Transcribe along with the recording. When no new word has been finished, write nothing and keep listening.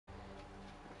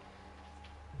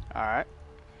Alright.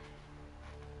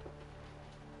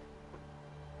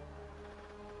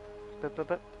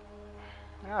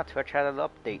 Ah, Twitch had an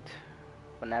update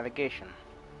for navigation.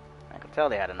 I could tell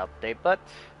they had an update, but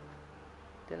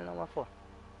didn't know what for.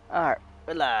 Alright,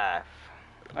 we're live.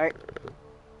 Alright.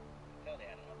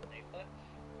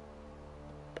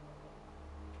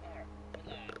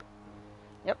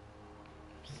 Yep.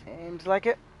 Seems like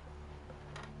it.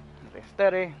 Stay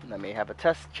steady. Let me have a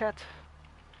test chat.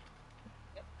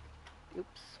 Yep.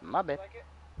 Oops, my bad.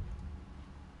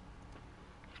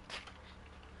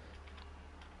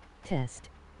 Test.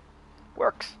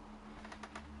 Works.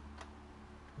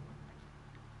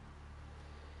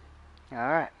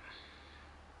 Alright.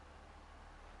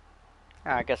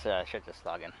 I guess I should just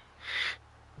log in.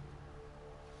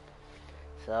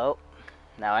 So,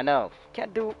 now I know.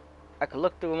 I can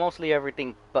look through mostly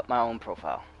everything but my own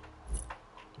profile.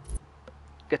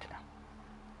 Good to know.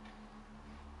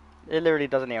 It literally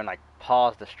doesn't even like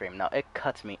pause the stream. No, it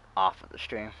cuts me off of the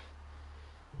stream.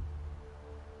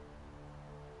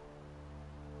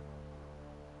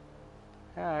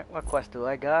 Alright, what quest do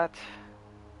I got?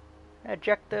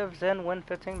 Objectives and win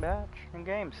 15 badge in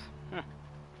games.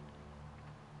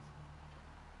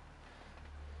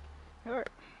 Alright.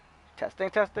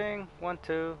 Testing. 1,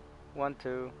 2, 1,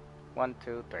 2, 1,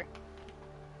 2, 3.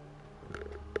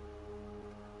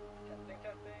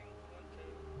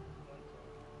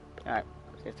 Alright,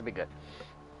 seems to be good.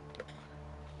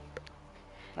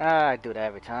 I do that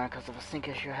every time because of a sync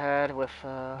issue I had with,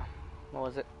 what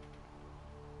was it?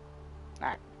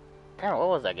 Damn, what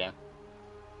was that game?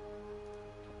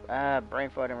 Brain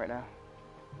farting right now.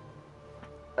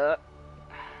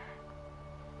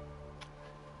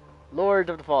 Lords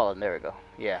of the Fallen, there we go.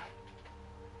 Yeah.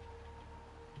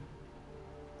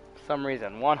 For some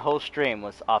reason, one whole stream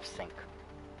was off sync.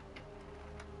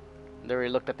 Literally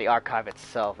looked at the archive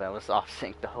itself and it was off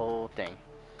sync the whole thing.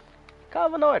 Kind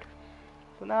of annoyed.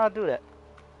 So now I'll do that.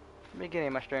 Beginning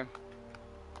of my stream.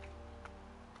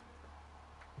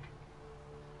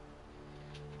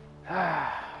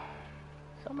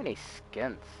 So many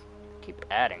skins. Keep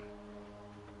adding.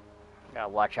 Gotta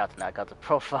watch out tonight, got the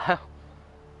profile.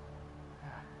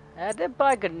 I did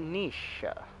buy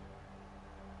Ganesha.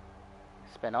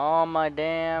 Spent all my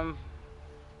damn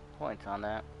points on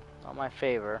that. On my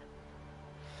favor.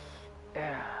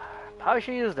 Probably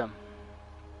should use them.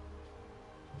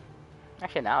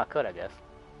 Actually, now I could, I guess.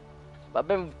 But I've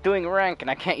been doing rank and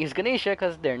I can't use Ganesha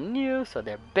because they're new, so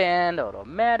they're banned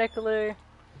automatically.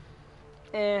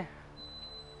 You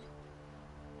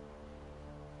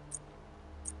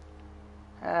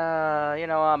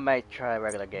know, I might try a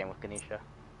regular game with Ganesha.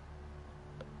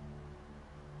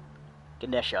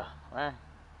 Ganesha. I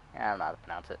don't know how to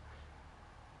pronounce it.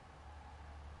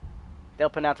 They'll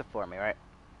pronounce it for me, right?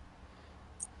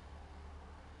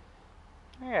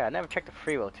 Yeah, I never checked the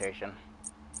free rotation.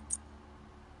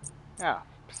 Yeah,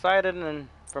 Poseidon and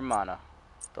Vermana.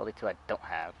 The only two I don't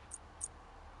have.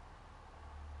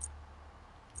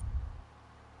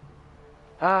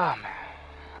 Oh man,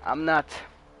 I'm not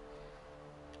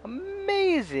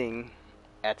amazing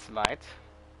at Smite,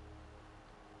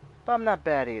 but I'm not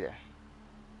bad either.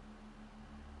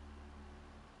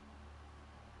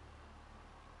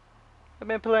 I've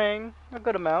been playing a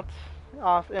good amount,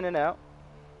 off in and out.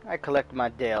 I collect my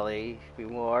daily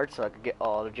rewards so I can get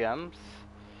all the gems.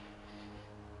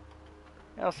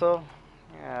 Also,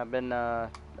 yeah, I've been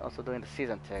also doing the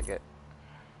season ticket.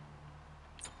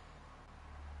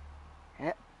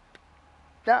 Yeah,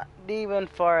 not even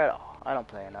far at all. I don't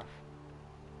play enough.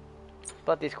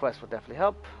 But these quests will definitely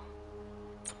help.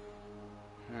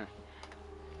 I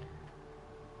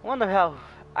wonder how...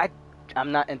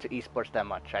 I'm not into esports that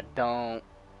much. I don't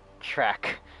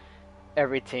track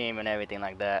every team and everything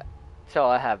like that. So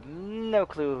I have no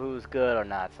clue who's good or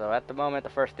not. So at the moment, the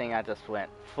first thing I just went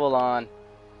full on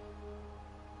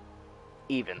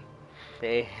even.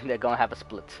 They're gonna have a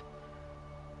split.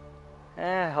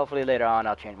 Hopefully later on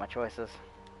I'll change my choices.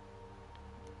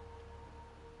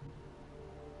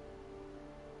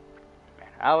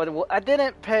 Man, I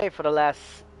didn't pay for the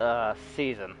last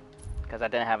season because I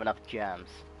didn't have enough gems.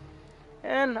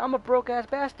 And I'm a broke ass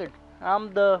bastard.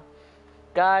 I'm the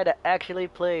guy that actually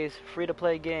plays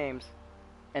free-to-play games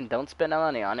and don't spend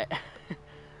money on it.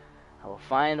 I will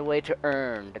find a way to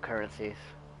earn the currencies.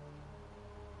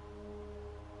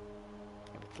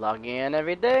 If it's logging in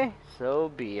every day, so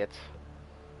be it.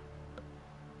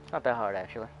 It's not that hard,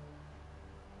 actually.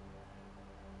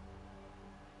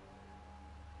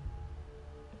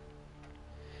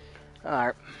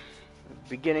 Alright.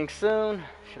 Beginning soon.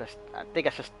 I think I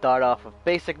should start off with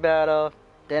basic battle,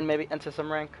 then maybe enter some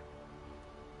rank.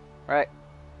 Right.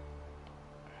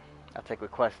 I'll take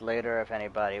requests later if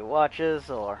anybody watches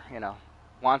or, you know,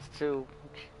 wants to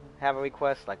have a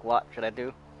request. Like, what should I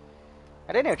do?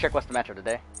 I didn't even check what's the match of the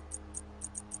day.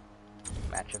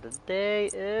 Match of the day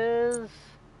is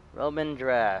Roman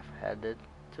Draft. Headed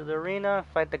to the arena,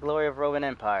 fight the glory of Roman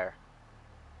Empire.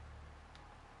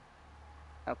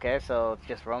 Okay, so it's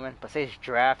just Roman, but says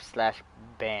draft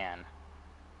 / ban.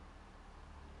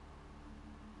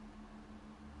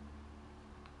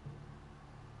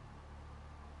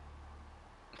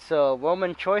 So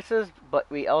Roman choices, but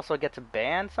we also get to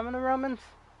ban some of the Romans.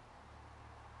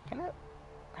 Can it?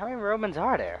 How many Romans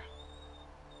are there?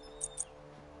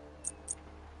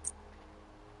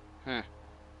 I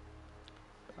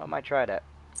might try that.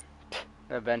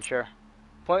 Adventure.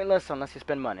 Pointless unless you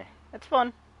spend money. It's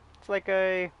fun. It's like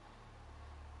a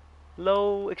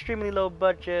extremely low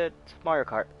budget Mario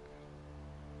Kart.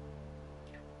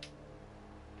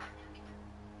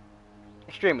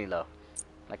 Extremely low.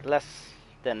 Like less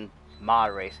than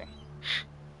mod racing.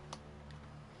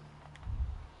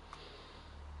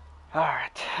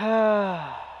 Alright.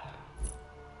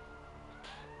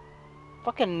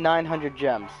 Fucking 900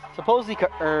 gems. Suppose you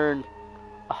could earn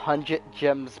 100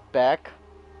 gems back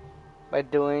by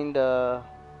doing the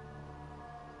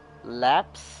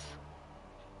laps,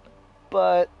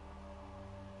 but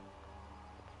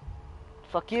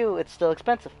fuck you, it's still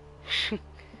expensive.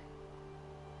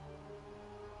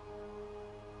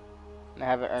 I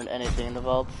haven't earned anything in the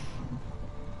vaults.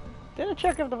 Didn't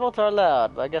check if the vaults are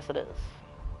allowed, but I guess it is.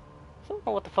 So I don't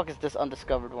know what the fuck is this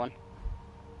undiscovered one.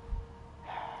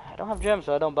 I don't have gems,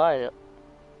 so I don't buy it.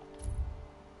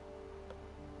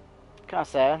 Kinda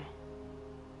sad.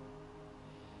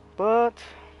 But,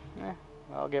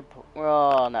 I'll get... We're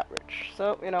all not rich.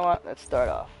 So, you know what? Let's start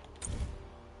off.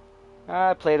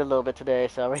 I played a little bit today,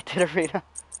 so I right to the arena.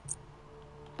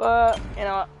 But, you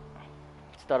know what?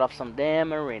 Let's start off some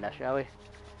damn arena, shall we?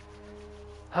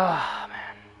 Ah,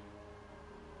 man.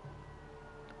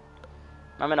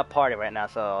 I'm in a party right now,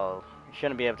 so you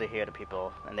shouldn't be able to hear the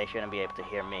people, and they shouldn't be able to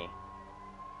hear me.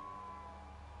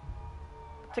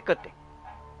 It's a good thing.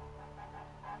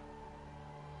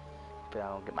 But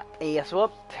I'll get my ass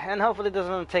whooped, and hopefully it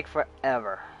doesn't take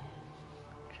forever.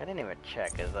 I didn't even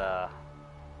check,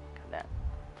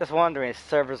 just wondering if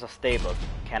servers are stable.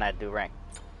 Can I do rank?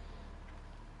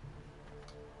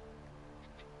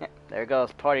 Yeah, there it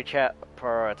goes. Party chat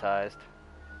prioritized.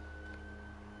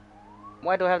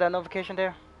 Why do I have that notification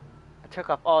there? I took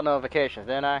off all notifications,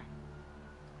 didn't I?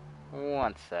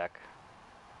 One sec.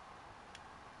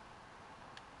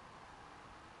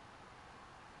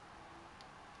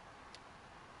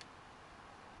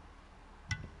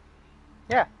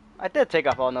 Yeah, I did take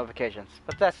off all notifications,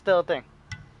 but that's still a thing.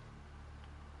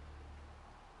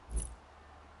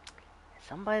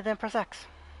 Somebody didn't press X.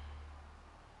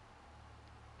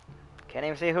 Can't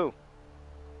even see who.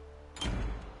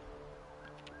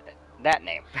 That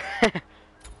name.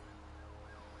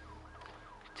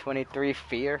 23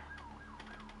 Fear.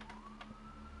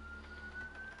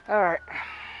 Alright.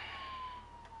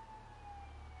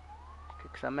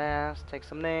 Kick some ass, take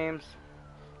some names.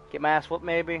 Get my ass whooped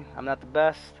maybe. I'm not the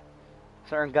best.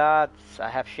 Certain gods I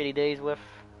have shitty days with.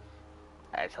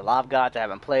 There's a lot of gods I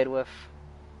haven't played with.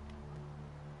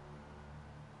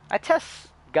 I test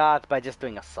gods by just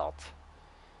doing assault.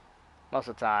 Most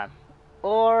of the time.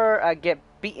 Or I get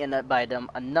beaten by them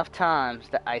enough times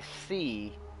that I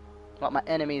see what my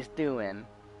enemy's doing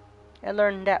and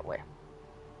learn that way.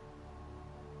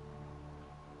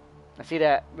 I see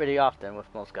that really often with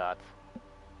most gods.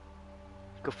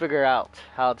 You can figure out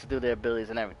how to do their abilities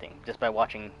and everything just by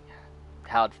watching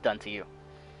how it's done to you.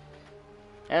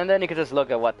 And then you can just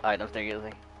look at what items they're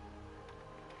using.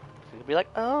 So you can be like,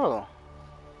 oh,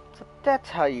 so that's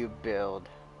how you build.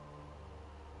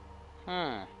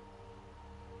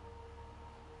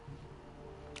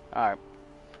 Alright.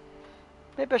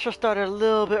 Maybe I should start a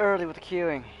little bit early with the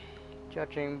queuing.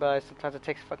 Judging by sometimes it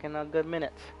takes fucking a good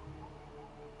minute.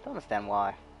 Don't understand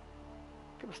why.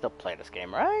 People still play this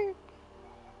game, right?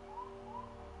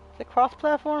 Is it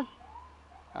cross-platform?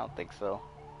 I don't think so.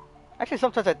 Actually,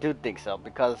 sometimes I do think so,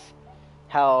 because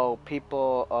how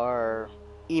people are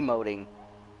emoting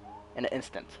in an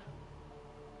instant.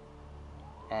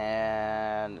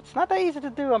 And it's not that easy to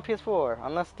do on PS4,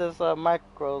 unless there's a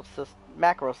macro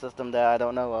system that I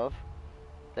don't know of,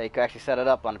 that you can actually set it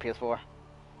up on the PS4.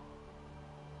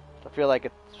 So I feel like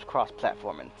it's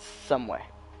cross-platform in some way.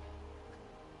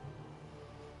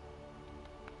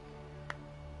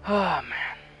 Oh,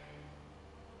 man.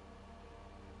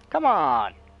 Come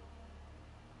on!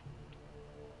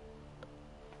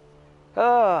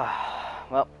 Oh,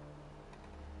 well.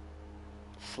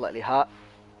 Slightly hot.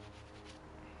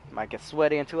 Might get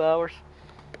sweaty in 2 hours.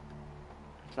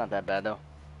 It's not that bad though.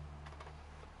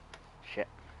 Shit.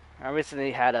 I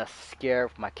recently had a scare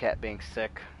with my cat being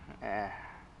sick. I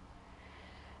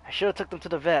should have took them to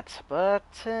the vet, but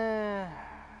the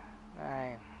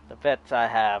vets I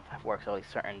have works only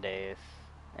certain days,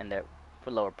 and they're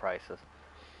for lower prices.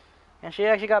 And she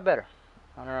actually got better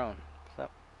on her own. So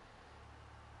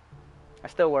I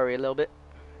still worry a little bit.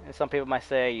 And some people might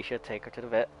say you should take her to the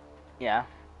vet. Yeah.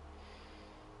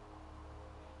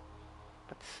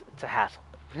 But it's a hassle.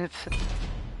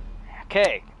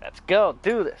 Okay, let's go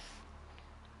do this.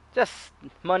 Just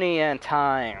money and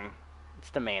time. It's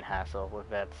the main hassle with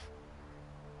vets.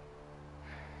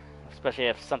 Especially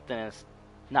if something is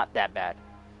not that bad.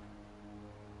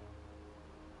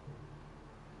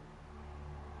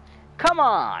 Come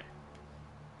on!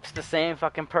 It's the same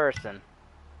fucking person.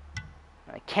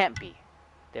 It can't be.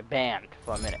 They're banned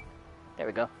for a minute. There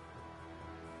we go.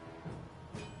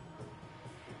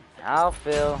 I'll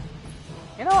fill.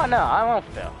 You know what? No, I won't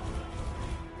fill.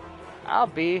 I'll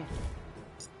be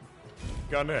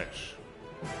Ganesh.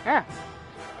 Yeah,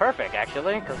 perfect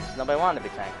actually, because nobody wanted to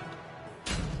be tank.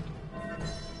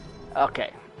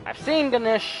 Okay, I've seen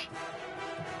Ganesh.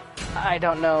 I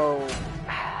don't know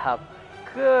how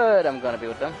good I'm gonna be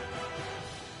with them.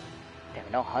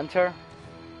 Damn, no Hunter.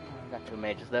 Got 2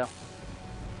 mages though.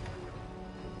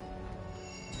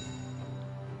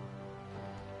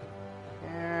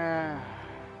 Yeah,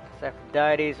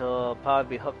 Aphrodite will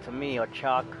probably be hooked to me or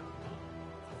Chalk.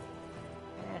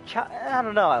 I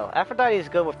don't know. Aphrodite is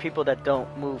good with people that don't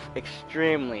move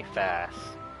extremely fast.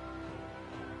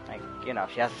 Like, you know,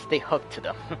 she has to stay hooked to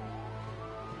them.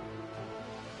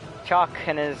 Chalk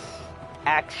and his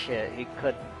axe shit, he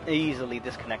could easily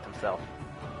disconnect himself.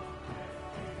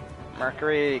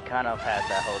 Mercury kind of has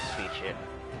that whole speed shit.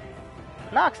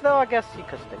 Nox, though, I guess he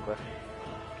could stick with.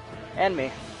 And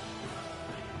me.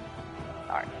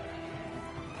 Alright.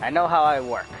 I know how I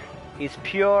work. He's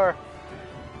pure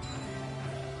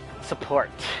support.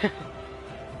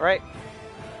 Right?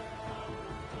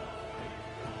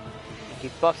 He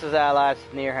buffs his allies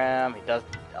near him, he does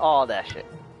all that shit.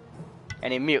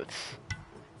 And he mutes.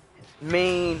 His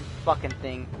main fucking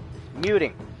thing is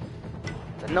muting.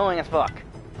 It's annoying as fuck.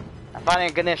 I'm fighting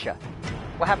a Ganesha.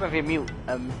 What happens if you mute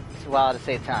while at the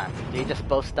same time? Do you just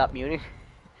both stop muting?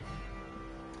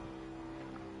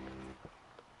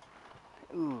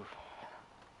 Ooh.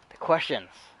 The questions.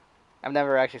 I've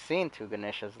never actually seen 2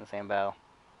 Ganeshas in the same battle.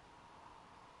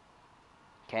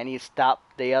 Can you stop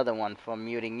the other one from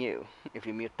muting you if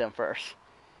you mute them first?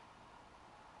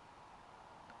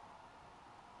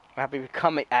 What happens if you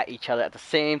come at each other at the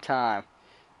same time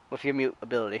with your mute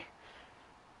ability?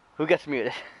 Who gets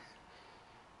muted?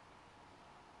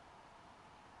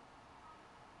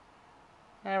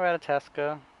 And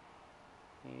Ratataska.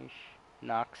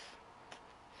 Nox.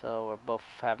 So we both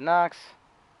have Nox.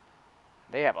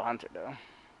 They have a Hunter though.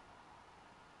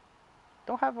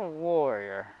 Don't have a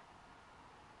warrior.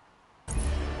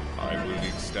 I will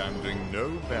leave standing no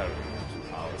barrier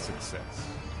to our success.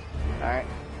 Alright.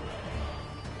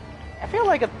 I feel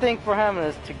like a thing for him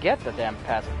is to get the damn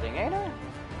passive thing, ain't it?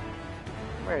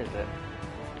 Where is it?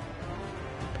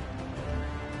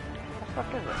 What the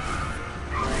fuck is it?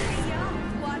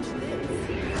 Watch this.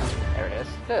 There it is.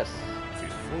 This.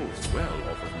 It falls well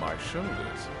off of my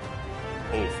shoulders.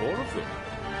 All 4 of them.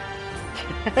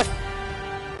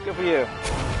 Good for you.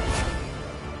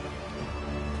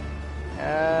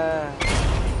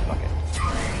 Fuck it.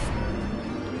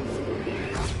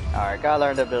 Alright, gotta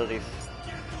learn the abilities.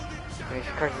 He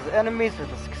curses enemies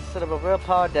with a considerable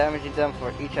willpower, damaging them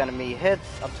for each enemy he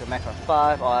hits, up to a maximum of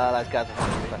 5. All allies got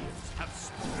 100%.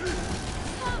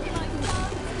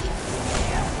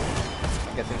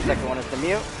 I'm guessing the second one is the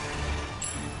mute.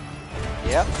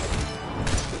 Yep.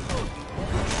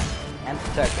 And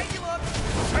protect.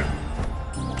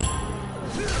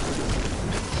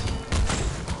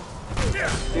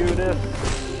 Do this.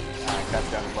 Alright, got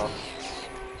down low.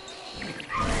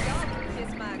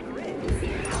 Kiss my grit.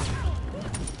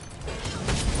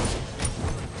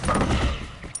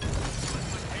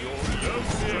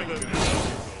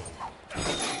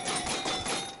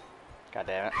 God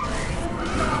damn it.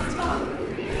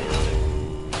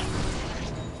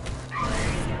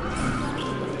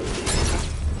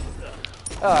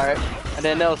 Alright, and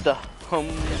then that was the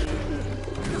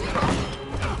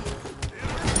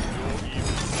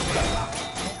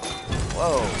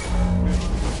Whoa.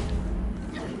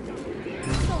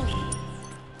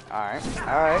 Alright.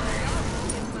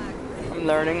 I'm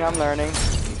learning.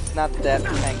 It's not that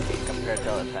tanky compared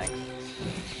to other tanks.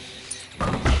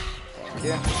 Thank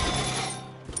you.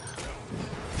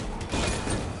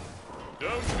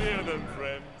 Don't fear them,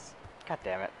 friends. God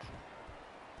damn it.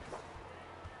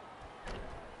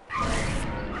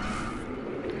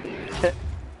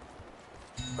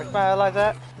 Where's my allies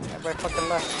at? Everybody fucking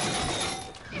left.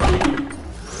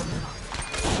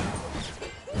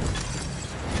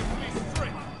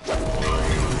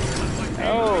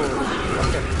 Oh,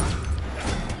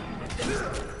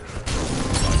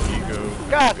 Ego.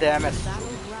 God damn it.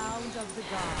 Battleground of the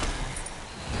gods.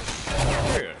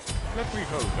 Yes, let me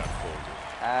hold that for you.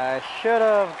 I should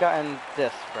have gotten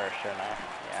this first, shouldn't I?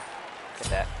 Yeah, get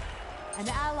that. An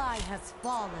ally has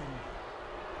fallen.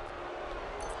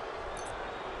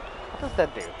 What does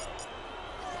that do?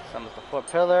 Summons the 4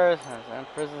 pillars and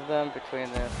imprisons them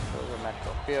between the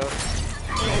magical field.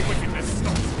 Your wickedness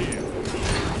stops here.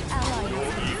 Ally Your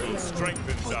has evil been slain.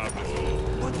 strengthens our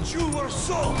resolve. But you were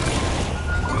so.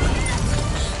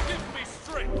 Give me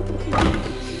strength.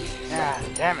 Ah,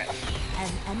 damn it. An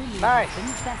enemy Nice. has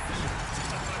been bested.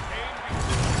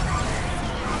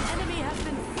 An enemy has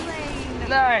been slain.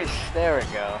 Nice. There we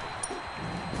go.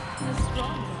 The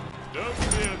strong Don't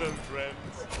fear them, friends.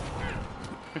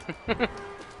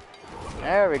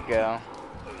 There we go.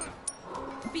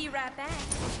 Be right back.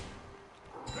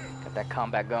 Got that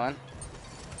combat going.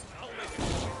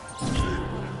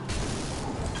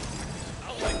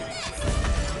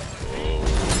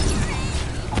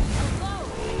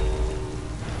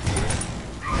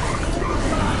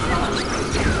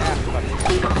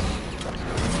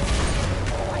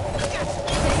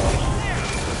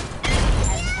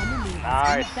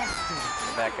 Nice. Get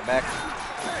back, get back.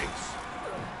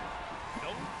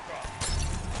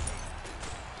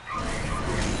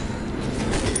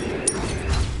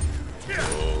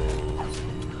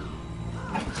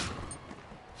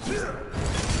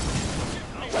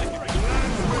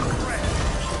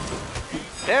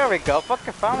 There we go.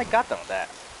 Fucking finally got them with that.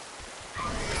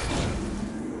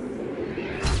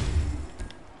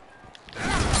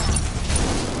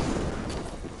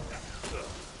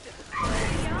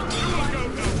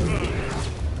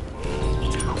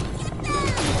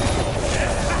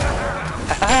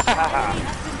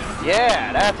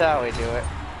 Yeah, that's how we do it.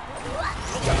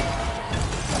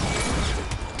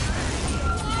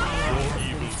 Your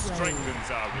evil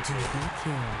strengthens our resolve.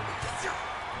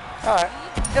 Alright,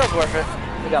 it was worth it.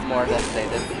 We got more than they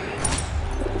did.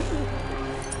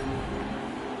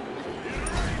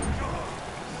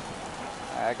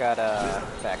 I gotta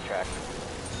backtrack.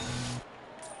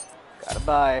 Gotta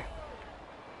buy.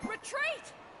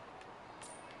 Retreat!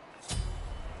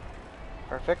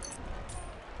 Perfect.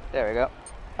 There we go.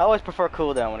 I always prefer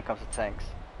cooldown when it comes to tanks.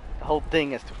 The whole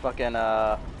thing is to fucking,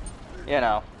 you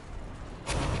know,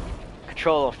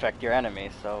 control affect your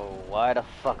enemy, so why the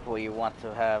fuck will you want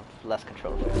to have less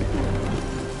control effect?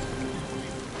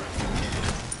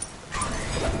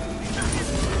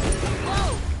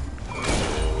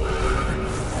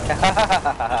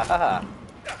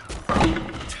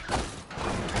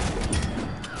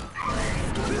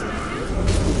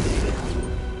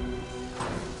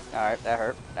 Alright, that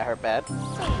hurt. That hurt bad.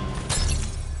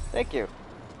 Thank you.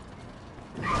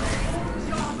 There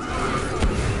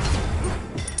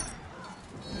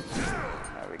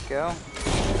we go.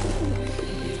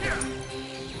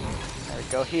 There we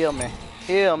go. Heal me.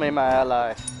 Heal me, my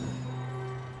ally.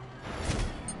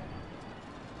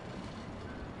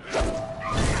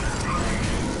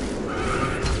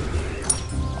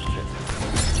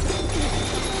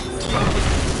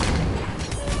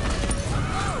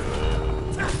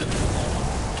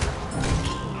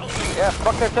 Yeah,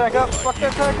 fuck their tank up! Fuck their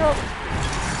tank up!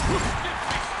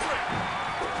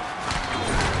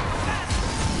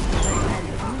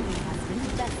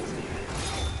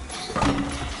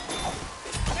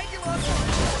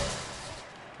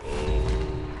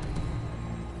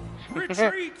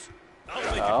 Retreat! I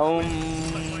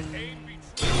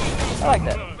like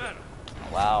that.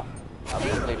 Wow. I'll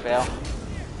simply fail.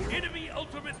 Enemy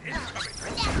ultimate incoming.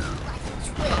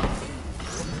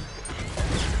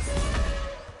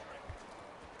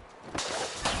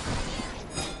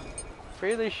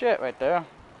 Freely shit right there.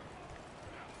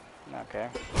 Okay.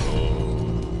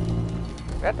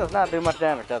 That does not do much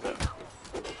damage, does it?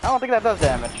 I don't think that does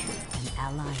damage. An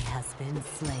ally has been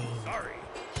slain. Sorry.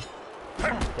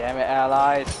 Damn it,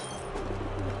 allies.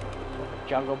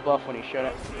 Jungle buff when he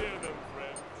shouldn't. Fear them,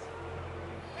 friends.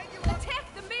 Attack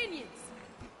the minions!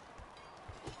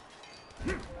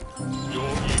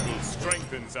 Your evil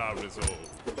strengthens our resolve.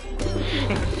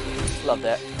 Love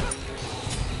that.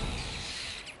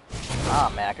 Ah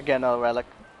man, I could get another relic.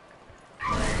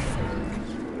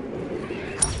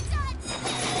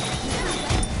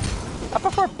 I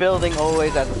prefer building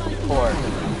always as a support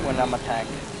when I'm a tank.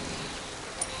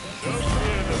 Don't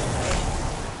fear them, friends.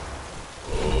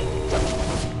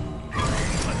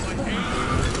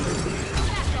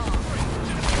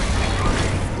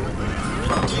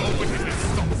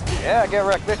 Yeah, get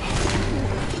wrecked, bitch.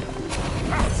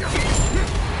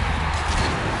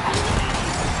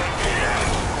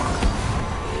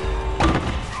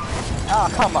 Oh,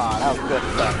 come on. That was good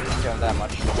stuff. Give him that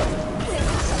much.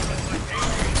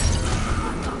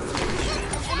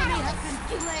 Enemy has been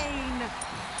slain.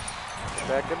 Get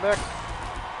back, get back.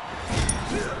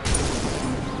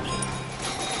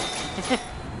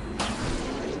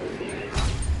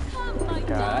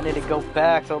 God, I need to go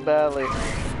back so badly.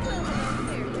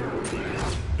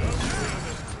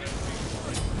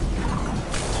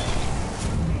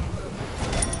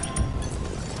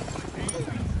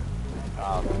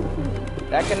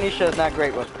 That Kanisha is not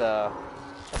great with the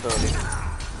ability.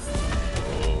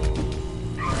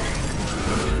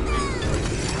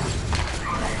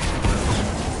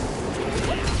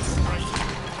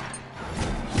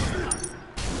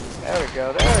 There we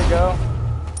go, there we go.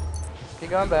 Keep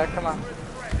going back, come on.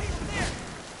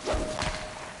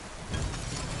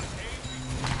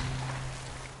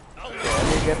 I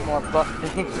need to get more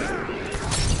busting.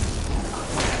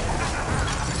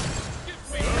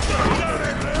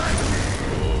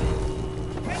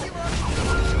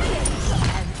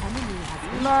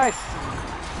 Nice!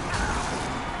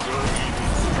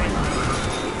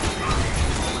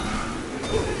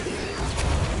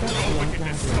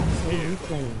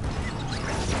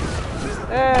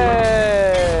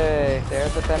 Hey!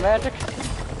 There's the magic.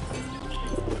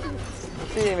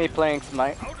 See me playing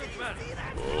Smite.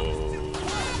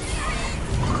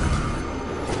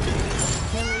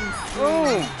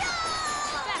 Boom!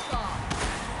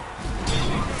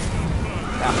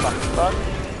 Ah, fuck.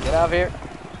 Get out of here.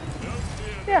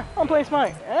 Yeah, I'm playing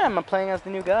Smite. And I'm playing as the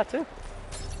new god too.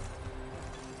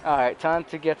 Alright, time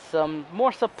to get some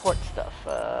more support stuff.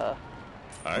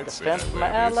 Defense for my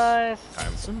allies.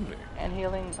 Handsomely. And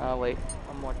healing. Oh wait,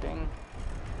 one more thing.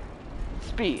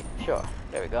 Speed, sure.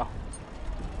 There we go.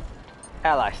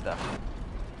 Ally stuff.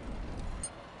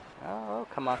 Oh,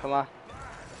 come on, come on.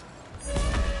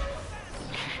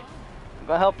 I'm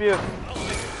gonna help you.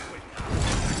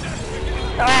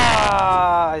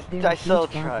 Ah, I so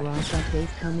tried.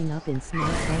 Coming up in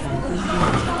Smite.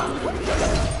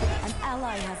 An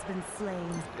ally has been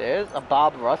slain. There's a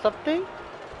Bob Ross update?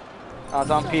 Oh, it's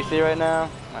on PC right now?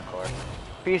 Of course.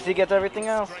 PC gets everything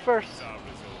else first.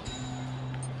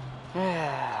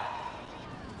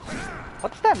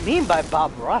 What does that mean by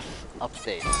Bob Ross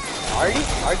update?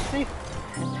 Artsy?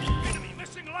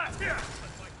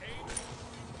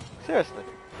 Seriously.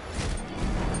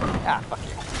 Ah, fuck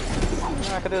you.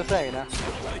 I could do the same, you know?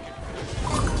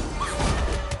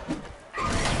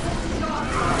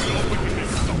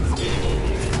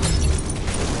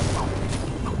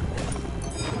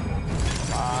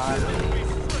 Come on.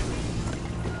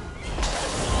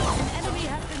 An enemy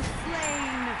has been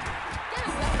slain.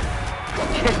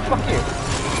 Fuck you.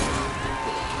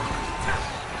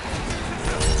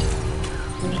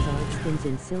 Spins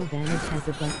in Sylvanas has a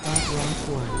butt Bob Ross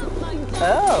one.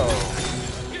 Oh.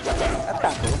 That's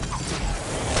kind of cool.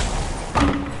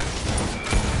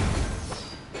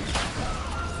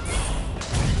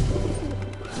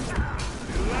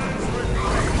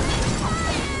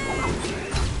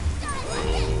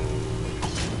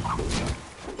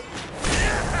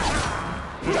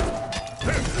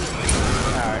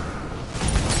 Alright.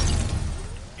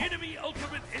 Enemy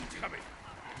ultimate incoming.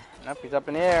 Nope, he's up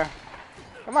in the air.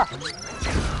 Come on.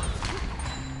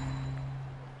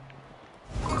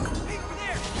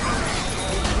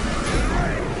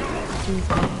 Seems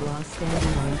like Ross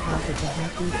standing on top of the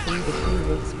happy tree. The tree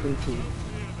looks creepy.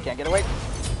 Can't get away.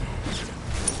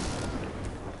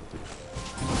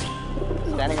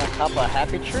 Standing on top of a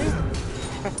happy tree?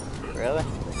 Really?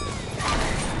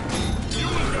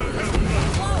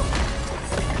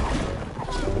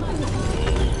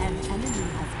 An enemy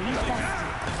has been bested.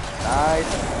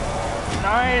 Nice.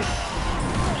 Nice.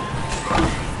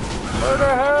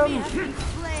 Murder Enemy him. has been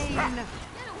slain.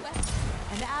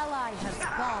 An ally has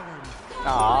fallen.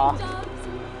 Aww.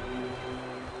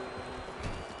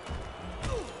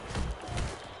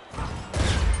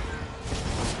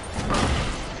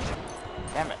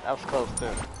 Damn it, that was close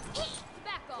too.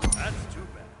 That's too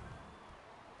bad.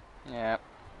 Yeah.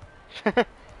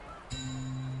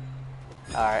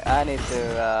 Alright, I need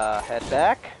to head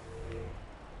back.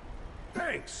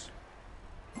 Thanks.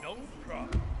 No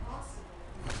problem.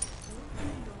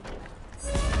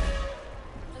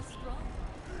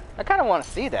 I kind of want to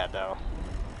see that though.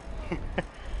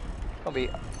 Gonna be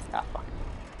fuck.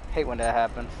 Hate when that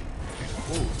happens.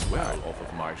 Falls well off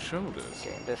of my shoulders.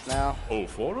 Getting this now. All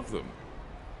four of them.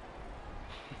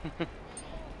 It's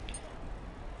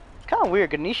kind of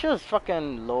weird. Ganesha's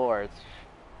fucking lore. It's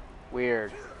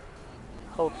weird.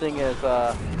 Whole thing is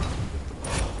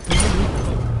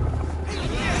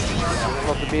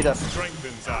be the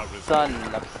strengthens our resolve. son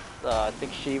of, I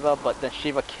think Shiva, but then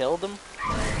Shiva killed him.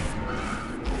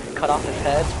 Cut off his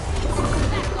head.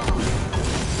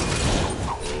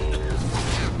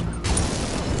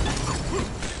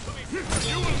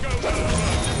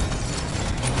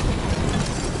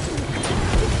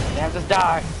 Damn, just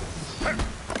die.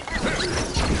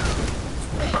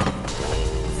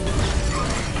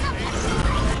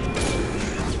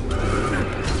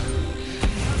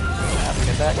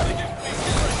 Get that.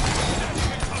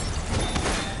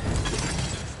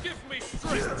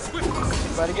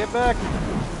 Everybody get back.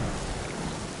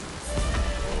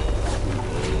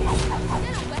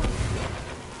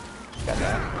 Got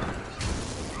that.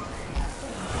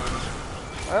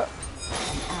 Oh.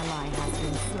 Ally has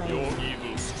been slain. Your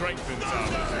evil strengthens our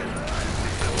resolve.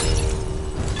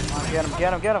 Come on, get him,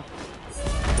 get him, get him.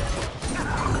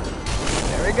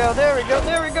 There we go, there we go,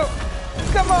 there we go.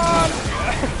 Come on!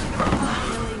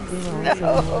 There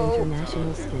are no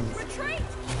international skins.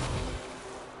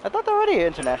 I thought they were already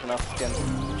international skins.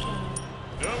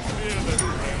 Don't fear the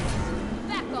threat.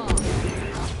 Back off.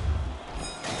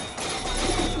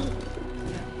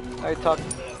 I talked.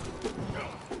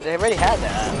 They already had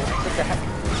that. What the heck?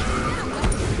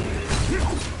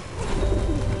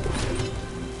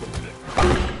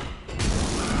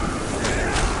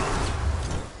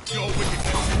 Your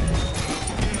wickedness.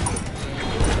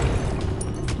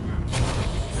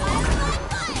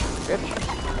 Bitch.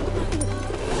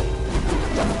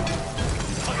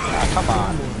 Ah, come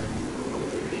on.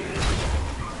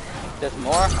 There's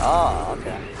more? Oh,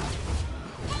 okay.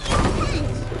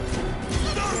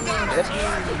 Bitch.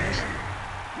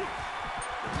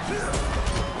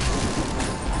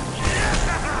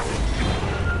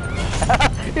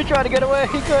 He tried to get away,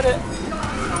 he couldn't. An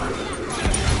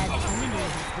enemy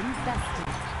has been bested.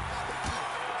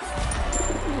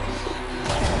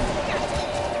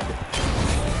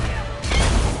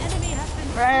 An enemy has been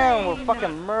Man, we're slain.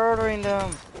 fucking murdering them.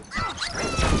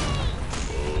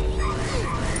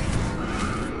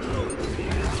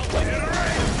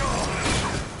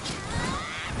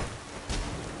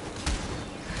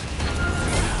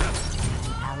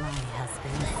 Ally has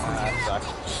been slain. That sucks.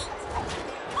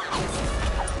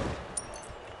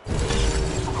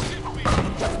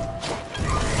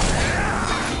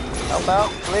 Help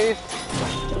out, please.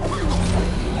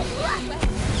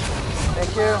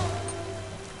 Thank you.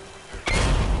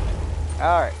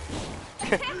 Alright.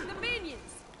 Attack the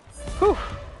minions. Whew.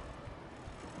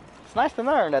 It's nice to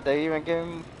learn that they even give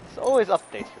him. There's always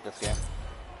updates for this game.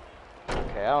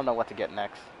 Okay, I don't know what to get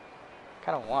next.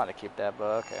 Kind of want to keep that,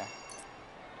 but okay.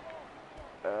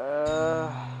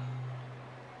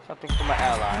 Something for my An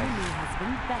allies. enemy has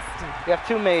been bested. We have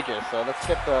 2 mages, so let's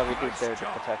get the reduced their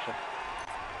protection.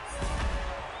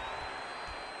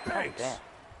 Oh, damn.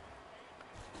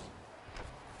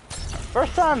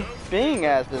 First time being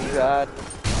as this god.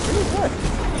 Pretty good.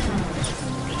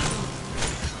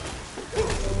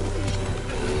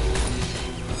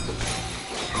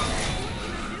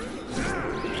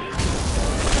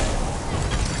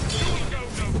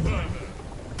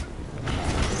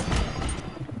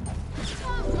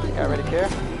 Got ready, care?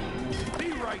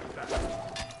 Be right back.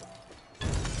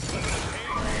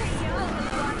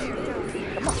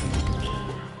 Come on.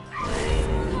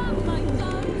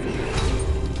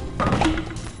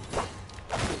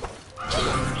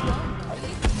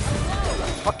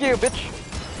 Fuck you, bitch.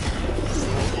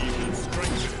 Evil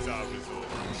strengthens our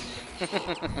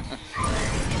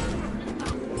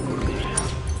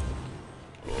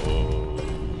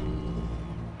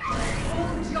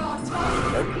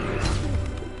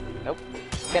Nope.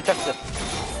 Can't touch this.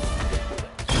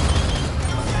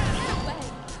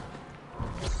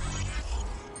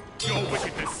 Your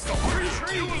wickedness stop.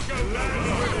 Retreat. You will go down.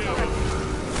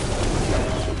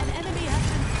 An enemy has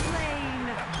been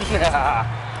slain.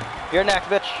 You're next,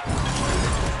 bitch.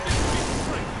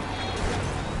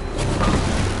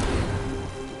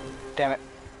 Damn it.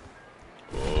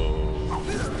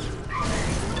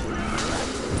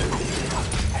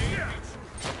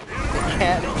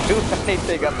 Can't do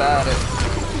anything about it.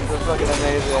 This is fucking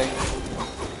amazing.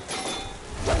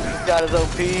 This god is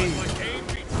OP.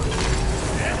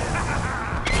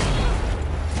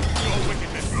 Your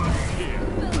wickedness stops here.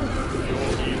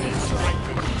 Your evil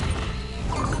strengthens.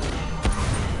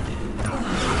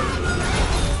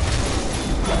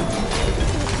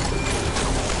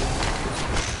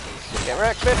 Get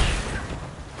wrecked, bitch.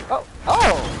 Oh,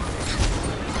 oh!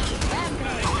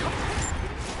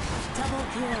 Double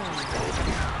kill.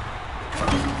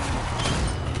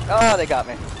 Oh, they got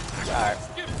me. Alright.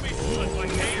 Give me blood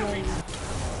like Ares.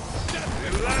 Death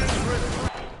and land.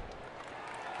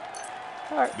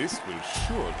 Alright. This will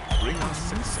surely bring us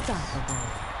success. Unstoppable.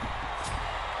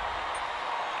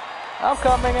 I'm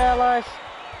coming, allies.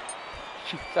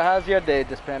 So how's your day,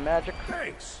 Disband Magic?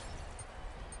 Thanks.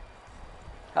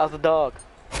 How's the dog?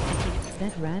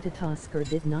 That Ratatosker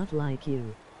did not like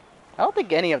you. I don't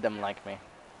think any of them like me.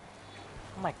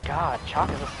 Oh my god, Chalk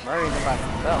is just murdering them by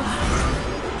himself.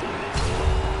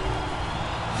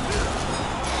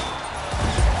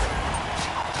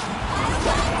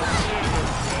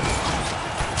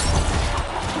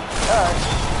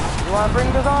 Alright, you wanna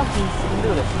bring this on? Let's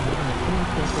do this.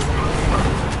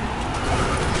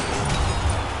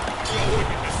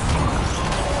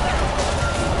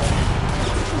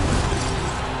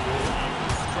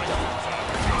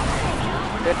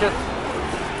 Bitches.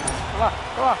 Come on,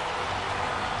 come on.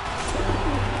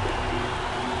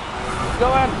 Go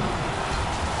in.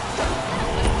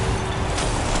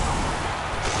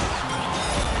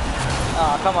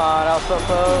 Oh, come on, I was so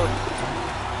close.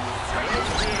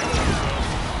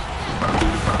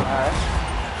 Alright.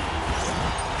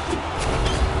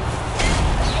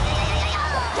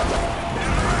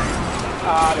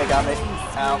 Ah, they got me.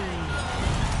 Ow.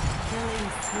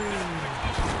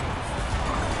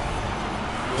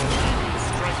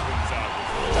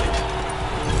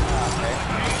 Okay.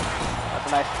 That's a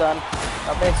nice stun.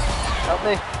 Help me. Help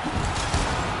me.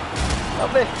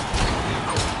 Help me.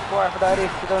 Poor Aphrodite.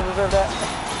 She doesn't deserve that.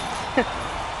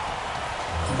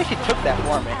 I think she took that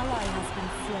for me.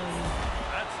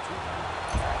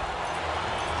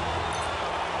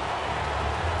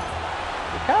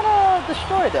 We kind of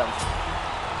destroyed them.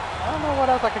 I don't know what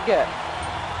else I could get.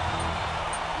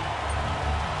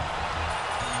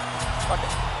 Fuck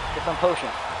it. Get some potion.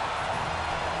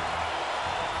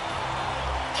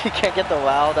 You can't get the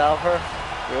wild out of her?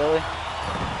 Really?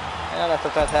 Yeah, that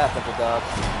sometimes happens to dogs.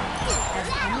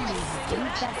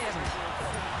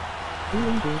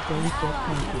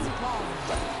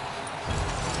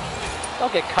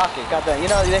 Don't get cocky, goddamn. You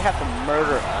know, they have to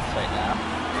murder us right now.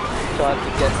 So I have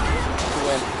to get to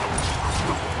win.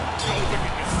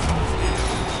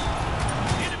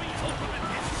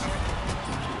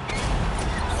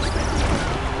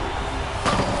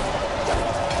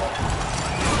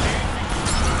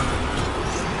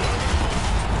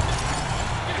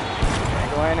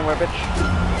 Anywhere, bitch.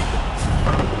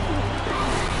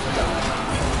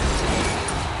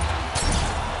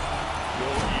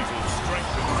 Your evil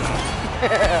strengthens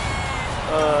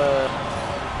us.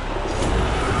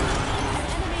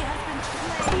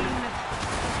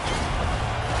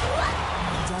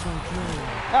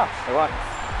 Oh, they won.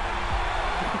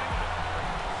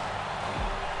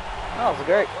 That was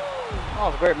great. That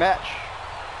was a great match.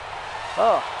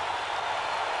 Oh.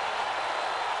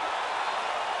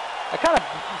 I kind of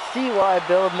see why I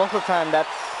build. Most of the time, that's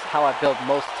how I build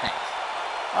most tanks.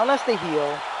 Unless they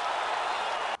heal.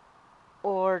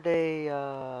 Or they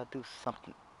do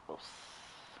something else.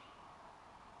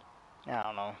 I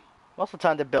don't know. Most of the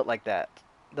time, they're built like that.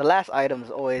 The last item is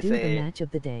always Do a the match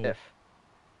of the day. if.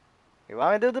 You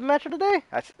want me to do the match of the day?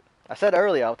 I said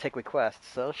earlier I'll take requests,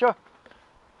 so sure.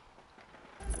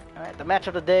 Alright, the match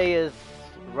of the day is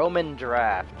Roman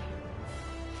Draft.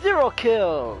 0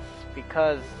 kills!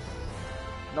 Because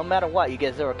no matter what, you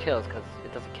get 0 kills because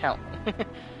it doesn't count.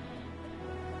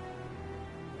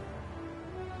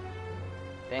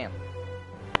 Damn.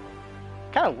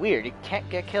 Kind of weird, you can't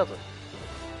get kills with it.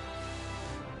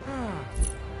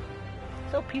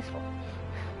 So peaceful.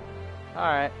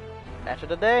 Alright, match of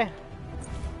the day.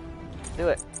 Let's do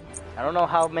it. I don't know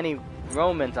how many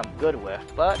Romans I'm good with,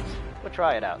 but we'll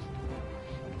try it out.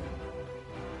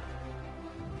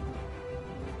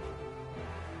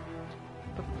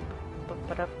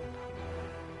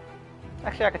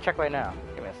 Actually, I can check right now.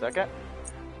 Give me a second.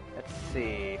 Let's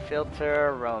see.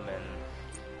 Filter Romans.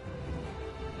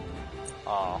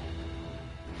 Oh.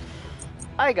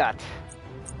 I got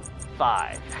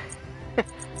 5.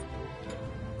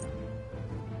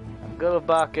 I'm good with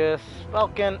Bacchus.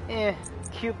 Vulcan,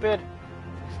 Cupid.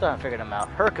 Still haven't figured them out.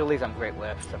 Hercules, I'm great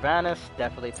with. Savannus,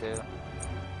 definitely too.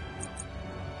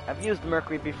 I've used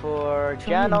Mercury before.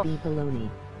 Janos. Baloney.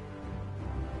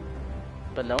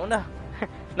 Bologna?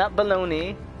 It's not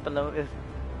baloney. Bologna is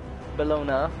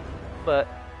Bologna, but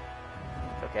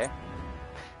it's okay.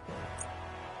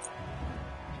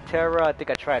 Terra, I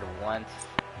think I tried once.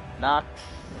 Nox.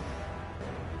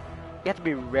 You have to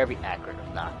be very accurate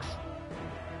with Nox.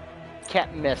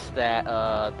 Can't miss that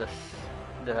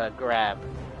the grab.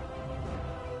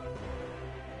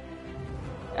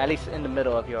 At least in the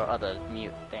middle of your other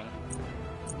mute thing.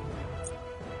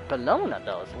 Bologna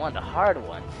though is one of the hard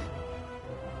ones.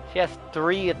 She has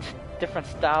 3 different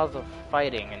styles of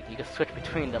fighting, and you can switch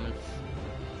between them.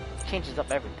 changes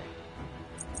up everything.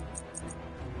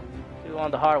 One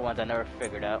of the hard ones I never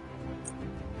figured out.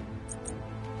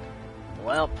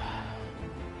 Well,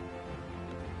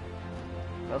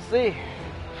 we'll see.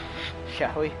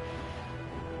 Shall we?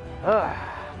 Probably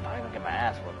gonna get my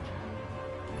ass whooped.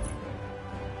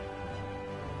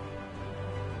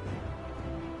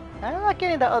 I'm not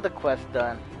getting the other quest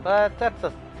done, but that's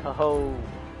a whole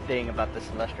thing about this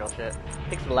celestial shit. I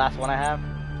think it's the last one I have.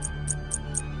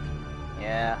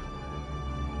 Yeah.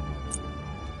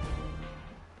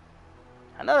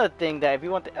 Another thing that if you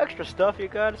want the extra stuff, you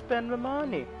gotta spend the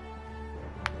money.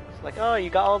 It's like, oh, you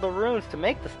got all the runes to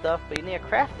make the stuff, but you need a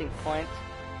crafting point.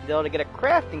 In order to get a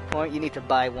crafting point, you need to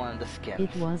buy one of the skins.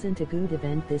 It wasn't a good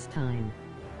event this time.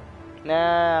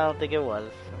 Nah, I don't think it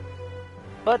was.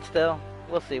 But still,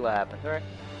 we'll see what happens, right?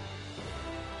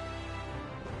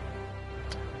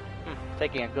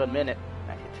 Taking a good minute,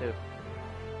 actually, too.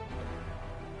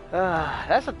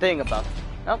 That's the thing about...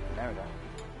 Oh, there we go.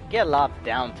 Get a lot of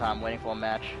downtime waiting for a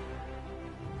match.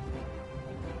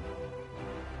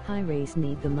 High Race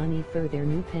need the money for their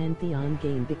new Pantheon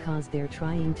game because they're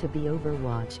trying to be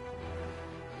Overwatch.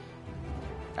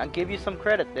 I'll give you some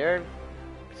credit. They're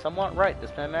somewhat right, this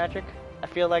Pen Magic. I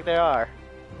feel like they are.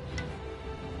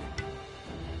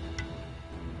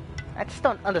 I just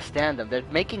don't understand them. They're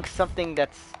making something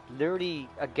that's literally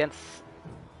against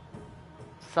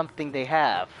something they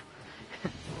have.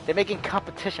 They're making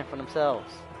competition for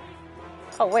themselves.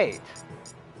 Oh wait.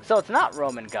 So it's not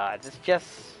Roman gods, it's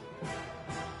just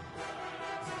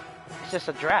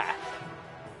a draft.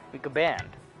 We could ban.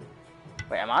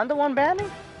 Wait, am I the one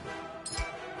banning?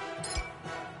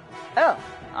 Oh,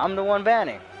 I'm the one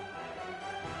banning.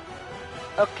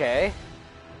 Okay.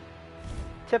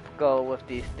 Typical with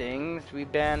these things, we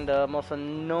ban the most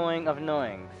annoying of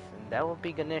annoyings. And that would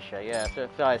be Ganesha, yeah,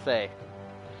 that's what I say.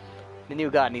 The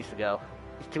new god needs to go.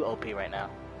 He's too OP right now.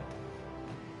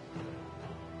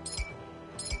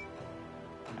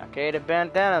 Okay, to ban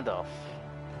Thanatos.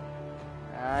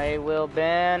 I will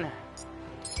ban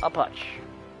a punch.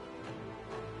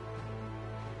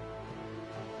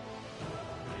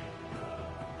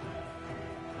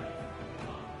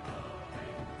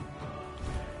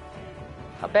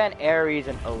 I'll ban Ares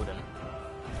and Odin.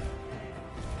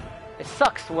 It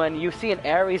sucks when you see an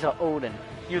Ares or Odin.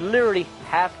 You literally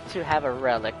have to have a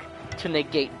relic to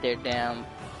negate their damn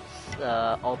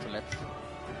ultimates.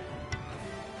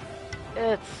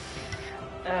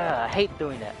 I hate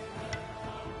doing that.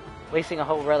 Wasting a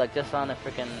whole relic just on a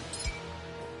freaking...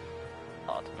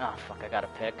 Oh fuck, I gotta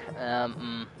pick.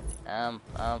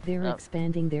 They're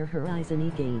expanding their Horizon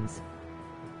E-games.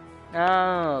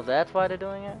 Oh, that's why they're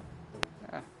doing it?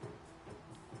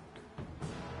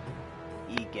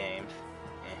 E-games.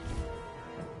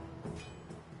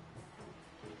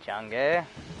 Change.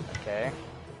 Okay.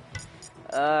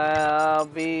 I'll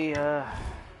be, I'll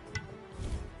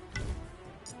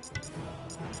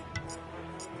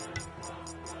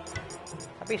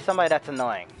be somebody that's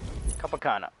annoying.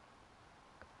 Kapakana.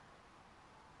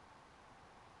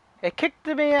 It kicked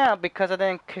me out because I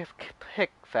didn't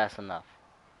pick fast enough.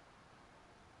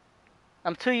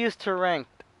 I'm too used to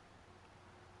ranked.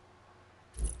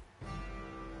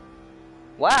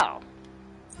 Wow.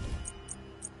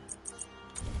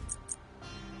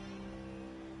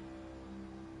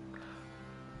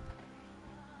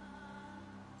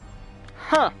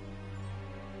 Huh.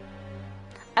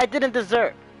 I didn't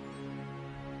desert.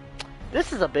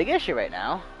 This is a big issue right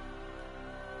now.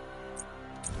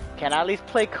 Can I at least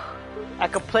play... I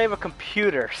can play with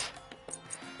computers.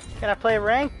 Can I play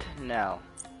ranked? No.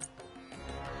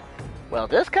 Well,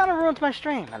 this kind of ruins my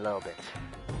stream a little bit.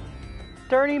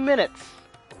 30 minutes.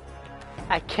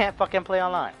 I can't fucking play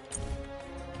online.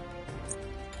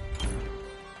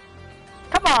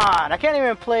 Come on! I can't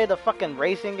even play the fucking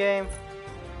racing game.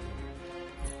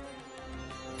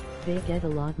 They get a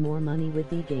lot more money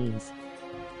with e-games.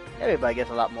 Everybody gets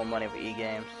a lot more money for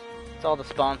e-games. It's all the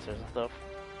sponsors and stuff.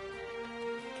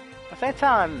 At the same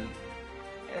time,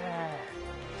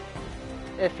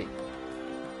 iffy.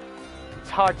 It's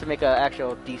hard to make an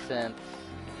actual decent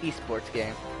esports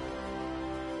game.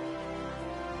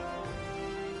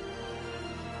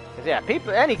 Cause yeah,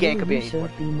 any game could be an You esports.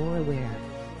 should be more aware.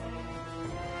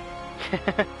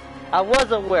 I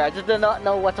was aware, I just did not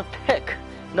know what to pick.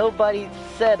 Nobody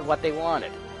said what they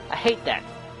wanted. I hate that.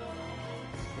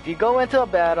 If you go into a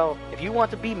battle, if you want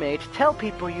to be mage, tell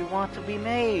people you want to be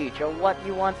mage or what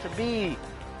you want to be.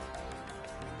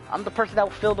 I'm the person that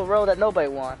will fill the role that nobody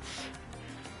wants.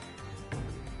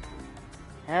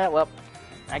 Yeah, well,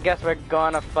 I guess we're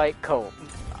gonna fight Cole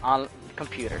on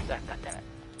computers. God damn it.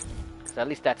 'Cause at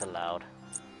least that's allowed.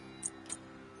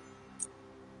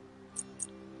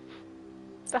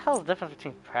 the hell is the difference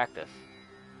between practice?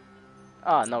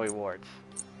 Oh, no rewards.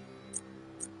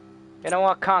 You know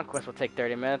what? Conquest will take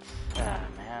 30 minutes. Ah,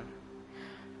 man.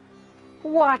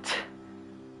 What?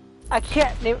 I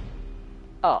can't even...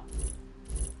 Oh.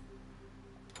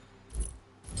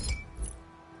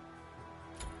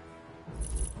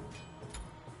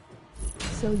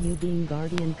 So you being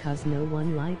Guardian cause no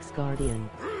one likes Guardian.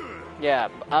 Yeah,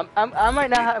 I'm right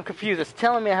now, I'm confused. It's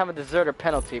telling me I have a deserter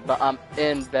penalty, but I'm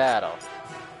in battle.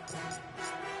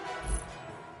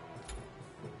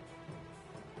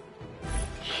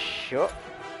 Sure.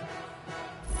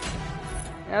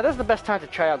 Now, this is the best time to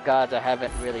try out gods I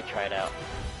haven't really tried out.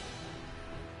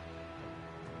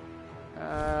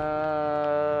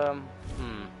 I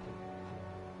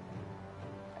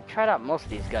tried out most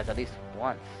of these guys at least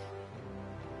once.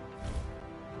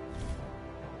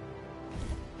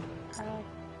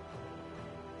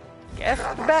 Guess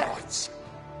that.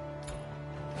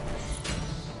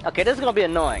 Okay, this is gonna be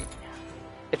annoying.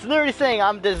 It's literally saying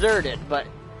I'm deserted, but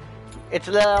it's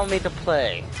allowing me to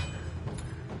play.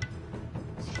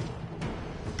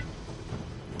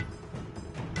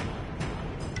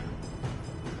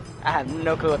 I have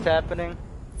no clue what's happening.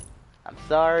 I'm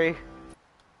sorry.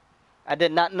 I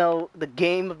did not know the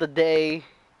game of the day.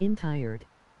 Tired.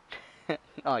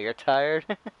 Oh, you're tired?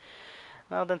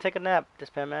 Well, then take a nap.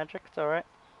 Dispel magic. It's alright.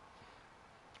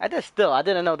 I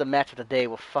didn't know the match of the day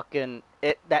was fucking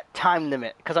that time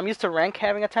limit. Because I'm used to rank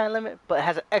having a time limit, but it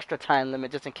has an extra time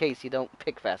limit just in case you don't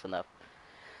pick fast enough.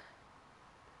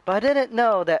 But I didn't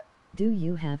know that... Do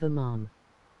you have a mom?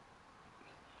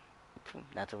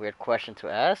 That's a weird question to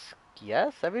ask.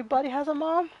 Yes, everybody has a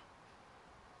mom.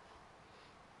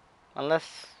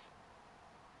 Unless...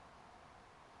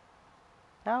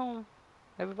 No,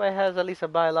 everybody has at least a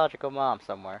biological mom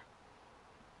somewhere.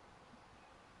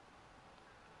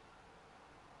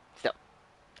 Still,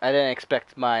 I didn't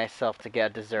expect myself to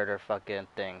get a deserter fucking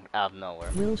thing out of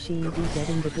nowhere. Will she be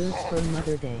getting the goods for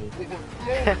Mother Day?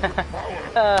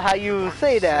 How you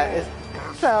say that, it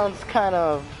sounds kind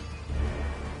of,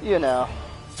 you know,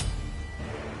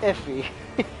 iffy.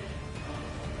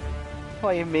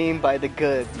 What do you mean by the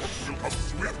goods? You come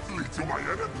swiftly to my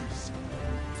enemies.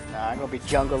 Nah, I'm gonna be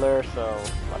jungler, so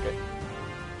fuck it.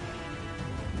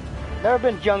 Never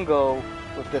been jungle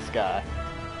with this guy.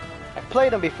 I've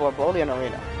played him before, but only in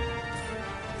arena.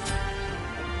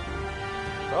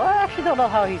 So I actually don't know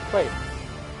how he's played.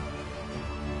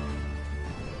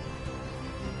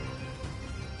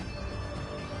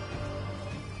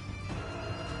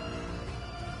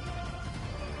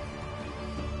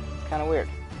 Kind of weird.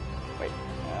 Wait,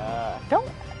 don't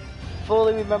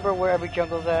fully remember where every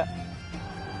jungle's at.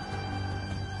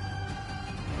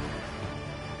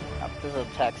 This is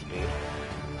attack speed.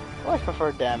 I always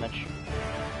prefer damage.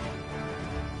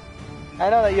 I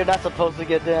know that you're not supposed to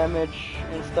get damage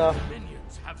and stuff,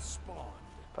 Minions have spawned.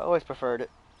 but I always preferred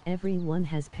it. Everyone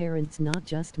has parents, not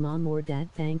just mom or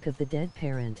dad. Think of the dead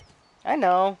parent. I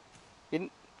know.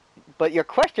 But your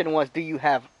question was, do you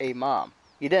have a mom?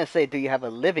 You didn't say, do you have a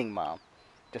living mom?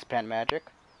 Just pan magic.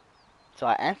 So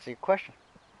I answered your question.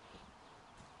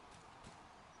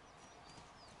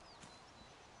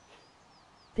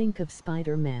 Think of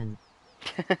Spider-Man.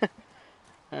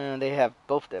 And they have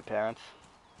both their parents.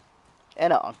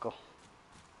 And an uncle.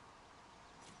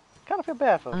 Kind of feel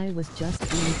bad for them. I was just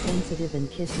being sensitive and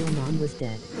kiss your mom was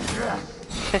dead.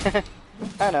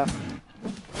 I know.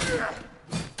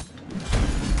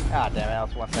 Ah, damn it, that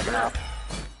was 1 second off.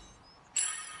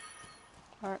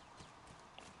 Alright.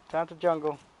 Time to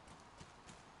jungle.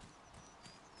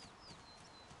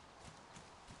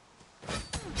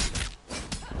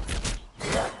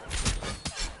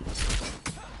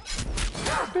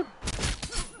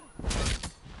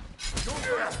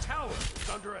 Tower is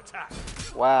under attack.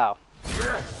 Wow.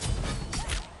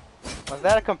 Was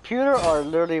that a computer or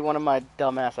literally one of my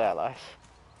dumbass allies?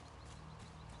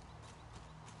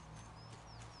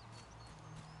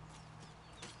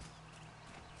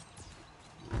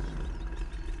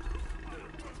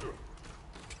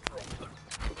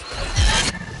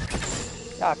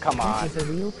 Ah, come That on. is a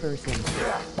real person.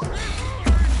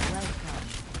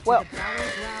 Well,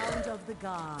 Battleground of the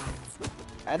gods.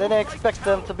 I didn't expect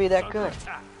them to be that good.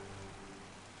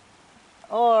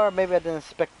 Or maybe I didn't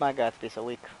expect my guy to be so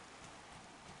weak.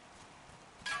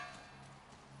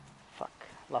 Fuck,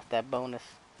 lost that bonus.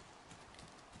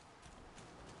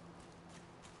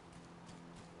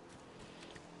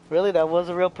 Really, that was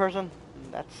a real person?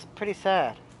 That's pretty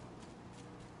sad.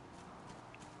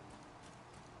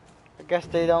 I guess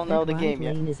they don't know the That game right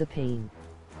yet. lane is a pain.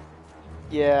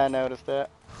 Yeah, I noticed that.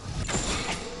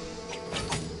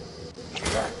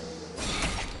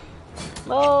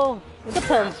 Oh, It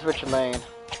depends which lane.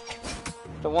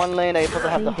 The one lane that you're supposed to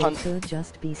have to They hunt. could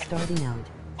just be starting out.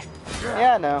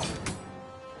 Yeah, I know.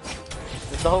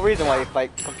 It's the whole reason why you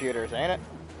fight computers, ain't it?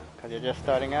 Because you're just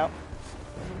starting out.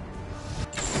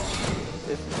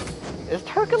 Is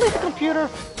Hercules a computer?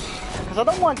 Because I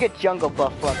don't want to get jungle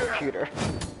buff for a computer.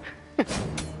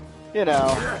 You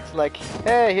know, it's like,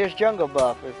 hey, here's jungle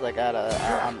buff. It's like,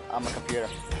 I'm a computer.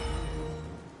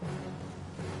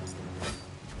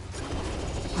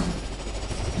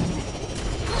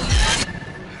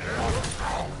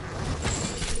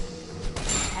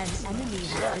 An enemy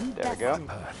has been There we go.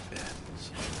 bested.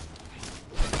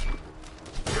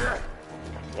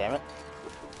 Damn it.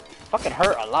 Fucking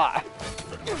hurt a lot.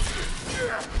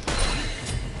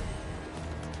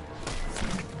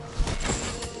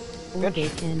 Or they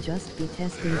can just be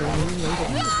testing their new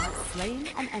loaded. Slain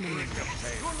an enemy. Your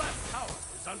left tower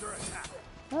is under attack.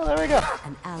 Oh, there we go.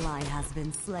 An ally has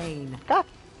been slain. God.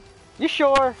 You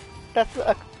sure that's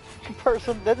a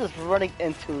person? They're just running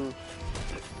into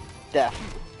death.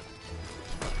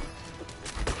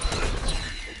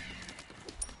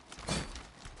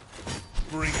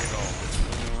 Bring it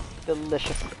on.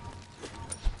 Delicious.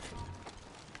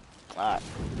 Alright.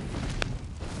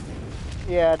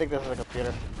 Yeah, I think this is a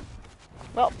computer.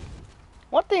 Well,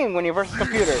 one thing when you're versus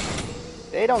computers,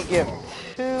 they don't give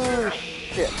two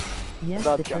shits Yes,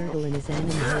 about the turtle jungles. and his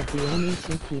enemy are the only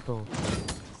two people.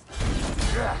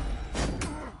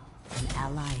 An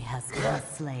ally has been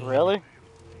slain. Really?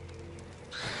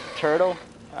 Turtle?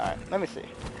 Alright, let me see.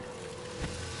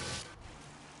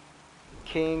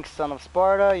 King, son of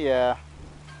Sparta, yeah.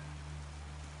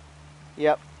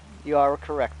 Yep, you are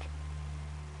correct.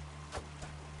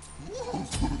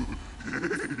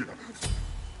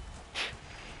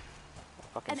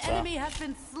 Fucking An sound. enemy has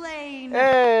been slain. Your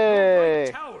Hey!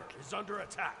 right tower is under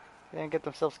attack. They didn't get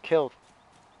themselves killed.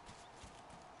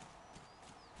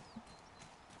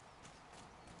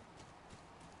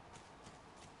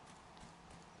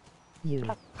 You.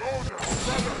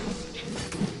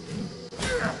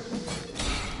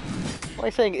 What are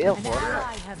you saying ill An for?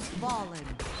 ally has fallen.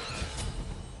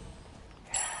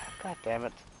 God damn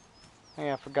it.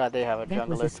 Yeah, I forgot they have a That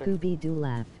was jungler a too. Scooby-Doo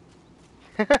laugh.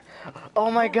 Oh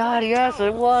my god, yes,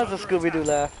 it was a Scooby-Doo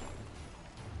laugh.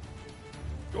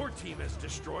 Your team has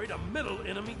destroyed a middle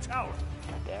enemy tower.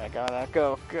 God damn it,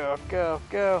 go, go, go,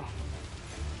 go.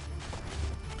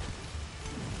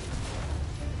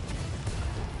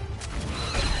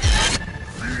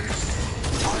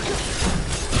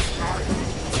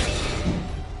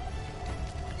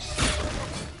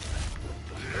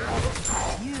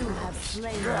 You have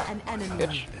slain an enemy.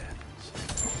 Bitch.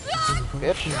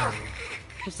 Bitch.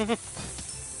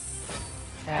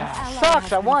 ally Sucks,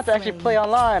 has I been wanted to actually slain. play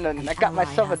online and An I got ally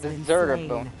myself a has been deserter slain.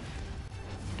 boom.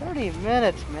 30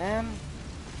 minutes, man.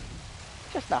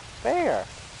 Just not fair.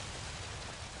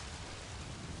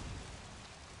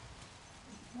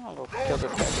 I'll go kill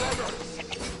this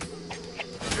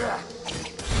guy.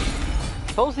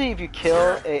 Supposedly if you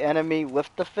kill a enemy with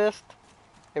the fist,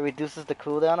 it reduces the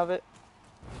cooldown of it.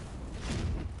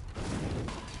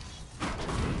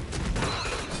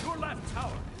 Your left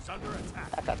tower is under attack.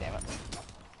 Ah, God damn it.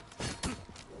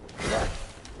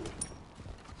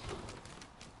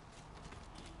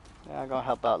 Yeah, I'm gonna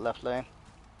help out left lane.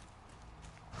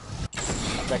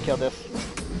 After I kill this.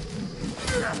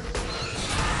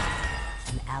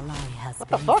 An ally has the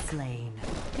been fuck? slain.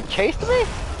 You chased me?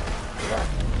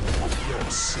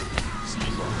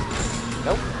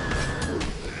 Nope.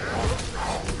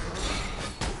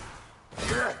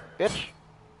 Bitch.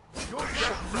 You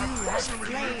have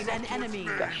slain an enemy.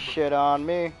 Got shit on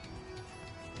me.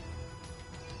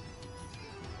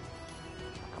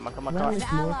 Come on, come on, come Well, on.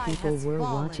 if more ally people has were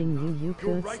fallen. watching you, you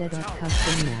Your could right set up tower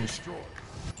custom is match. destroyed.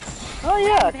 Oh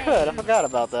yeah, I could. I forgot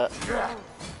about that.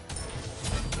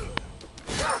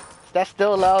 Is that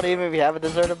still allowed even if you have a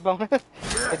deserter bonus?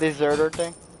 A deserter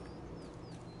thing?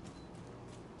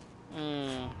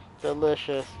 Mmm,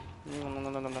 delicious.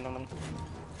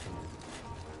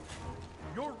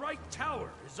 Your right tower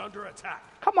is under attack.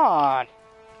 Come on!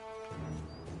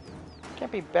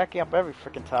 Can't be backing up every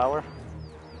freaking tower.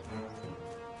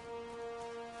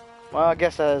 Well, I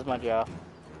guess that is my job.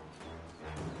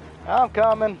 I'm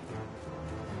coming.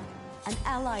 An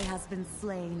ally has been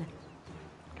slain.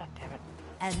 God damn it.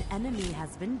 An enemy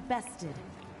has been bested.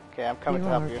 Okay, I'm coming to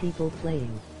There help are you. people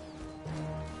playing.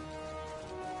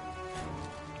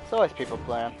 There's always people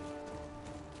playing.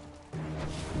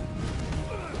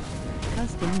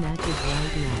 Custom matches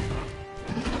right now.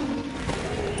 An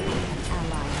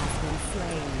ally has been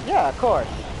slain. Yeah, of course.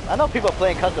 I know people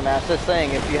playing custom match. Just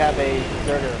saying, if you have a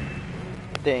deserter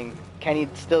thing, can you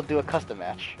still do a custom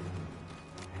match?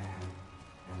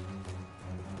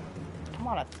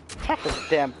 on, attack this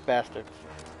damn bastard.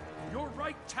 Your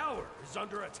right tower is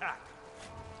under attack.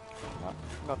 I'm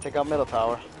gonna take out middle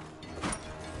tower.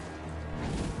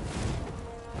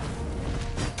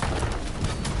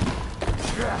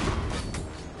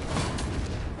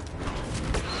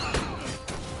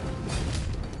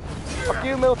 Fuck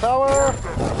you, middle tower!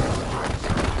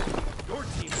 Your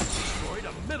team has destroyed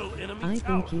a middle enemy I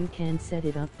tower. think you can set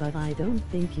it up, but I don't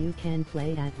think you can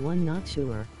play at one, not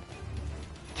sure.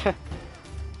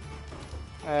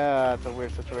 It's a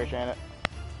weird situation, ain't it?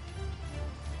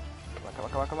 Come on, come on,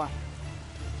 come on, come on.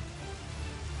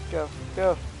 Go,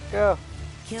 go, go.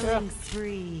 Killing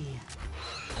spree.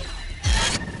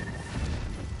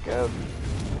 Go.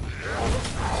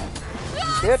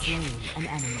 Bitch! An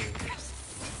enemy.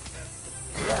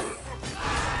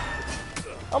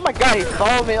 Oh my god, he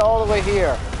followed me all the way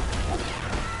here.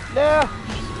 No!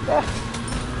 No.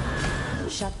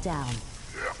 Shut down.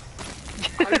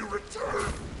 I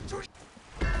return to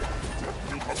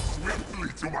you come swiftly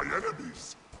to my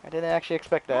enemies. I didn't actually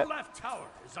expect that. Your left tower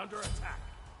is under attack.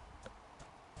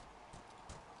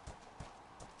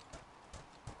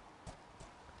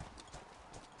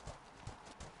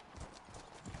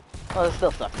 Oh, this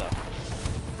still sucks though.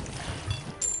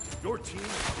 Your team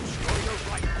has destroyed a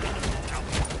right enemy tower.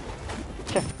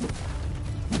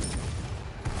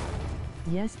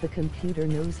 Yes, the computer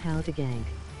knows how to gank.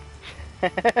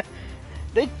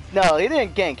 No, he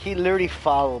didn't gank. He literally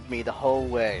followed me the whole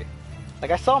way.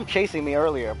 Like, I saw him chasing me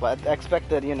earlier, but I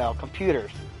expected, you know,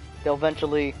 computers. They'll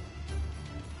eventually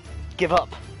give up.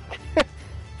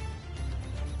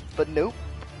 But nope.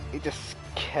 He just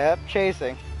kept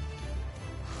chasing.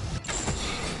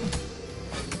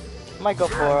 I might go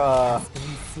for,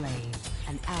 Been slain.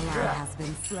 An ally has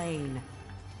been slain.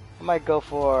 I might go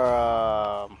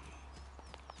for,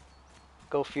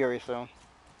 Go Fury soon.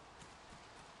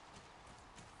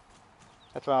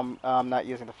 That's why I'm not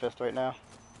using the fist right now.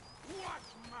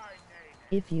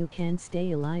 If you can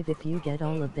stay alive, if you get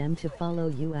all of them to follow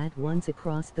you at once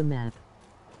across the map.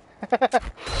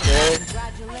 Really?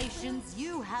 Congratulations,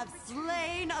 you have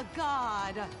slain a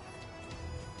god.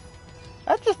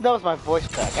 I just noticed my voice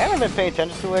back. I haven't been paying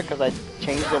attention to it because I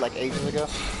changed it like ages ago.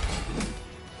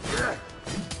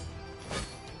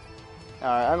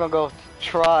 Alright, I'm gonna go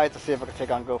try to see if I can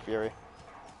take on Go Fury.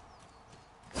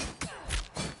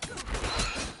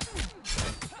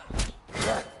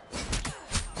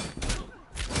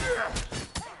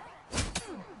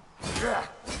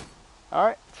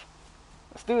 Alright,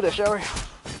 let's do this, shall we?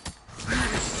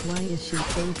 Why is she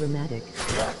so dramatic?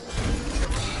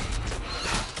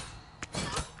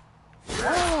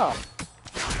 Wow.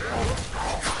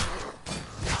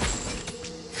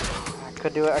 I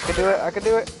could do it, I could do it, I could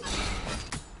do it.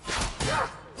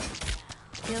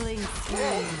 Killing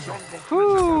spree.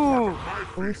 Whoo!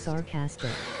 Or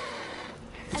sarcastic.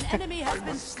 An enemy has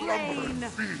been slain.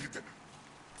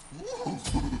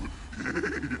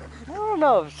 I don't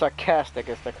know if sarcastic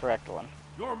is the correct one.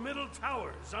 Your middle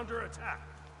tower is under attack.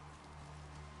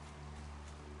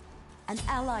 An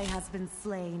ally has been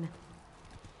slain.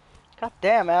 God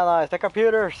damn allies, they're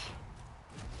computers.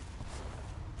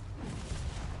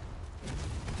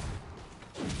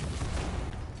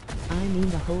 I mean,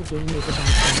 the whole game is about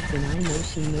that, and I know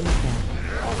she knows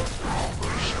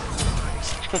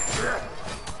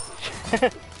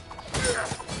that.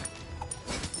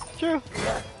 True.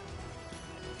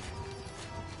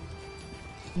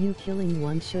 You killing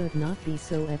one should not be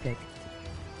so epic.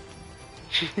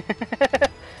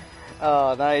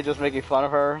 Oh, now you're just making fun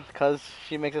of her because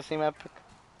she makes it seem epic.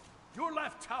 Your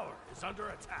left tower is under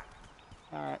attack.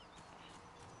 Alright.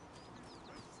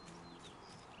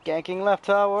 Ganking left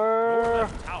Your tower.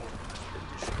 left tower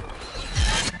has been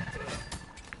destroyed.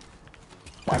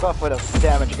 I'll go for the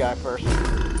damage guy first. An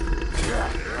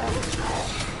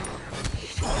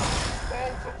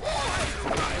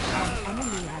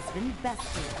enemy has been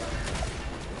bested.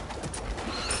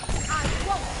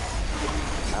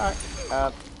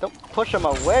 Alright. Don't push him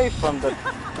away from the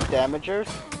damagers.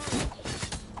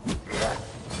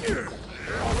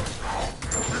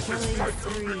 Killing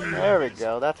spree. There we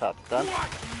go. That's how it's done.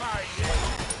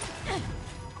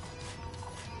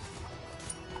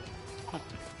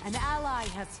 An ally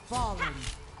has fallen.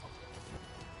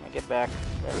 Let me get back.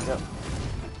 There we go.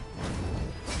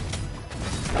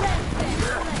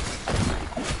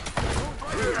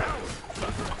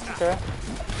 Okay.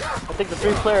 I think the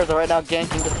three players are right now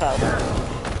ganking this house.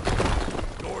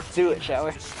 Let's do it, shall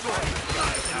we?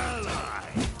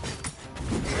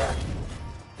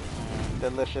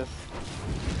 Delicious.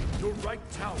 Your right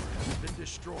tower has been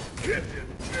destroyed.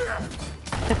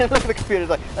 Look at the computer's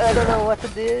like, I don't know what to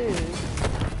do.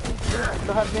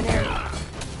 Don't have many.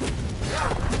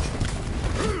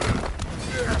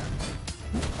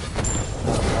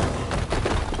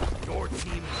 Your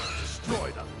team has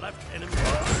destroyed a left enemy.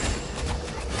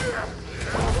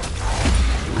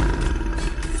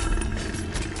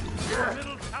 Your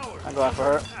middle tower. I'm going for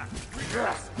her.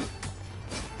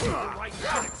 The right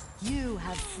Phoenix. You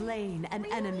have slain an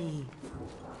enemy.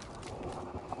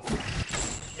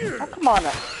 Oh, come on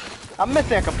now. I'm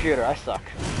missing a computer. I suck.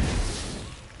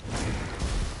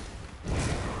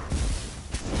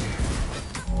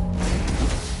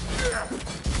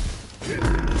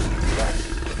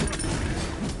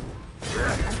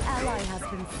 An ally has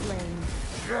been slain.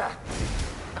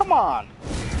 Come on.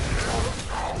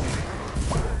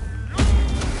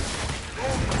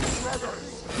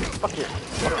 Fuck you.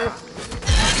 Fuck you.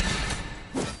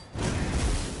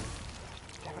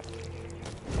 Damn it.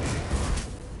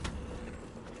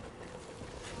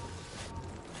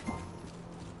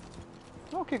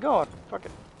 Oh, keep going. Fuck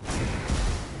it.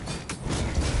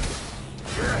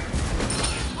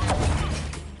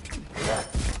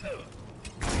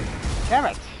 Damn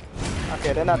it.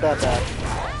 Okay, they're not that bad.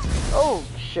 Oh,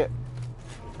 shit.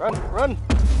 Run, run,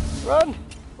 run,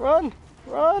 run,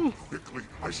 run. Quickly,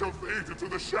 I shall fade into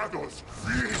the shadows.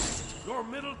 Feast! Your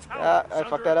middle tower. I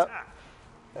fucked that up.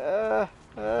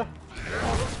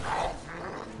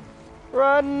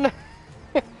 Run!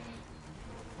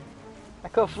 I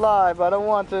could fly, but I don't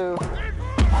want to.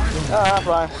 I'm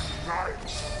flying.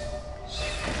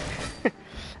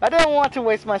 I didn't want to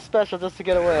waste my special just to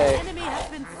get away. Enemy has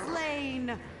been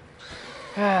slain.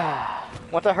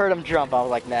 Once I heard him jump, I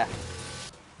was like, nah.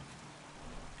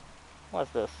 What's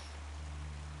this?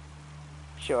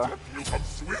 Sure. You come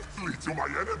swiftly to my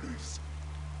enemies.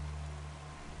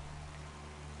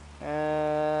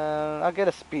 And I'll get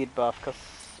a speed buff, because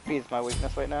speed's my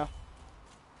weakness right now.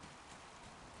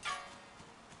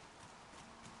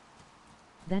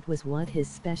 That was what his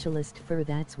specialist for,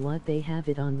 that's what they have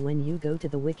it on when you go to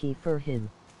the wiki for him.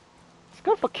 It's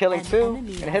good for killing An too.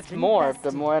 enemy It has hits been more the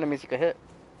bested. more enemies you can hit.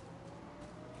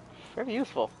 Very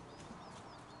useful.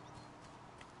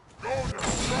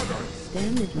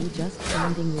 Damn it, you just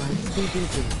sounding like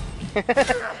Scooby-Doo.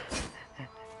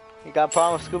 You got a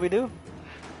problem with Scooby-Doo?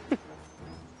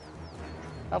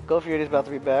 I'll go for you, he's about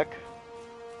to be back.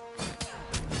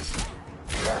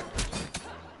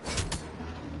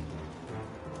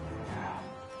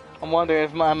 I'm wondering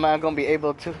if am I gonna be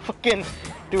able to fucking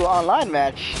do an online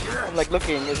match. I'm like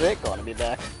looking, is it gonna be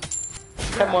back?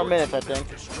 10 more minutes, I think.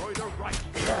 Destroyed a right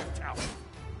middle tower.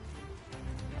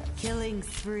 Killing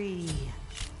spree.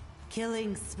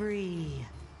 Killing spree.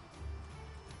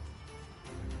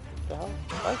 What the hell?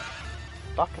 What?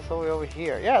 Buck is all the way over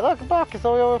here. Yeah, look, Buck is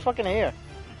all the way over fucking here.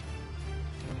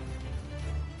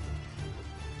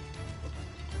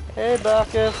 Hey,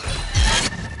 Bacchus.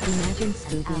 Imagine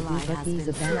Scooby-Doo, ally but has he's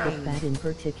a been bad slain. with that in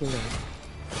particular.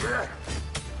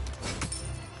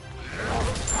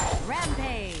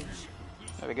 Rampage.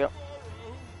 There we go.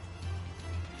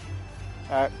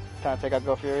 Alright, time to take out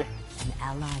Go Fury. An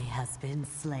ally has been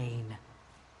slain.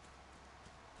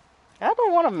 I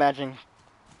don't want to imagine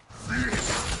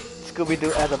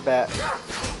Scooby-Doo as a bat.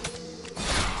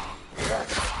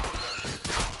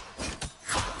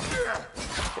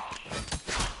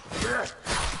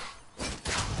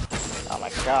 Oh my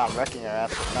god, I'm wrecking your ass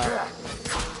this time.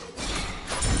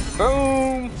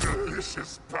 Boom!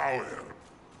 Delicious power.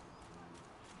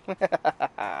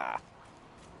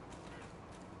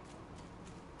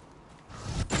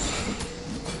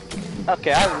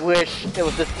 Okay, I wish it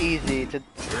was this easy to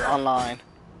online.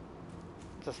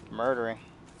 Just murdering.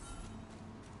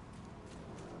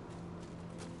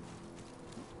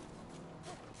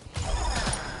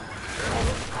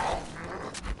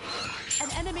 An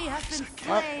enemy has been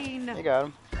slain. You got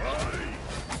him.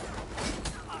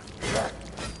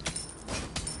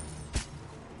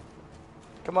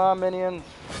 Come on, minions.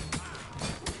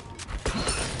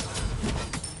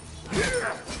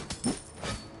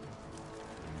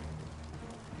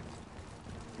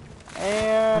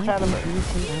 And I time to think these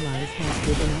two allies have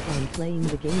given up on playing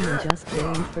the game and just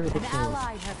going for the An kills.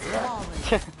 ally has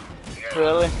fallen.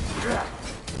 really?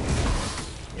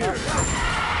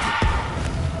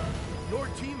 Your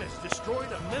team has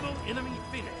destroyed a middle enemy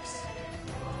Phoenix.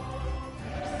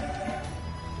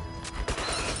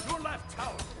 Your left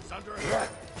tower is under attack.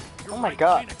 Your Oh my right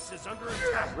God. Phoenix is under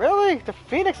attack. Really? The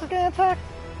Phoenix is getting attacked?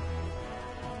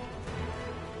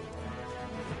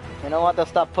 You know what? They'll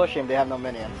stop pushing. They have no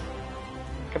minions.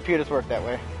 Computers work that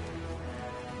way.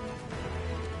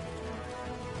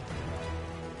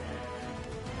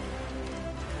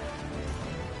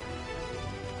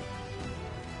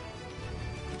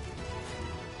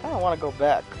 don't want to go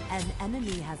back. An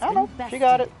enemy has I been know. bested. She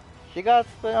got it. She got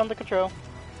it under control.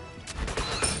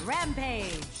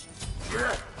 Rampage.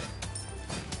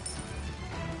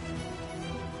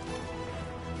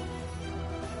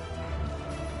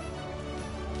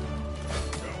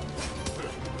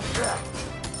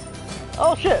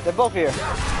 Oh shit, they're both here.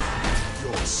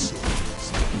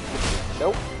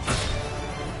 Nope.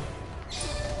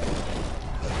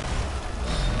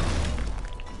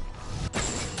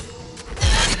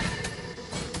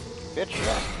 Bitch.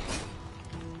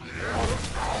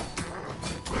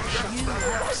 You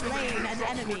have slain an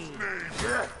enemy.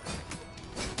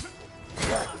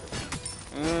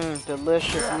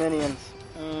 Delicious minions.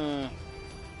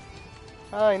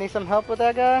 Oh, you need some help with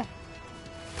that guy?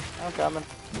 I'm coming.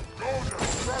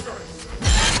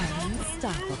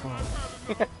 Unstoppable.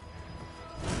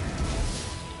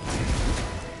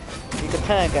 You can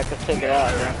tank, I could take it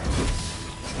out, man.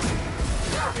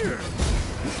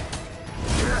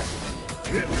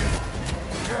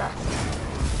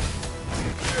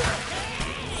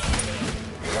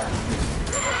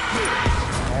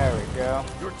 There we go.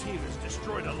 Your team has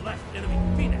destroyed a left enemy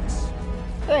Phoenix.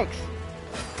 Thanks.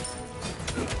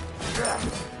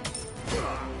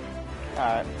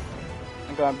 Alright.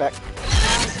 I'm going back.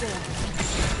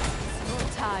 Your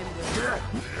time will.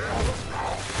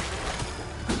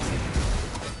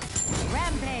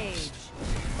 Rampage.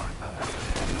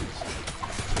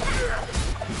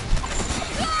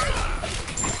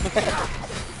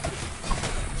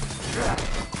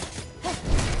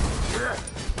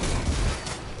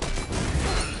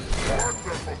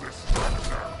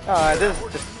 Alright,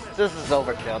 this is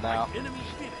overkill now. Enemy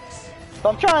Phoenix. So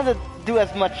I'm trying to do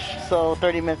as much so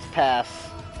 30 minutes pass.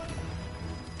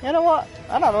 You know what?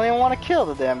 I don't even want to kill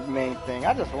the damn main thing.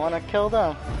 I just want to kill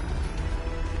them.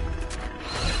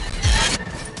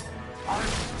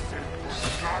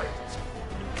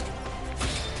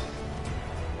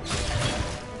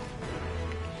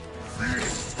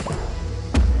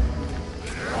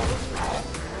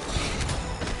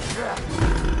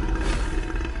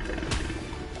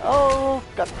 Oh,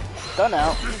 got done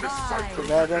out. Too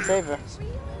bad I didn't save her.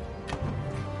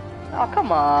 Oh,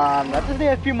 come on. I just need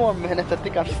a few more minutes. I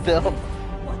think I'm still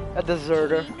a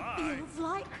deserter.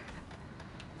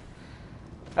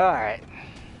 Alright.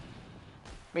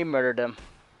 We murdered them.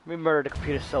 We murdered the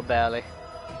computer so badly.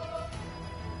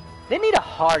 They need a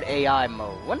hard AI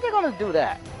mode. When are they gonna do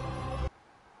that?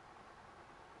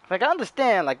 Like, I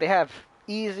understand, like, they have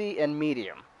easy and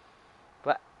medium.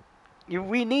 But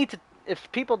we need to,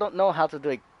 if people don't know how to,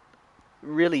 like,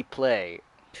 really play.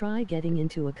 Try getting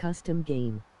into a custom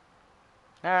game.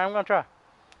 Alright, I'm gonna try.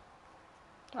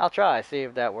 I'll try, see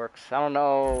if that works. I don't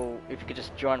know if you could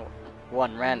just join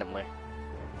one randomly.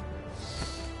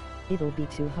 It'll be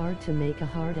too hard to make a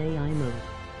hard AI mode.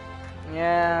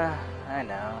 Yeah, I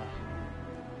know.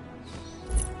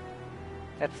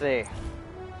 Let's see.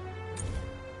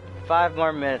 5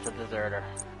 more minutes of deserter.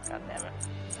 God damn it.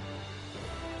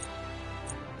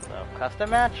 So,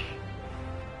 custom match?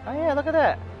 Oh yeah, look at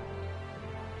that.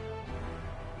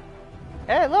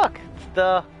 Hey, look! It's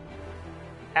the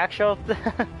actual the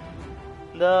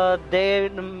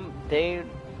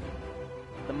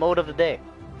mode of the day.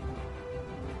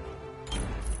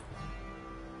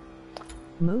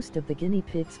 Most of the guinea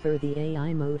pigs for the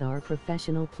AI mode are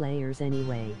professional players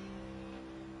anyway.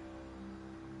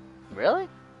 Really?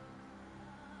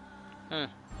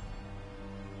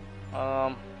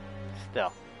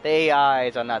 Still. The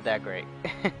AIs are not that great.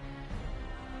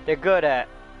 They're good at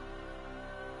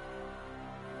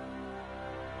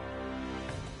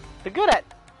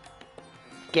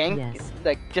gang, Yes.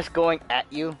 like just going at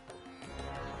you,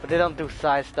 but they don't do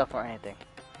side stuff or anything.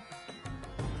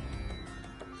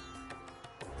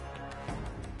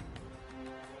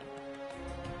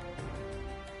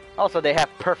 Also, they have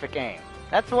perfect aim.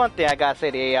 That's one thing I gotta say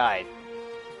to AI.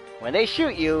 When they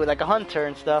shoot you, like a hunter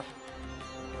and stuff,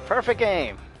 perfect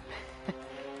aim.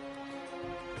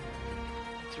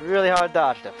 It's really hard to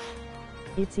dodge them.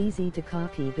 It's easy to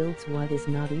copy builds. What is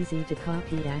not easy to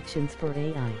copy actions for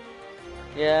AI.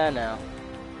 Yeah, I know.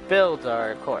 Builds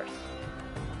are, of course.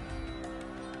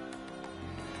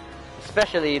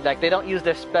 Especially, like, they don't use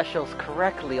their specials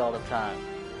correctly all the time.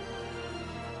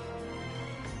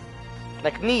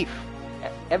 Like Neef.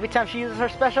 Every time she uses her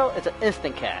special, it's an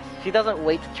instant cast. She doesn't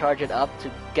wait to charge it up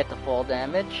to get the full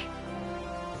damage.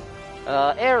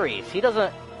 Ares, he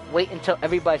doesn't wait until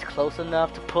everybody's close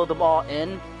enough to pull them all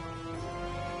in.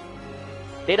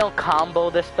 They don't combo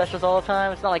their specials all the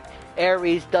time. It's not like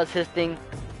Ares does his thing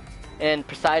and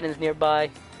Poseidon's nearby,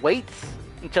 waits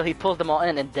until he pulls them all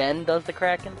in and then does the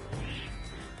Kraken.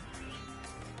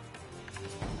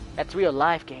 That's real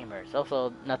life gamers.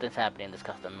 Also, nothing's happening in this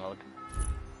custom mode.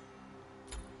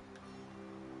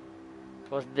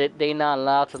 Was they not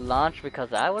allowed to launch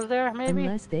because I was there, maybe?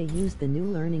 Unless they use the new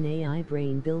learning AI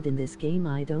brain build in this game,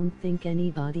 I don't think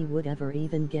anybody would ever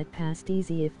even get past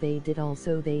easy. If they did,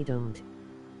 also they don't.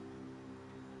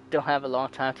 Don't have a long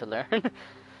time to learn.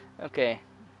 Okay,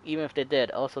 even if they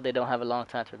did, also they don't have a long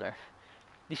time to learn.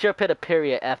 You should put a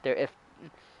period after if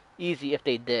easy if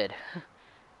they did.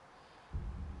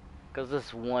 Because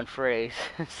this one phrase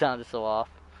sounded so off.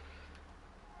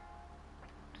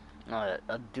 Oh,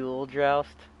 a dual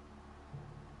joust.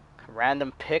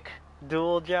 Random pick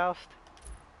dual joust.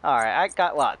 Alright, I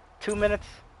got what? 2 minutes?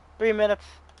 3 minutes?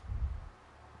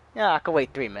 Yeah, I could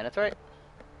wait 3 minutes, right?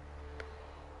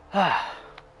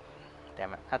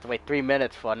 Damn it. I have to wait 3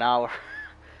 minutes for an hour.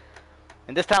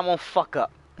 And this time I won't fuck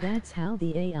up. That's how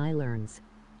the AI learns.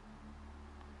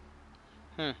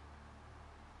 I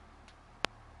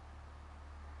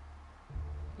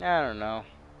don't know.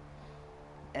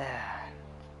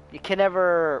 You can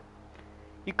never...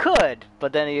 You could,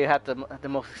 but then you have the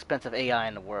most expensive AI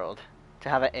in the world. To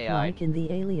have an AI. Like in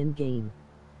the Alien game.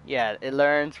 Yeah, it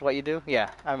learns what you do. Yeah,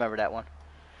 I remember that one.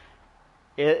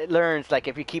 It learns, like,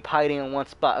 if you keep hiding in one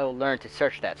spot, it'll learn to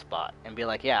search that spot. And be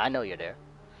like, yeah, I know you're there.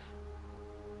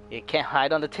 You can't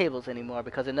hide on the tables anymore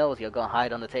because it knows you're gonna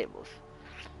hide on the tables.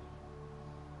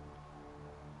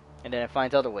 And then it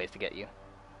finds other ways to get you.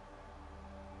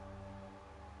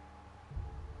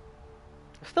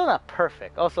 It's still not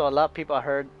perfect. Also, a lot of people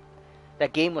heard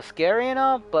that game was scary and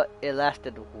all, but it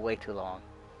lasted way too long.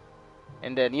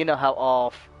 And then, you know how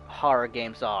all horror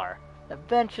games are.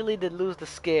 Eventually, they lose the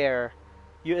scare.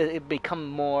 It become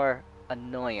more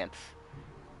annoyance.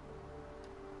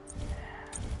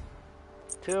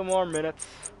 2 more minutes.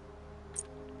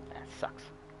 That sucks.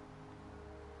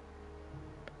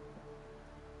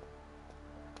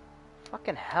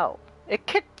 Fucking hell. It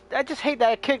kicked. I just hate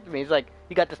that it kicked me. It's like,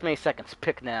 you got this many seconds.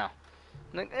 Pick now.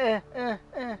 I'm like,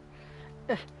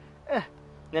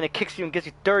 Then it kicks you and gives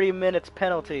you 30 minutes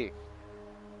penalty.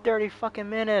 30 fucking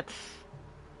minutes.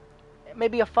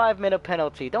 Maybe a 5-minute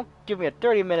penalty. Don't give me a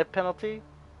 30-minute penalty.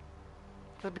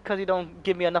 Just because you don't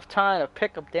give me enough time to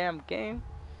pick a damn game.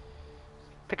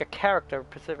 Pick a character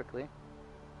specifically.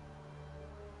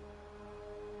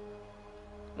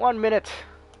 1 minute.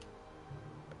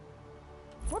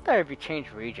 What if you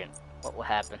change region? What will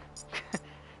happen?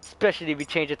 Especially if you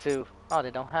change it to... Oh,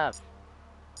 they don't have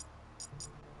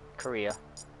Korea.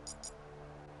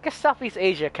 I guess Southeast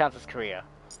Asia counts as Korea.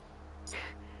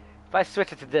 If I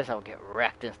switch it to this, I'll get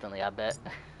wrecked instantly, I bet.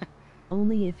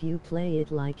 Only if you play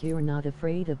it like you're not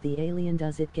afraid of the alien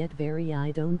does it get very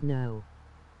I don't know.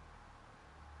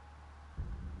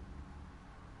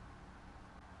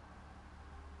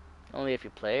 Only if you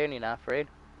play and you're not afraid?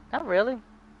 Not really.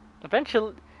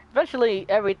 Eventually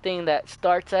everything that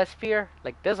starts as fear,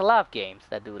 like there's a lot of games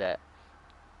that do that.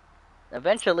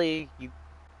 Eventually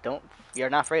you're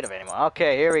not afraid of it anymore.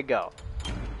 Okay, here we go.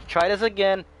 Try this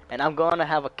again, and I'm going to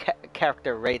have a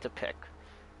character ready to pick,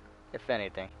 if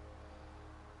anything.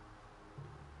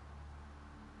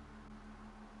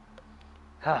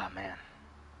 Oh man.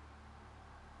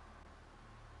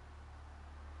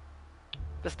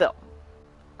 But still,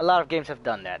 a lot of games have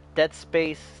done that. Dead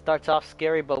Space starts off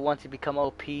scary, but once you become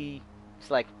OP, it's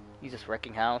like you just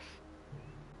wrecking house.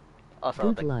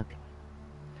 Also, Good luck.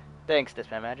 Thanks,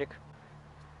 Disman Magic.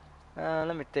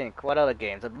 Let me think. What other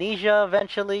games? Amnesia,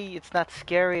 eventually, it's not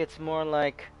scary. It's more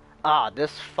like,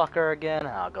 this fucker again.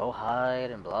 I'll go hide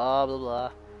and blah, blah,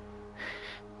 blah.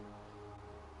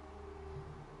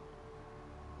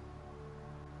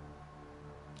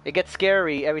 It gets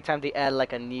scary every time they add,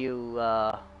 like, a new,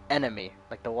 enemy.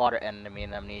 Like the water enemy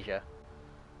in Amnesia.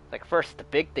 Like, first, the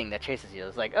big thing that chases you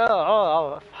is like,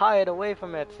 I'll hide away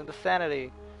from it. It's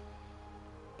insanity.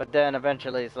 But then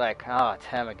eventually it's like, it's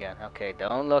him again. Okay,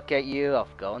 don't look at you. I'll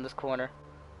go in this corner.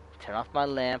 Turn off my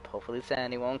lamp. Hopefully the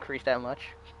sanity won't increase that much.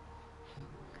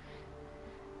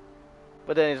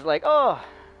 But then it's like,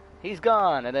 he's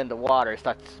gone. And then the water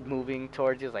starts moving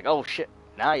towards you. It's like, oh shit,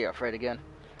 now you're afraid again.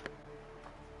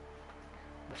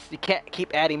 But you can't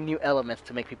keep adding new elements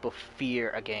to make people fear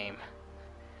a game.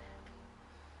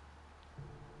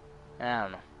 I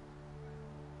don't know.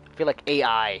 I feel like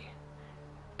AI.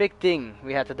 Big thing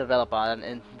we have to develop on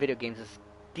in video games is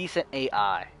decent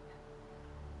AI.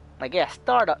 Like, yeah,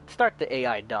 start the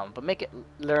AI dumb, but make it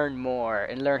learn more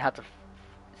and learn how to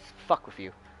fuck with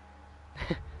you.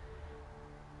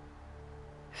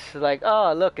 It's like,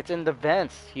 look, it's in the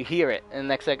vents. You hear it, and the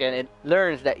next second it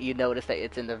learns that you notice that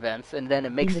it's in the vents, and then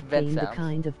it makes in the vent game, sounds. the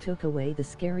kind of took away the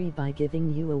scary by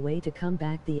giving you a way to come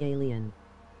back the alien.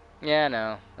 Yeah, I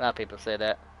know. A lot of people say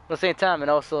that. But at the same time, it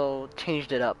also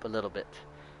changed it up a little bit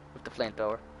with the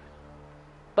flamethrower.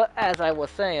 But as I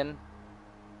was saying,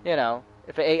 you know,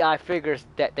 if an AI figures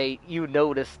that you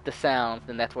notice the sounds,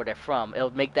 then that's where they're from.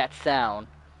 It'll make that sound.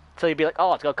 So you'd be like,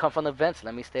 oh, it's gonna come from the vents.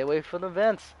 Let me stay away from the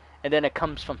vents. And then it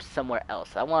comes from somewhere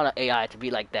else. I want an AI to be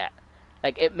like that.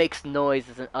 Like it makes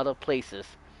noises in other places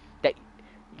that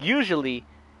usually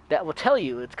that will tell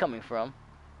you it's coming from.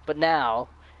 But now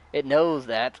it knows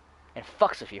that and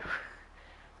fucks with you.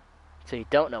 So you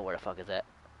don't know where the fuck is at.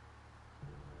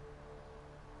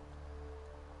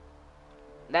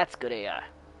 That's good AI.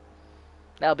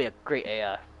 That'll be a great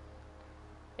AI.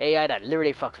 AI that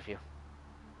literally fucks with you.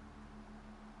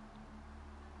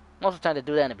 Most of the time they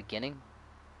do that in the beginning,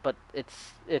 but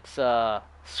it's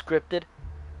scripted.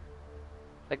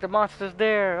 Like the monster's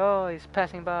there, oh he's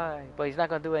passing by, but he's not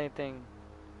gonna do anything.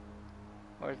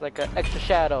 Or it's like an extra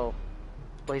shadow,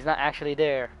 but he's not actually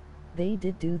there. They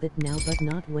did do that now, but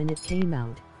not when it came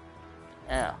out.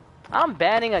 Yeah. I'm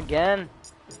banning again.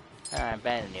 Alright, I'm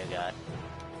banning you guy.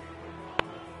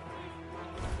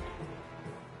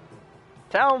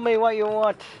 Tell me what you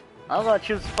want. I'm gonna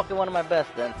choose fucking one of my best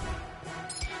then.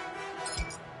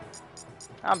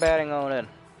 I'm banning on in.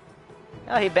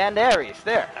 Oh, he banned Ares.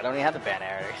 There. I don't even have to ban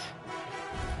Ares.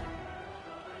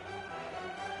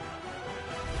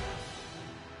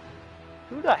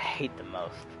 Who do I hate the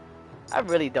most? I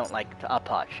really don't like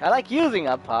Upatch. I like using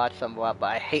Upatch somewhat, but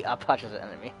I hate Upatch as an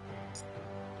enemy. It's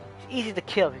easy to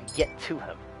kill if you get to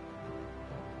him.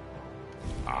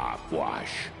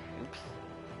 Aquash. Oops.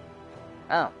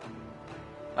 Oh.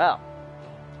 Well.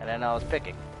 I didn't know I was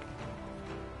picking.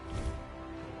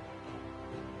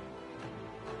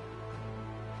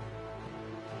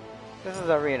 This is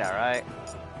arena, right?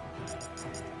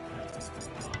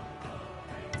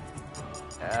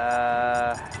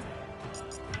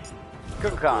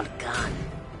 Kukulkan.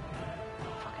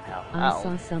 Fucking hell. I Ow.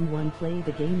 saw someone play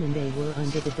the game and they were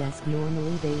under the desk.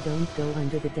 Normally they don't go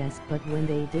under the desk, but when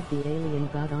they did, the alien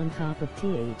got on top of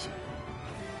TH.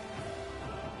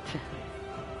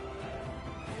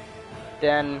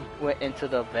 Then went into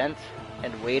the vent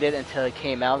and waited until he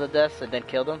came out of the desk and then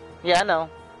killed him. Yeah, I know.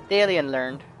 The alien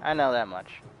learned. I know that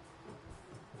much.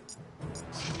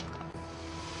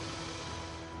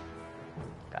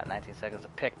 Got 19 seconds to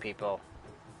pick people.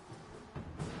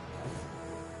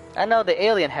 I know the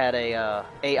alien had a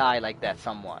AI like that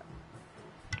somewhat.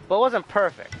 But it wasn't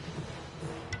perfect.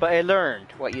 But it learned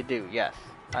what you do, yes.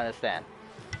 I understand.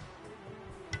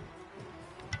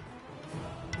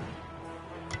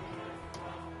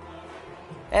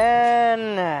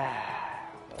 And,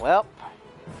 well,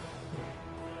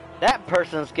 that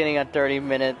person's getting a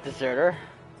 30-minute deserter.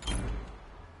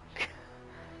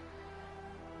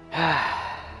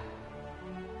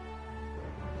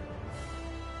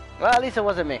 Well, at least it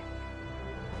wasn't me.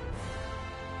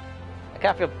 I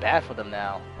kinda feel bad for them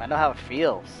now. I know how it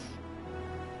feels.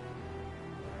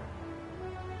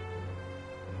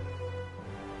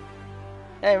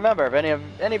 Hey, remember, if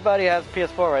anybody has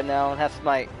PS4 right now and has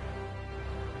Smite,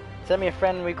 send me a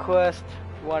friend request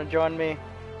if you want to join me.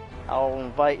 I'll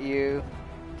invite you.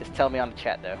 Just tell me on the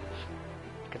chat though,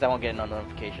 because I won't get no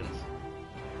notifications.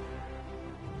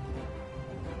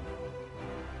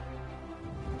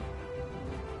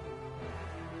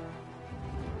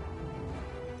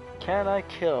 Can I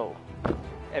kill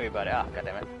everybody? Ah,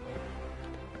 goddammit.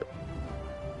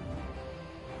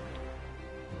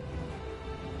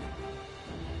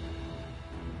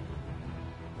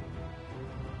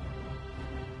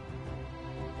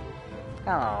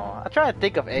 Oh, I'm trying to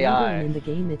think of Later AI. in the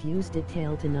game it used a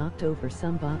tail to knock over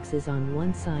some boxes on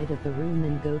one side of the room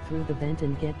and go through the vent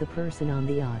and get the person on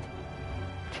the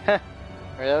yacht.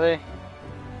 Really?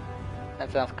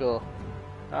 That sounds cool.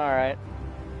 Alright.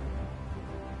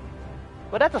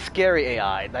 But that's a scary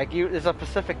AI. Like, there's a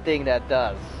specific thing that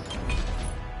does.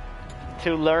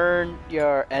 To learn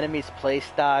your enemy's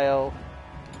playstyle,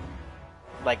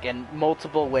 like in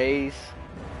multiple ways,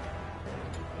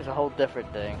 is a whole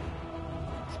different thing.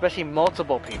 Especially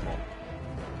multiple people.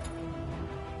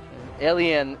 The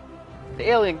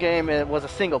Alien game was a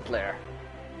single player.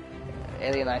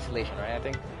 Alien Isolation, right? I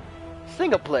think.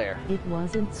 Single player. It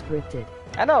wasn't scripted.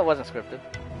 I know it wasn't scripted.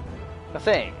 I'm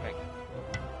saying, like,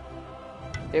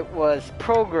 it was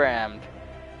programmed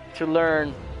to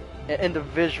learn an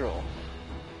individual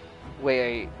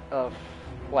way of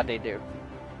what they do.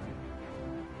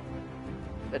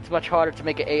 It's much harder to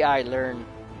make an AI learn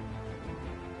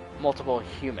multiple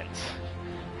humans,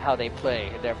 how they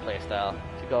play, their play style,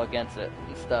 to go against it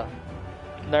and stuff.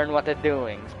 Learn what they're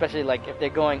doing, especially like if they're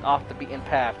going off the beaten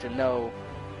path, to know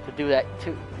to do that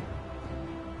too.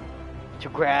 to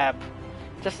grab,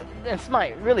 just in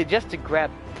Smite, really just to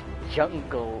grab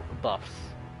jungle buffs.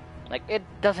 Like, it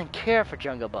doesn't care for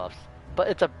jungle buffs, but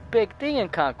it's a big thing in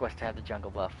Conquest to have the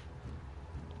jungle buff.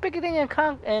 Big thing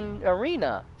in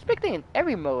Arena. It's a big thing in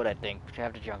every mode, I think, to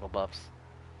have the jungle buffs.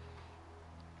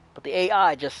 But the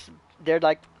AI they're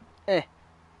like,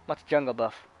 what's jungle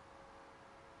buff?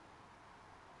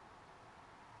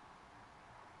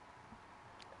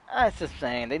 It's just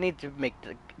saying, they need to make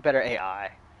the better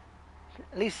AI.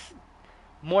 At least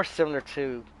more similar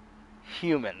to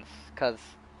humans, because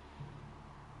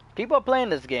people are playing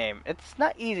this game. It's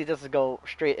not easy just to go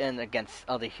straight in against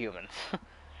other humans.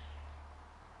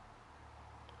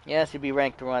 Yes, you'll be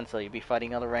ranked 1, so you'll be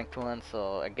fighting other ranked 1,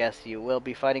 so I guess you will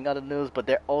be fighting other noobs, but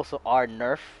there also are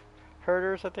nerf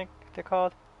herders, I think they're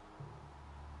called.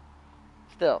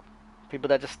 Still, people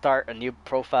that just start a new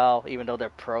profile, even though they're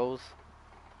pros,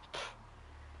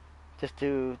 just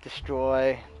to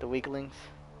destroy the weaklings.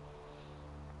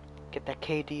 Get that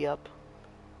KD up.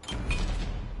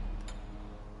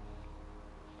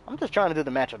 I'm just trying to do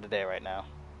the match of the day right now.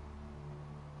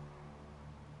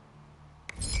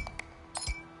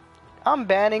 I'm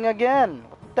banning again.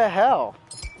 What the hell?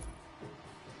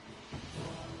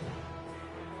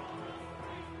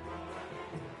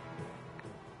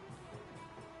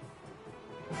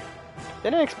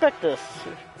 Didn't expect this.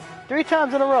 3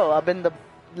 times in a row I've been the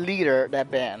leader that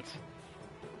bans.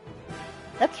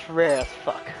 That's rare as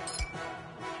fuck.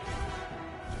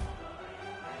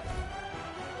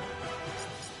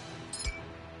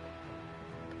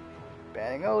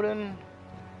 Banning Odin.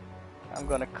 I'm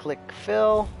gonna click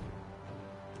Phil.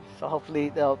 So hopefully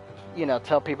they'll,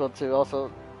 tell people to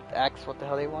also ask what the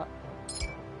hell they want.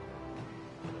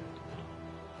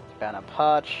 Ban a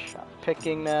Potch. I'm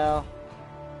picking now.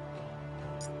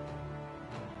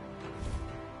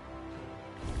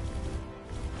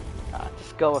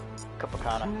 Just go with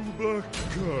Capacana.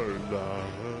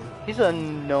 He's an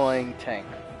annoying tank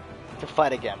to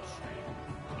fight against.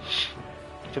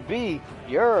 To be,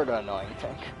 you're the annoying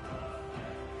tank.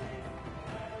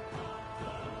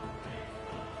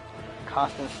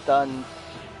 Constant stuns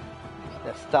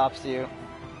that stops you,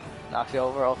 knocks you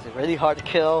over. Also really hard to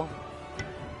kill.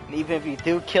 And even if you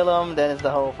do kill him, then it's the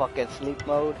whole fucking sleep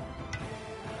mode.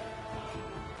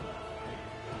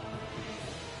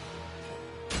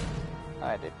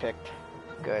 Alright, they picked.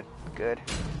 Good, good.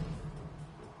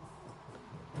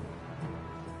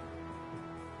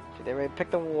 So they already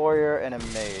picked a warrior and a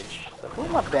mage. So who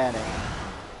am I banning?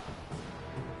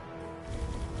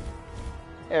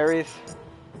 Ares.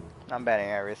 I'm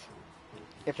banning Ares.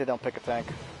 If they don't pick a tank.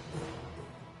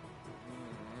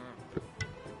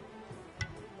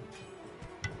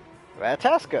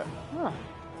 Rataska. Huh.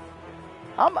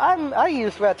 I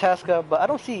use Rataska, but I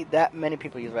don't see that many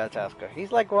people use Rataska.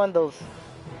 He's like one of those.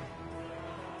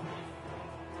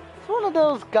 It's one of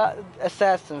those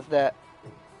assassins that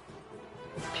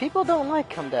people don't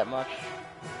like him that much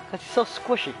because he's so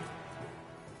squishy.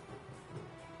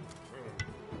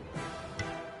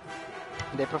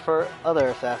 They prefer other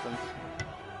assassins.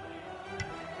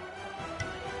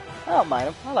 I don't mind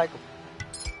him. I like him.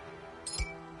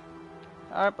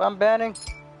 Alright, I'm banning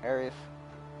Ares.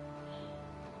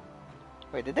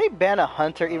 Wait, did they ban a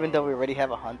hunter even though we already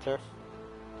have a hunter?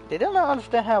 They don't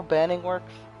understand how banning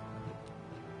works.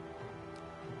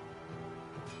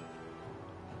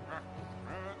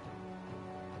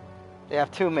 They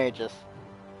have 2 mages.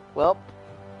 Well,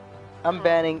 I'm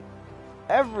banning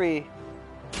every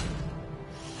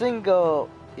single...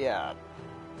 Yeah.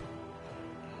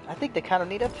 I think they kind of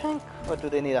need a tank, or do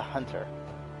they need a hunter?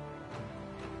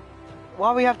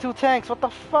 Why we have 2 tanks? What the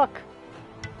fuck?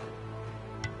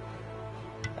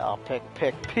 Oh,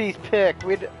 please pick.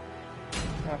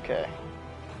 Okay.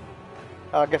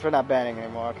 Oh, I guess we're not banning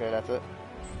anymore. Okay, that's it.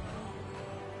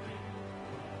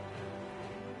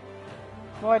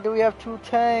 Why do we have 2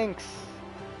 tanks?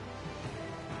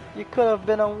 You could have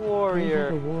been a warrior.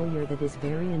 I have a warrior that is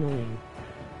very annoying.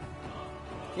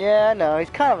 Yeah, I know. He's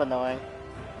kind of annoying.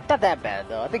 Not that bad,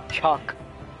 though. I think Chuck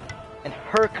and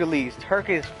Hercules.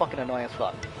 Hercules is fucking annoying as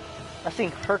fuck. I've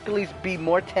seen Hercules be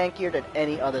more tankier than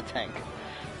any other tank.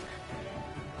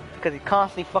 Because he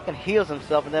constantly fucking heals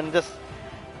himself and then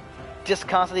just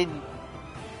constantly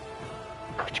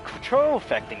control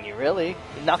affecting you, really.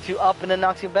 He knocks you up and then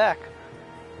knocks you back.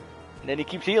 And then he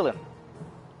keeps healing.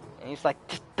 And he's like,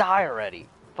 just die already.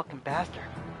 Fucking bastard.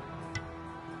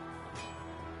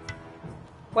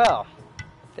 Well,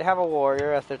 they have a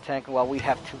warrior as their tank while we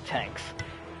have 2 tanks.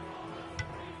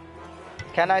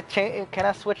 Can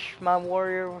I switch my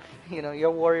warrior with,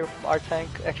 your warrior, our tank,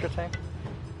 extra tank?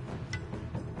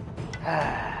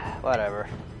 Whatever.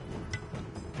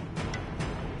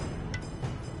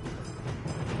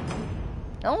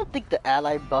 I don't think the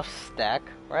ally buffs stack,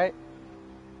 right?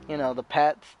 You know,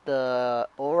 the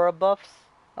aura buffs.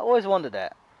 I always wondered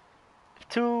that. If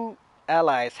two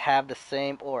allies have the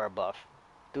same aura buff,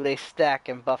 do they stack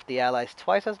and buff the allies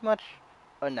twice as much,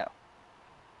 or no?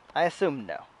 I assume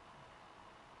no.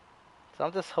 So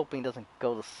I'm just hoping he does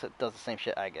the same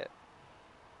shit I get.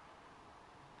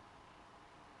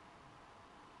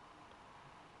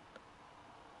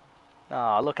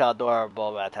 Oh, look how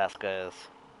adorable Mataska is.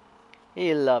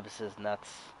 He loves his nuts.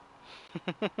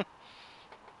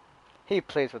 He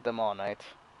plays with them all night.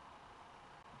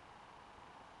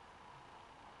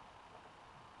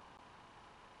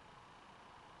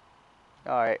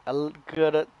 Alright, a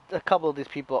couple of these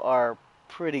people are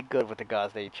pretty good with the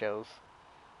gods they chose.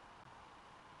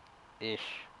 Ish.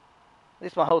 At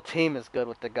least my whole team is good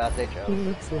with the gods they He chose.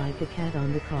 looks like a cat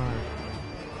on the card.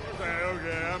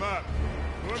 Okay, I'm up.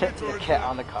 The cat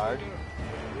on the card.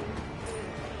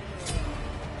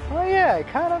 Oh yeah, it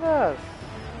kinda does.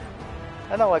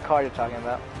 I know what card you're talking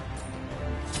about.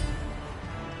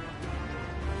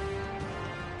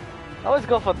 I always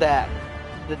go for that,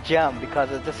 the gem, because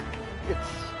it's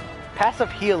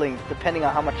passive healing depending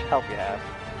on how much health you have.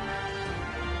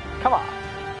 Come on.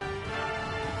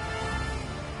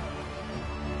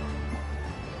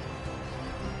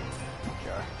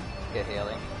 Sure, get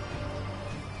healing.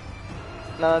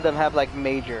 None of them have like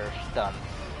major stuns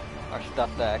or stuff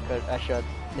that I should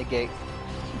negate.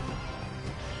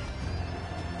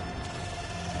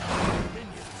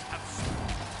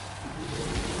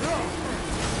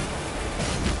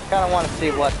 Kind of want to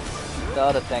see what the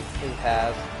other tank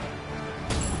has.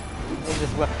 He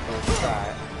just went for the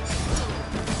side.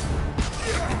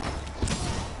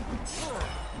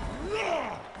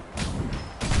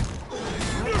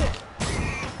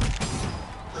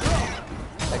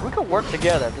 Like, we could work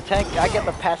together. The tank, I get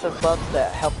the passive buffs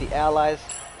that help the allies,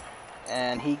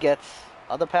 and he gets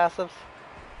other passives.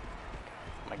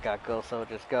 Oh my god, go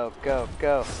soldiers, go, go,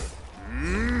 go.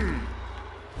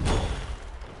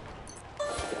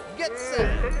 Get set.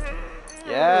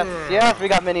 Yes, yes, we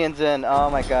got minions in. Oh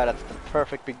my god, that's the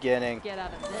perfect beginning. Get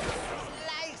out of this.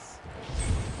 Slice.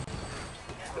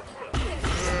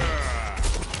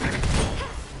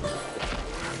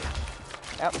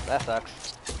 Yep, that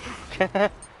sucks.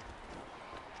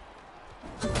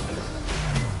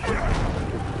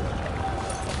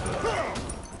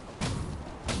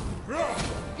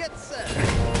 Get set.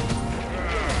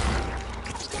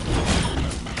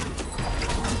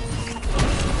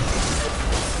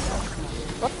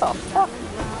 What the fuck?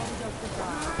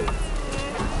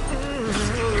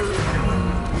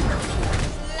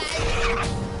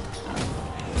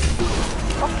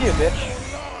 Fuck you, bitch.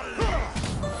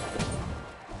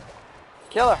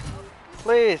 Kill her.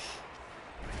 Please.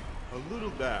 A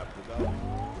little dab without.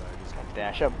 Damn,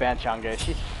 I should have banned Chang'e.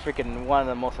 She's freaking one of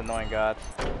the most annoying gods.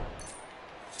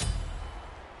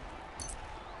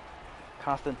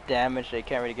 Constant damage they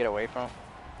can't really get away from.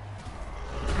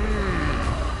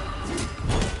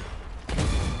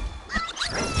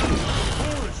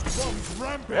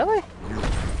 Really?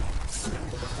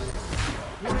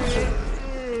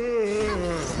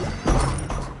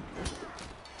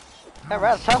 That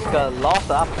Ratatuska lost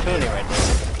the opportunity right there.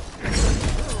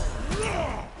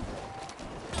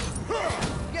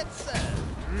 Get set.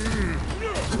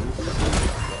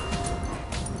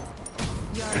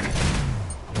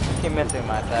 Keep missing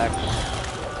my attack.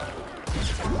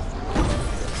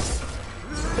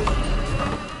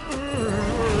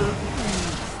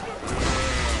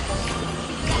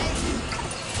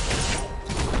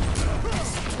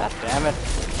 God damn it.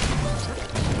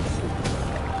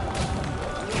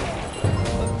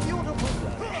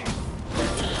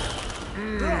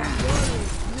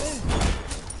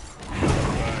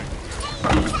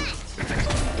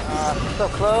 So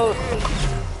close.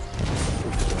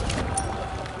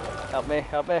 Help me,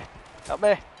 help me, help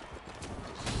me.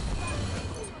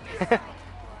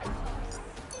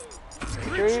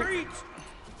 Retreat.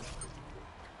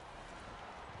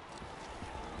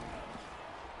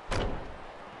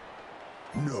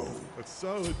 No. A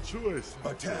solid choice.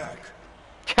 Attack.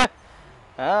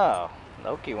 Oh,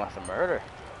 Loki wants to murder.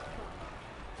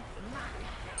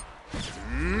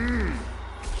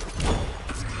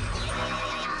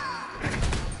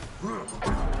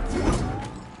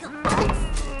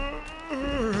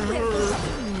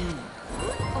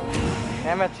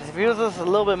 Damn it, if he uses a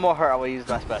little bit more hurt, I will use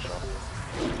my special.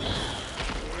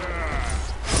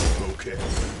 Okay.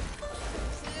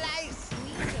 Slice.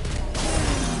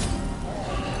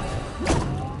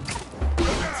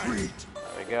 Retreat.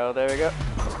 There we go, there we go.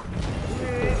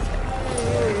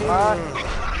 Come on.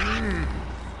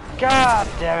 God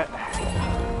damn it.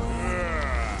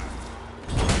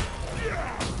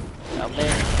 Help me.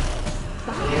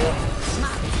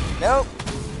 Nope.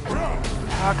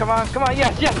 Oh, come on, come on.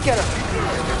 Yes, yes, get her.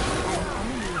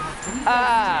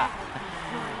 Ah.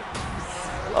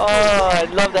 Oh, I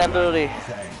love that ability.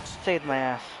 Saved my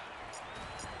ass.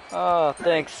 Oh,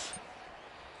 thanks.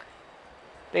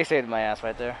 They saved my ass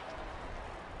right there.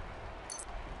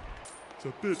 It's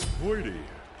a bit pointy.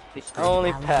 The only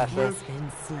Ally passive. has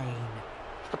been slain.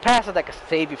 It's the passive that can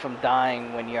save you from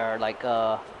dying when you're like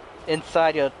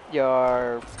inside your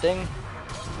thing.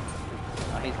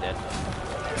 Oh, he's dead.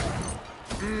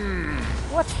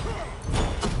 What?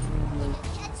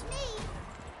 That's me.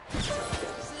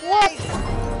 What?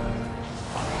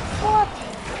 What?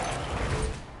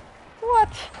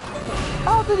 What?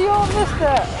 How did you all miss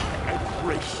that?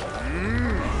 Grace.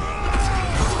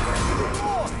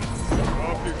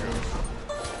 Off you go.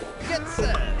 Get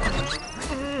set.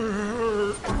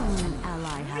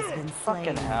 Ally has been slain.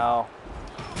 Fucking hell.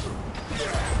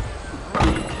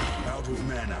 Out of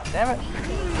mana. Damn it.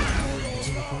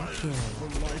 Triple kill.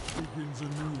 Life begins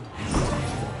anew.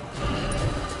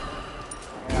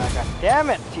 Yeah, God damn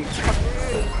it. You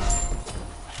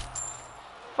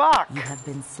fuck. You have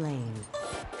been slain.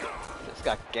 Just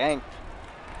got ganked.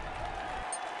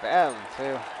 Bam,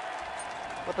 too.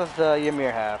 What does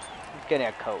Ymir have? He's getting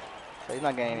a coat. So he's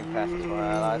not getting any passes for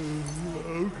our allies.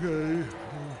 Okay.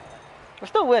 We're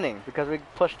still winning because we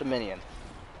pushed the minions.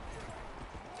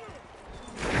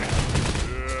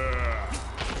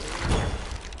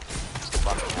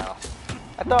 Fucking hell.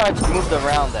 I thought I moved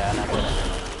around that and I didn't.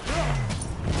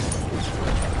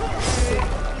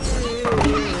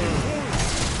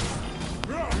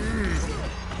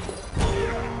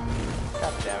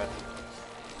 God damn it.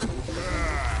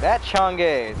 That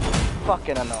Chang'e is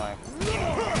fucking annoying.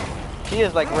 He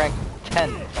is like rank 10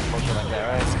 or some bullshit like that,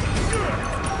 right?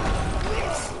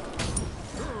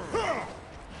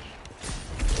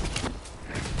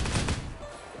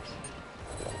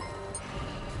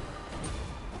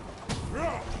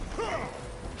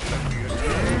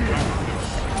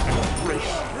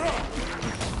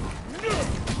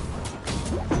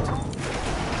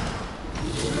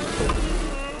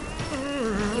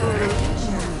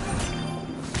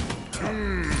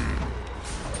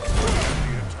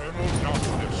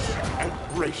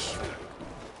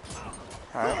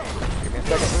 Alright, give me a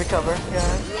second to recover,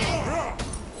 guys.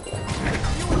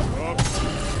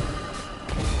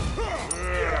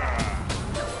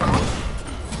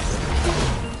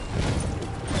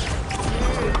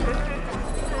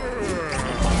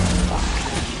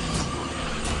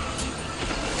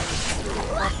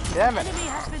 Damn it! Enemy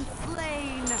has been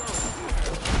slain.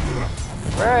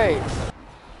 Great!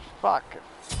 Fuck.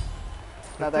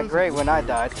 Not that great when I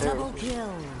died Double too.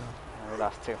 kill. We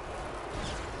lost 2.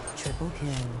 Triple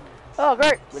kill. Oh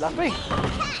great! We lost 3!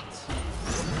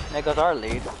 There goes our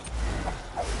lead.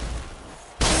 What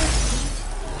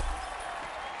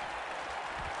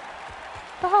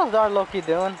the hell is our Loki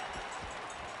doing?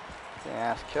 Yeah,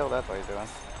 ass kill, that's what he's doing.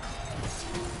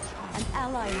 An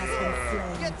ally has been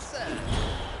slain. Get set.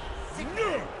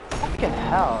 Fucking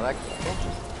hell, that's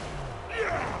interesting.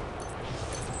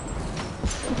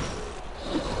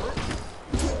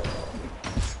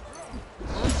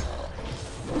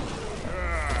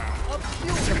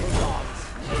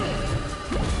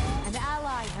 An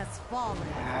ally has fallen.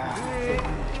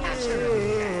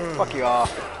 Fuck you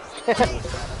off.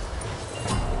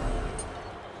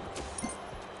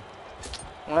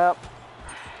 Well,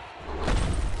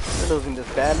 we're losing this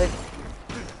badly.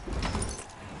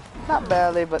 Not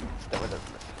badly, but still it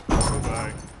doesn't.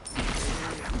 Bye-bye.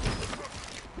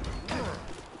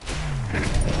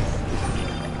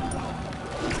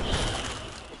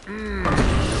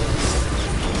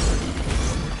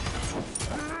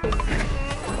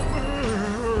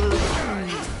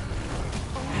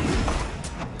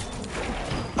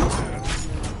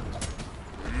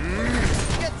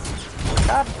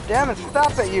 God damn it,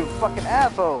 stop it, you fucking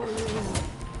assholes.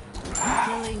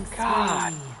 Killing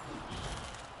God.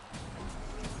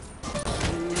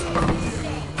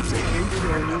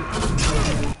 spree.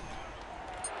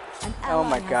 An Oh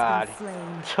my ally has God. been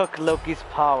slain. Took Loki's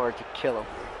power to kill him.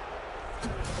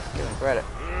 Give him credit.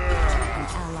 An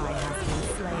ally has been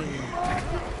slain.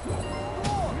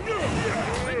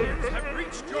 Minions have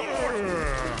reached your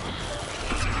fortress.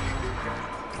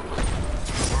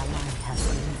 Ally has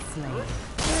been slain.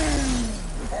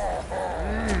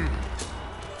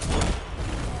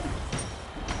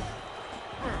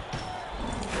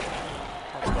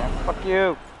 God damn, fuck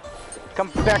you. Come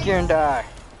back here and die.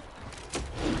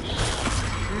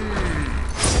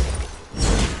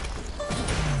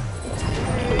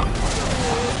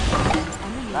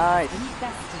 Enemy Nice.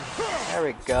 Infested. There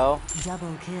we go.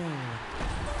 Double kill.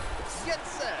 Get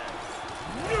set.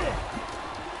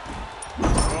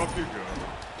 Off you go.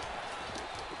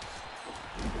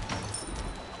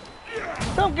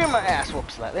 Don't get my ass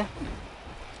whooped slightly.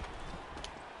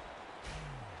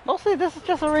 Mostly this is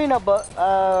just arena, but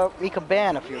we could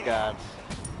ban a few gods.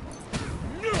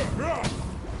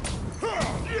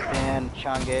 Ban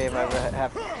Chang'e if I ever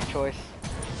have a choice.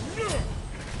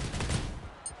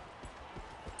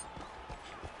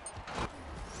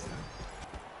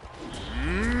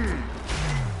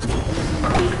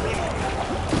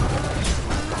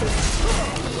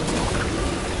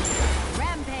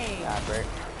 Rampage. Ah, great.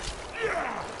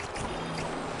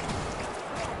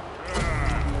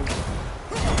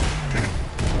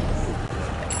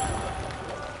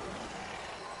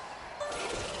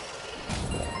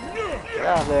 Get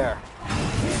out of there.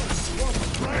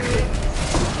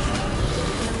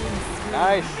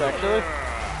 Nice, actually.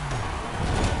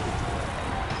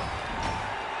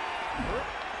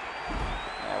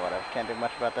 Yeah, whatever. Can't do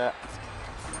much about that.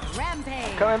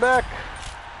 Rampage. Coming back.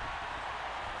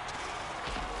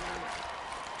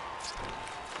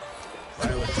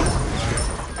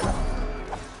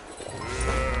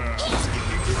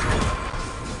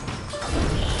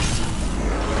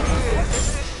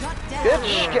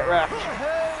 Bitch, get wrecked.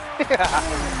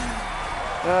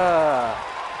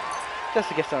 Just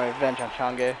to get some revenge on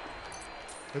Chang'e.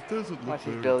 It doesn't look Once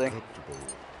he's very building. comfortable.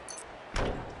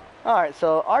 Alright,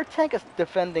 so our tank is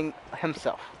defending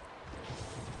himself.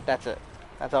 That's it.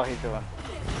 That's all he's doing.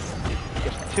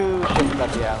 Just 2 ships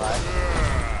at the ally.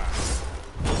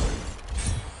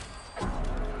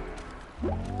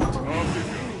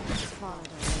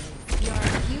 Your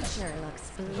future looks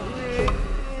bleak.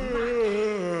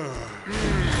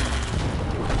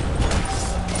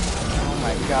 Oh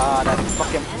my god, that's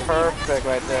fucking perfect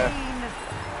right there.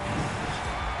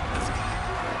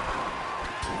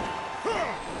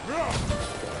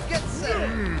 Get set.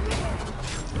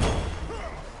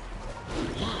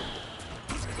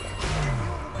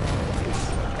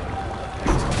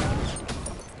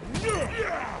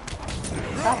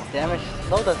 God damn it, she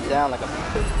slowed us down like a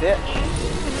bitch.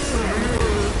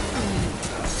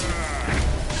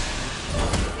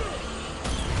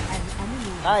 An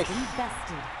enemy Nice.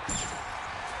 infested.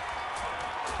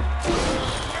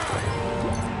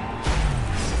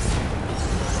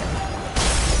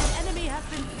 An enemy has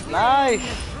been slain. Nice!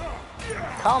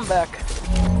 Comeback.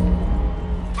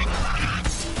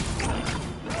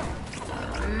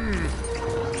 An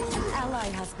ally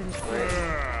has been slain.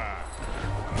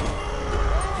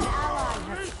 An ally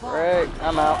has fallen. Great,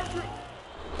 I'm out. An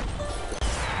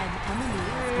enemy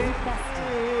has been infested.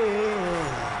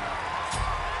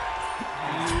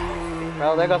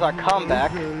 Well, there goes our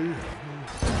comeback.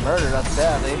 Murdered us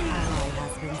badly. Ally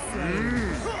has been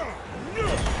slain.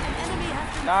 An enemy has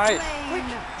been Nice. slain.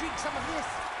 Drink some of this.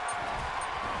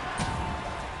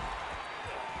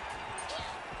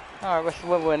 Alright,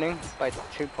 we're winning by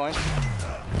 2 points.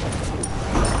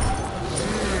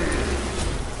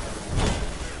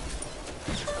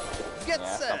 Get Yeah,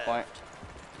 at set. some point.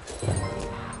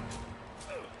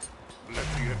 Let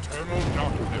the eternal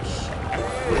darkness.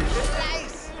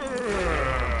 Nice.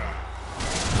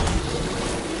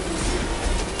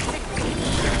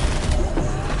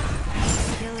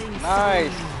 Killing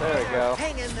Nice, there we go.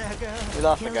 Hang in there, girl. We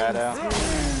lost the guy though.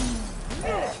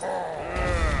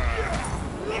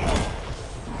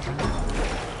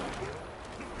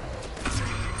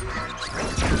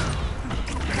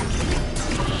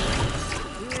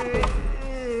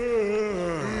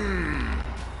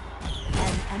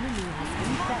 An enemy has been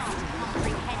infested.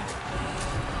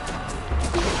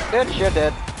 Bitch, you're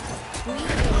dead.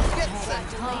 Get set.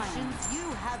 Congratulations, you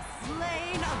have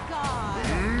slain a god.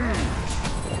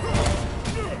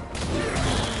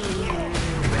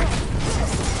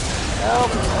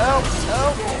 Help, help,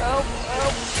 help, help,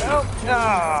 help, help.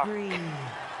 Ah. Spree.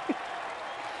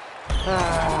 Ah.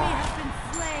 Enemy has been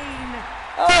slain.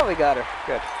 Oh, we got her.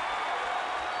 Good.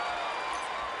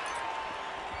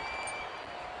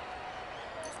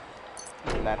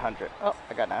 $900. Oh,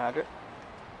 I got 900.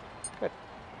 Good.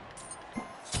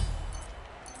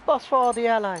 Boss for all the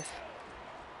allies.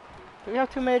 Do we have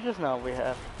 2 mages? No, we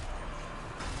have.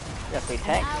 We have 3 An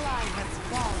tanks. ally has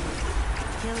fallen.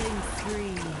 Killing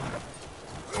spree.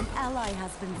 An ally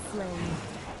has been slain.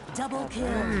 Double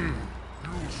kill.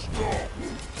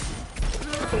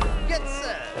 Get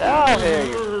set. Get out of here,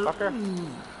 you fucker.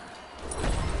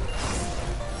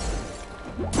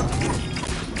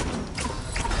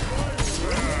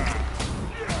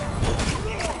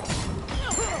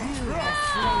 You have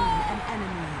slain an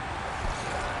enemy.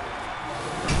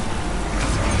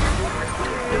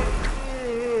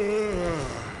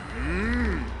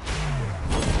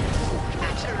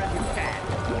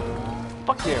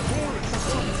 Here.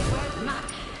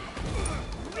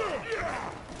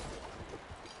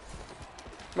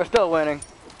 We're still winning.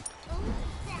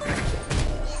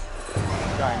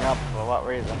 Trying up for what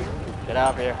reason? Get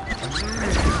out of here.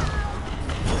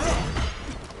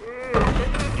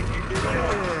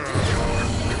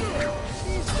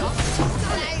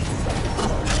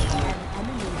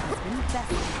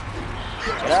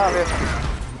 Get out of here.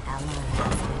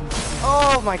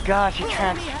 Oh my gosh, he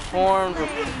transformed with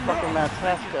fucking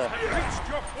Manteska. Reached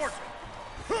your fortune.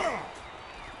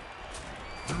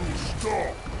 You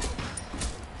stop!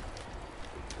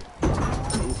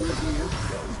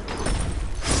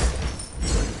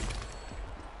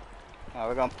 Oh,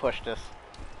 we're gonna push this.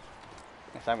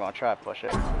 Guess I'm gonna try to push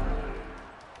it.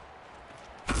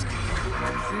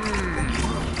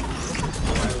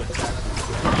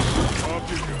 Up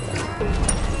you go.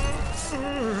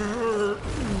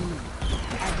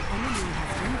 An enemy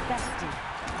has been bested.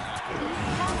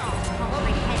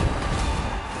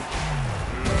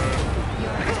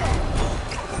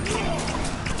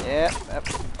 Yep.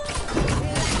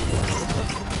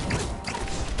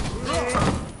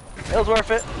 It was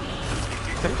worth it.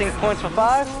 15 points for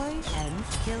 5?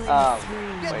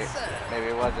 Wait, maybe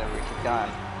it wasn't. We keep going.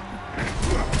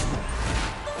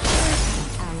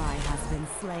 Ally has been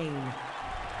slain.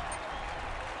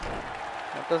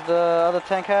 What does the other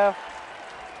tank have?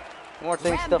 More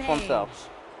things stuff for himself.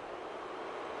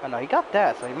 Oh no, he got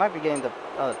that, so he might be getting the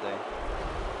other thing.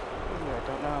 Ooh, I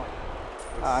don't know.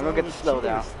 I'm gonna get the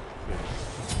slowdown.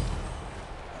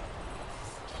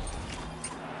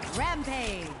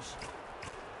 Rampage.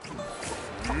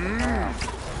 An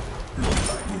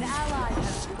ally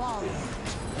has fallen.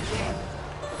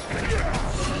 An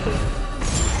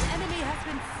enemy has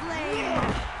been slain.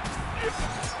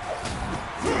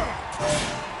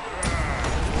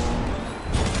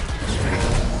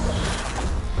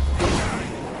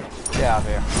 Get out of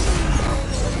here.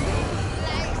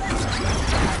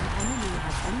 An enemy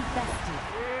has been bested.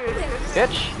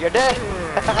 Bitch, you're dead.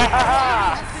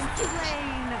 Has been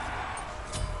slain.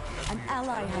 An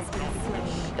ally has been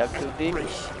slain. Dug too deep.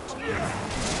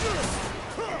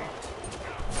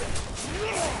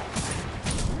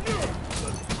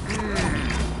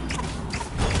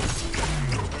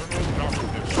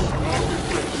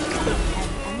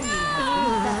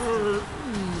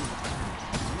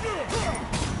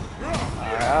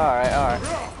 Alright.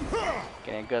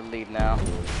 Getting a good lead now.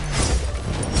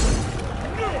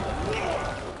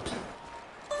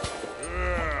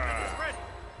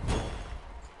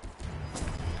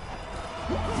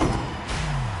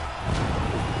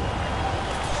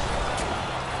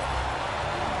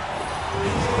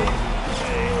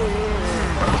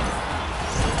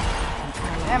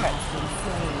 Damn it.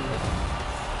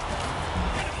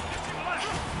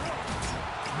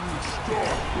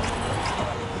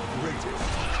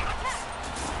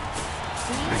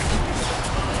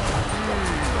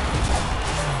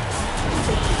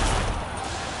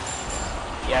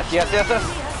 Yes.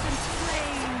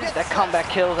 That combat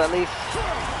kills at least.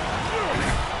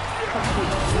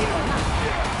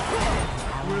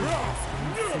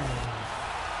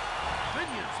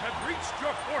 Minions have reached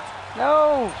your fortune.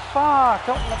 No, fuck,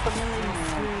 don't let the minions.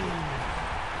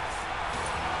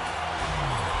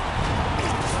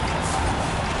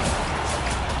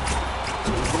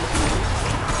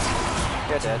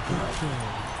 You're dead.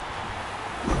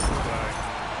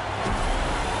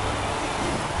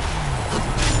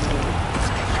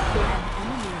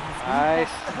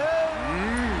 Nice. An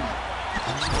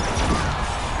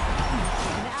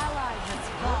ally has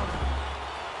fallen.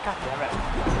 God damn it.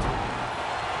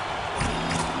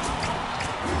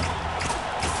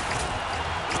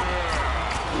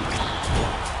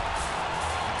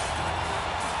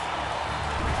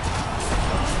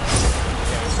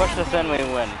 Push this in, we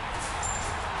win.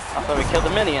 Also, we kill the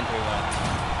minions, we win.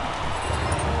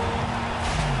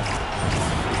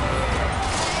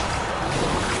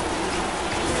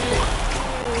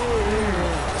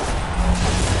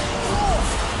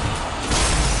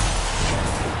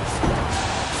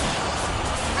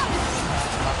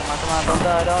 Come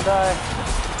on, don't die.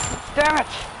 Damn it!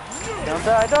 Don't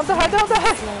die. Double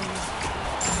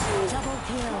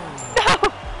kill. No!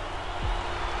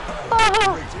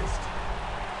 Oh!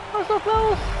 I'm so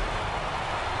close!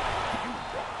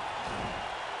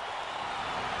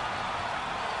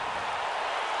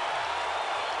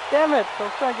 Damn it!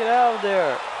 I'm trying to get out of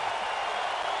there.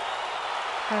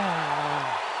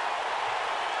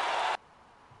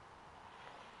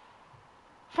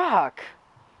 Fuck!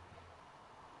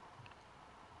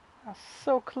 I'm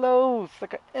so close,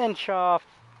 like an inch off.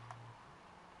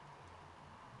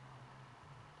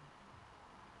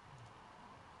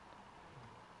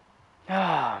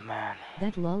 Oh man.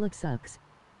 That Lolok sucks.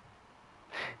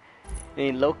 You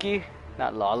mean Loki?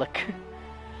 Not Lolok.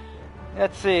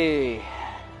 Let's see.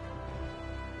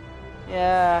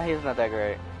 Yeah, he's not that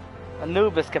great.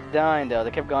 Anubis kept dying though.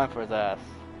 They kept going for his ass.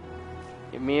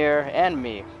 Ymir and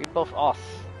me. We both us.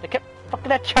 They kept fucking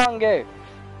that Chang'e.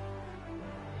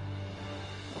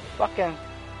 Fucking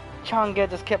Chang'e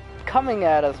just kept coming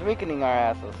at us, weakening our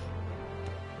asses.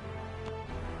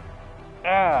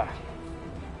 Ah.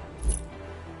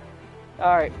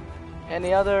 Alright.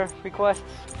 Any other requests?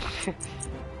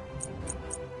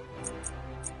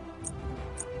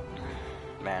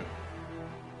 Man.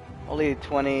 Only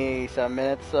 27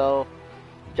 minutes, so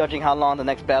judging how long the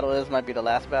next battle is, might be the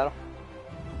last battle.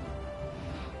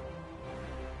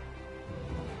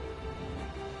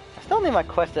 I still need my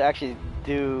quest to actually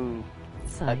do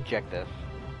objective.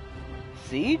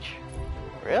 Siege?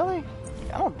 Really?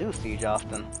 I don't do Siege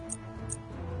often.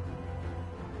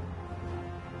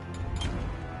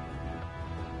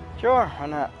 Sure, why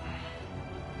not?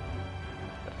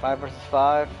 5 versus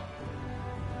 5.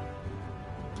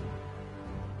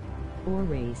 Or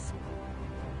race.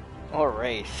 Or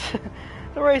race.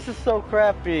 The race is so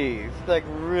crappy. It's like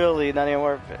really not even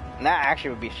worth it. And that actually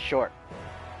would be short.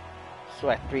 So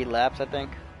like 3 laps, I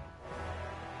think.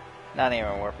 Not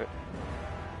even worth it.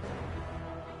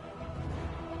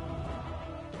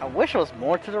 I wish there was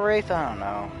more to the race. I don't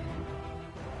know.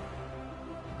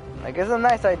 Like, it's a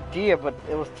nice idea, but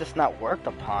it was just not worked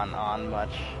upon on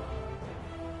much.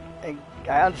 And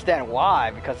I understand why,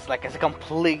 because it's a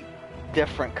complete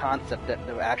different concept than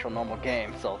the actual normal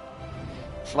game. So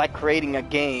it's like creating a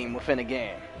game within a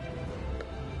game.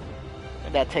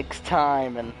 And that takes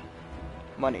time and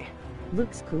money.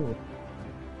 Looks cool.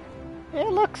 It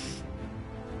looks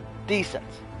decent.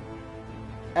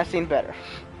 I've seen better.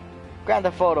 Grand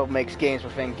Theft Auto makes games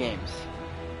within games,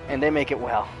 and they make it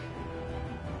well.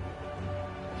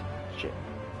 Shit.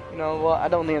 You know what? I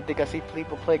don't even think I see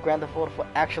people play Grand Theft Auto for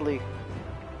actually,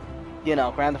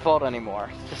 Grand Theft Auto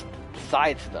anymore. It's just the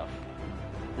side stuff.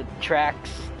 The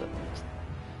tracks, the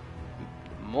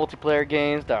multiplayer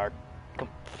games that are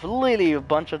completely a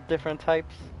bunch of different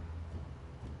types.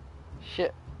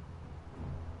 Shit.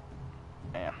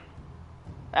 Man.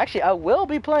 Actually, I will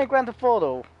be playing Grand Theft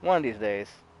Auto one of these days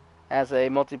as a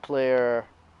multiplayer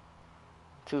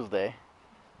Tuesday.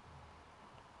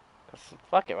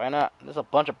 Fuck it, why not? There's a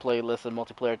bunch of playlists and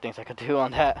multiplayer things I could do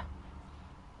on that.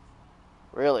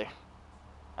 Really.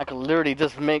 I could literally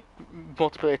just make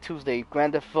multiplayer Tuesday,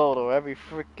 Grand Theft Auto every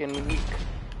freaking week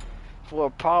for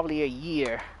probably a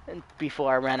year and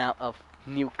before I ran out of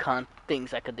new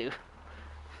things I could do.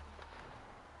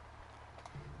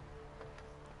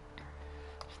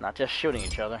 It's not just shooting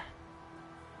each other.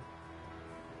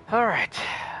 Alright.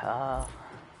 I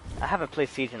haven't played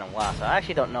Siege in a while, so I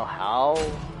actually don't know how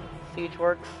Siege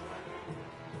works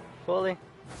fully.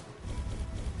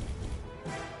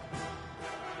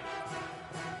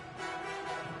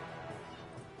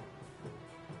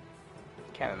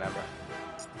 Can't remember.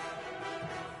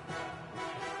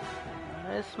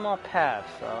 There's small paths,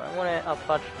 so I want to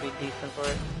up be decent for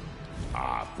it.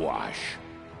 Wash.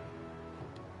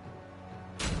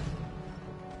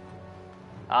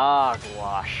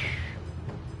 Gouache.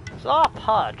 It's all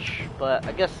Pudge, but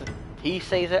I guess he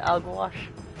says it Gouache.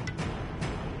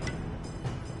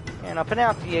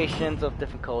 Pronunciations of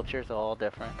different cultures are all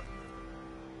different.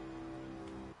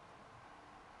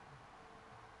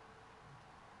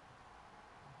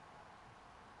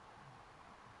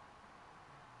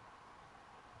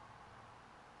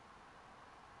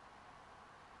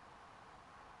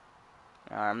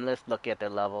 Let's look at their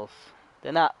levels.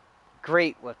 They're not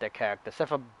great with their characters, except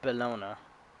for Bellona.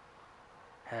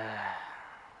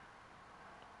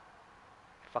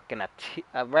 Fucking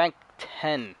a rank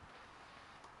 10.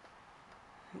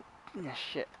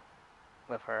 Shit.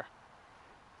 With her.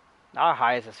 Our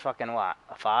highest is fucking what?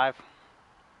 A 5?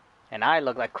 And I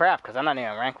look like crap because I'm not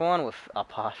even rank 1 with a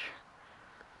Posh.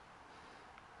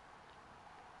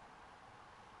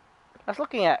 I was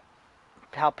looking at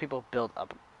how people build a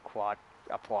Watch.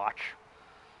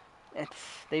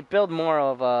 They build more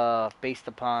of based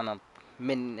upon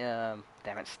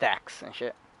stacks and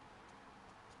shit.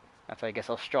 That's why I get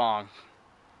so strong.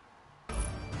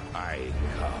 I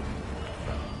come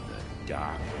from the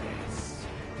darkness.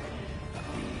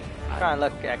 Trying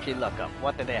to actually look up.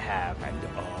 What do they have? And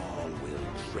all will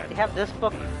tremble. They have this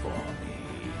book. Before me.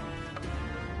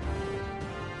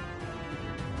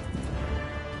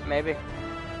 Maybe.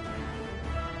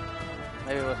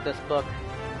 Maybe it was this book.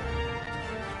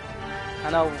 I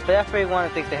know definitely one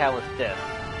of the things they had was this.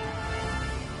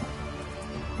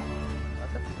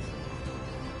 Was it?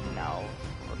 No.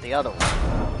 the other one.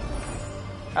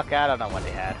 Okay, I don't know what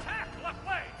they had. Attack! Left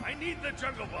way! I need the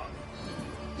jungle bug.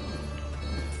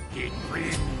 It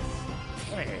brings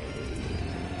pain.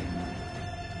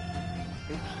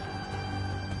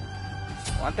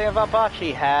 One thing about bots,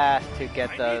 he has to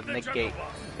get the the negate jungle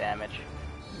bug. damage.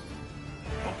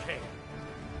 Okay.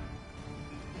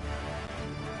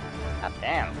 God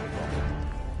damn, people.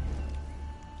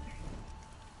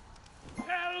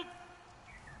 Help!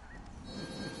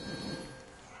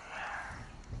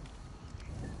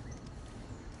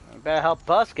 You better help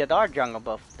us get our jungle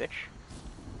buff, bitch.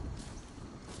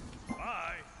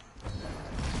 Bye.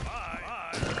 Bye.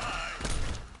 Bye. Bye.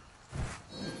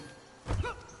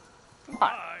 Come on,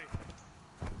 Bye.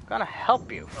 I'm gonna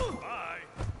help you. Bye.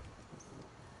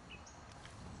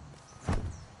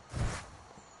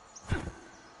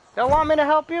 Don't want me to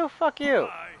help you? Fuck you.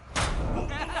 Bye.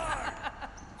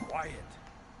 Quiet.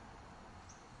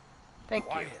 Thank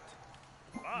you. Quiet.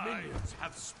 Bye. Minions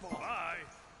have spawned. Bye.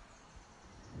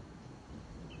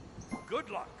 Good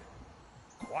luck.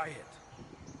 Quiet.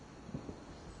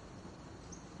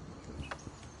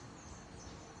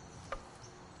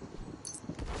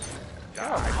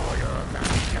 Die for your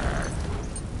master.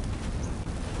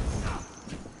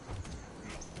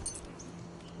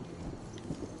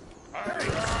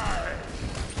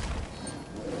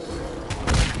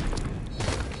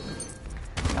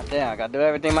 God damn, I gotta do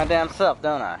everything my damn self,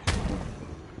 don't I?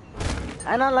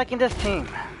 I'm not liking this team.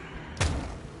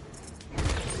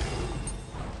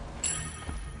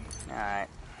 Alright.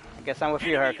 I guess I'm with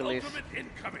you, Hercules. Ultimate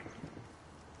incoming.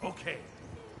 Okay.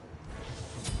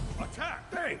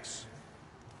 Attack. Thanks.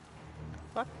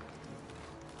 Fuck.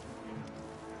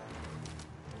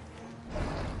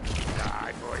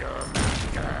 Die for your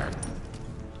master.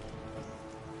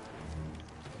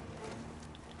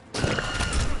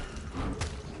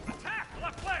 Attack.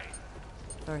 Left way.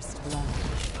 First blood.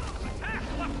 Attack.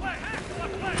 Left way. Attack.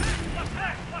 Left way.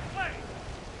 Attack. Left way.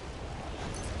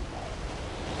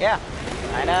 Yeah,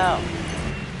 I know.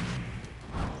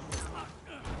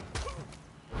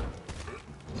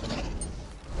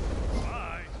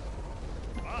 Bye.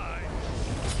 Bye.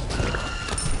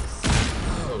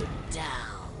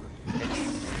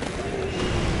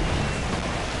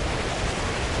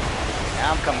 Now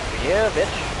I'm coming for you,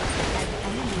 bitch.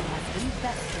 Enemy has been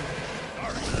bested.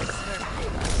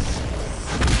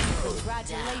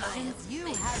 Congratulations, you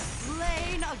have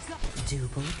slain a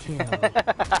double kill.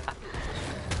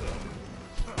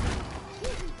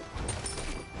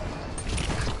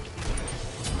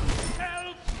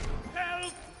 Help.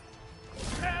 Help.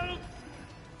 Help.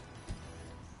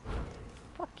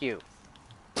 Fuck you.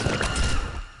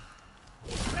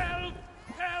 Help.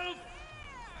 Help.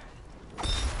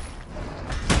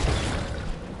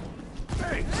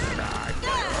 Thanks.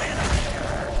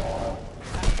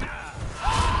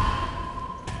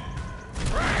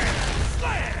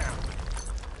 Slam.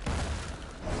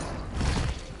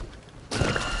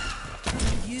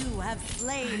 You have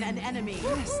slain an enemy.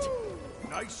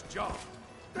 Nice job.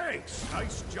 Thanks.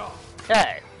 Nice job.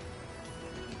 Okay.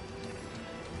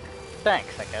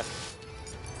 Thanks, I guess.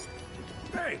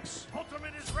 Thanks.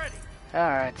 Ultimate is ready.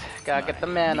 Alright, gotta get the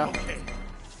mana. Okay.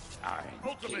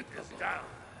 Ultimate is down.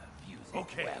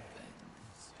 Okay.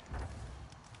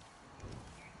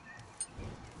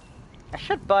 I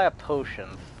should buy a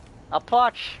potion.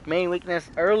 Approach main weakness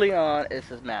early on is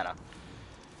his mana.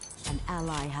 An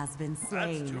ally has been That's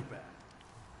slain. too bad.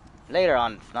 Later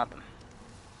on, it's nothing.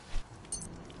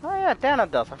 Oh yeah, Dana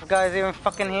does. I forgot he's even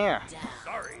fucking here.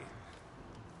 Sorry.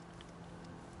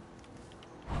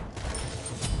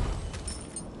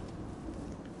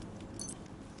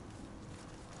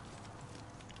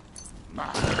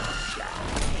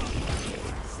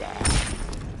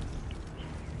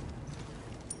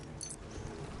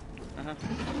 On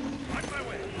my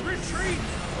way. Retreat!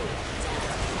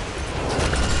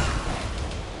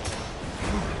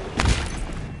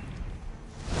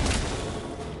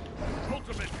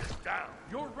 Ultimate is down.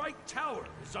 Your right tower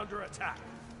is under attack.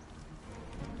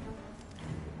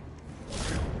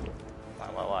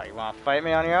 What, you wanna fight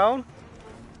me on your own?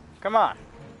 Come on.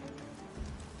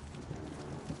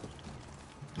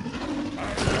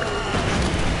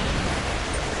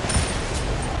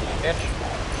 Bitch.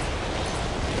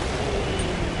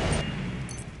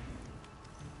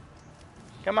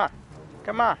 Come on.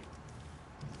 Come on.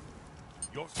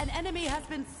 An enemy has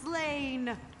been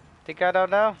slain. Think I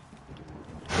don't know?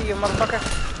 See you, motherfucker.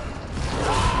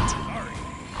 Sorry.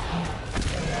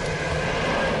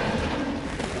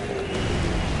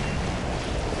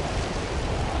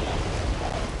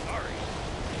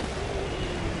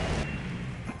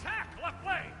 Attack! Left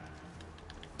way!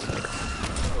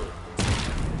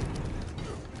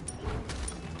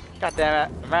 God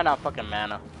damn it. I ran out of fucking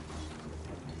mana.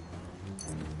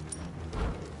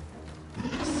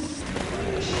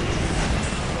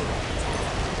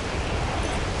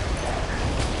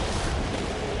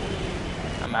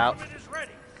 I'm out. It is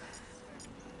ready.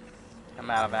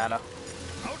 I'm out of mana.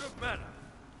 Out of mana.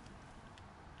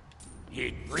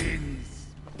 It brings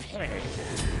pain.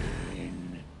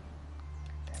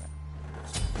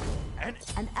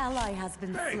 An ally has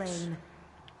been Thanks. slain.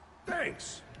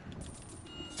 Thanks.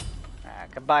 I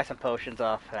could buy some potions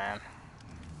off, man.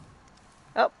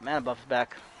 Oh, mana buff's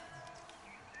back.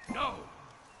 No.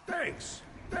 Thanks.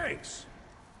 Thanks.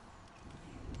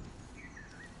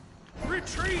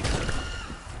 Retreat.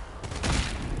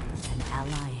 An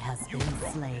ally has been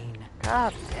slain.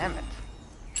 God damn it.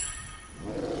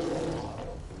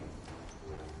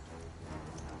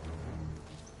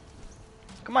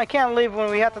 Come on, I can't leave when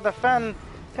we have to defend.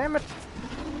 Damn it.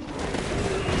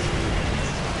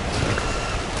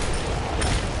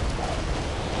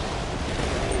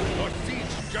 Your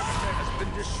siege juggernaut has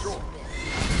been destroyed.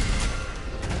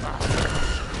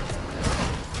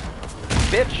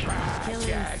 Bitch.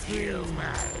 Killing spree.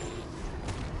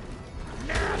 An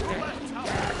enemy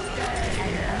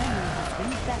has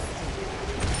been bested.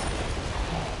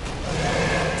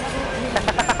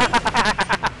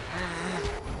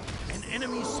 An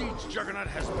enemy siege juggernaut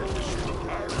has been destroyed.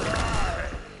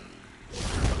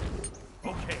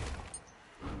 Okay.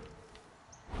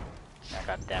 Oh,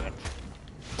 God damn it.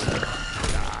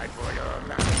 Die for your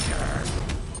master.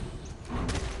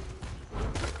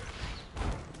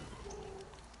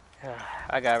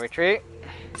 I gotta retreat.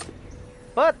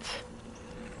 But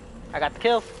I got the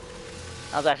kills.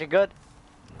 That was actually good.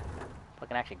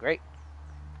 Fucking actually great.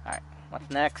 Alright, what's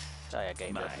next? Oh yeah,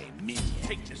 game this. My minions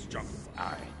take this jungle.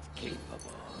 I'm capable of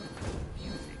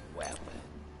using weapons.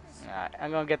 Alright,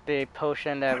 I'm gonna get the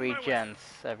potion that regens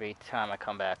every time I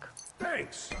come back.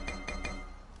 Thanks.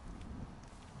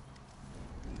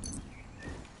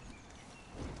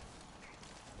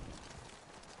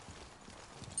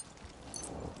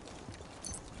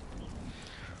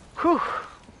 Whew.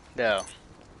 Though.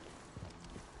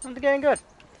 I'm getting good.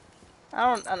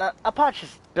 I'll probably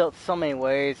just built so many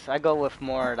ways. I go with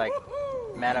more like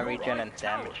mana regen and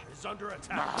damage. Is under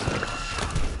attack.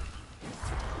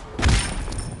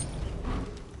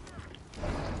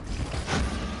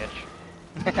 Bitch.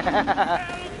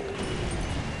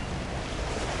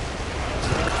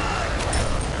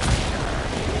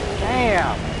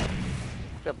 Damn.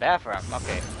 Feel bad for him.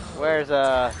 Okay. Where's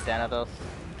Thanatos?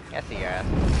 I see your ass.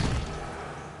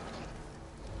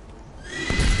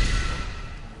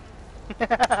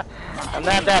 I'm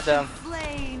not that dumb.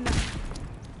 Slain.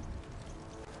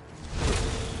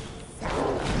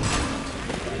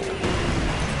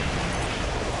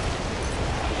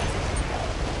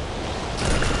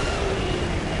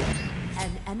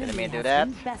 An enemy me do has that?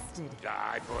 been bested.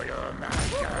 Die for your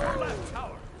master. Your left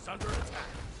tower is under attack.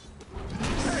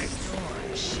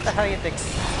 Thanks. What the hell do you think?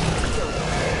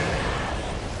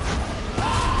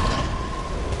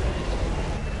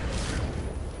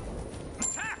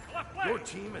 Attack left flank. Your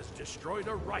team has destroyed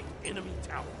a right enemy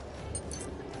tower.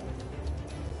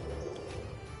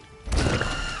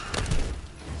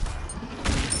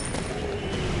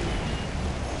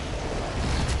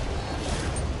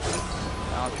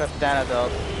 I don't trust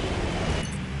Thanatos.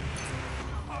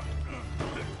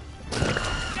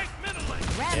 Take middle lane.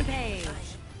 Rampage.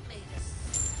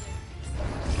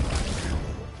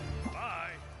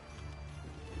 Bye.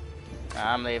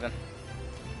 I'm leaving.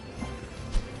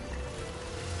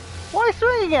 Why are you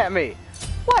swinging at me?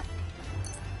 What?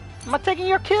 Am I taking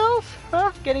your kills?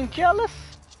 Huh? Getting jealous?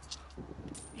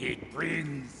 It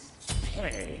brings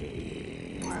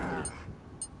pain.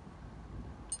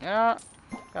 Yeah,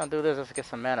 gonna do this just to get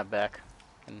some mana back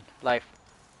in life.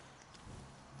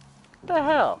 What the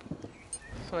hell?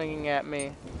 Swinging at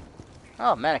me.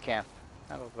 Oh, mana can.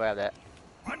 I'll go grab that.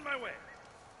 On my way.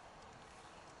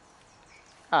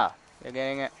 Ah, you're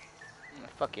getting it?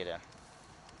 Fuck you then.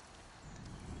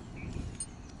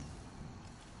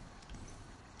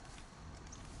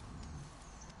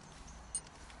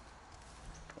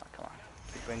 Come on.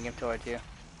 Bring him towards you.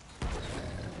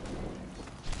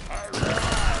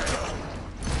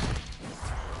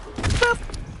 Boop.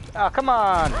 Oh, come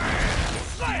on!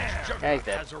 Yeah, he's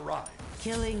dead. Has arrived.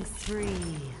 Killing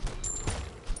spree.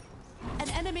 An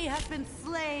enemy has been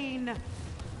slain.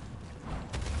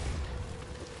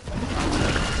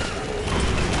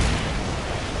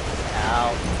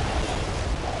 Ow.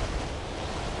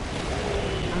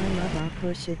 I love our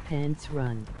push it pants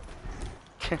run.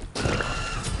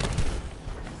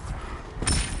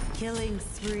 Killing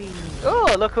spree.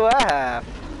 Oh, look who I have.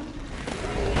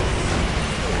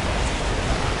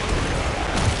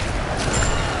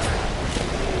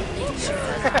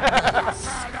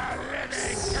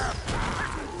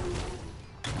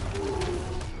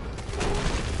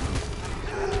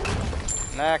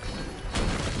 Next.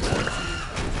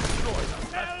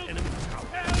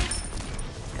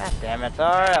 God damn it.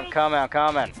 Alright, I'm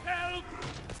coming.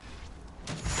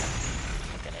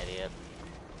 Fucking idiot.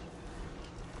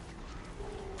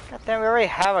 God damn, we already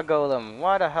have a golem.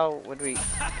 Why the hell would we get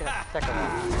a second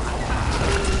one?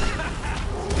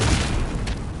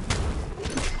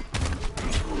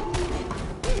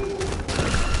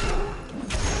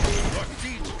 Your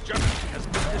siege juggernaut has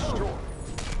been destroyed.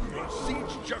 Your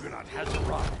siege juggernaut has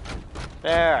arrived.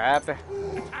 There, happy.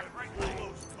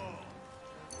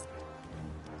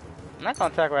 I'm not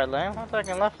gonna attack right lane, I'm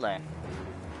attacking left lane.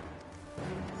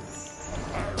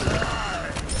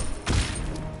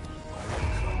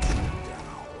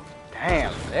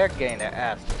 Damn, they're getting their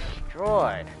ass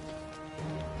destroyed.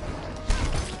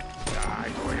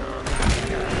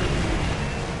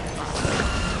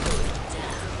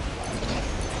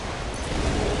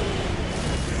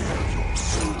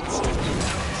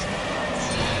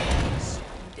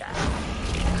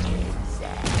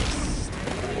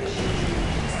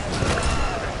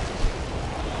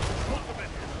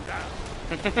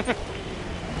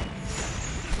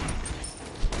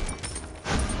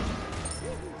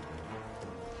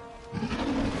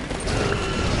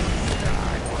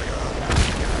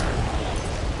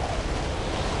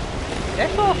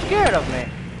 They're so scared of me.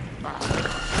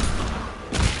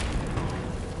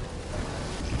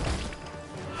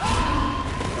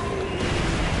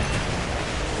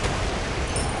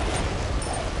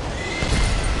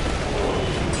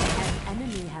 An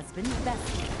enemy has been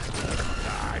bested.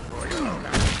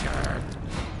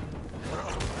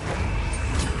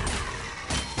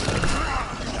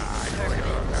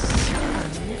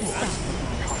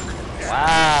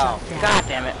 Wow. God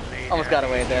damn it. Almost got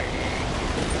away there.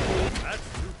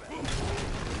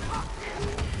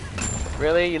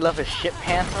 Really? You love his shit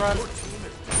pants run?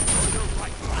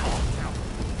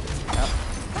 Yep.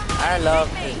 I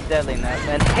love his deadliness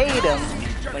and hate him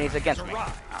when he's against me.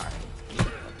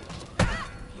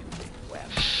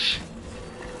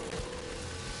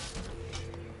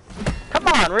 Come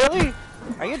on, really?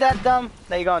 Are you that dumb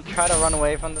that you're gonna try to run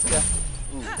away from this guy?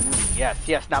 Ooh,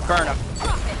 yes, now burn him.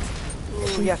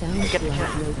 Ooh, yes, get the kill.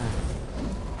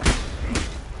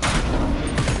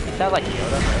 Sounds like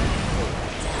Yoda.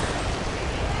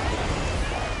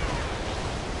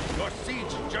 Your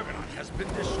siege juggernaut has been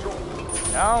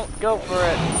destroyed. Don't go for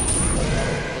it.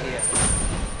 Idiot.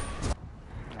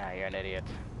 Ah, you're an idiot.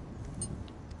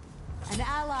 An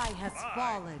ally has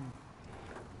fallen.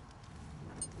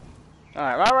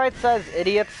 Alright, my right side is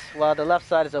idiots, while the left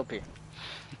side is OP. Good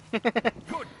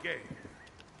game.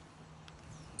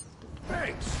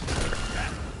 Thanks.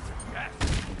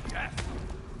 Yes.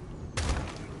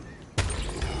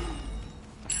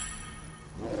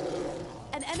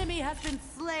 An enemy has been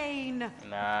slain.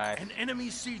 Nice. An enemy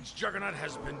siege juggernaut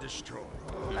has been destroyed.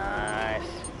 Nice.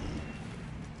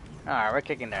 Alright, we're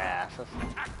kicking their asses.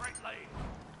 Attack right lane.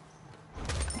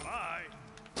 Bye.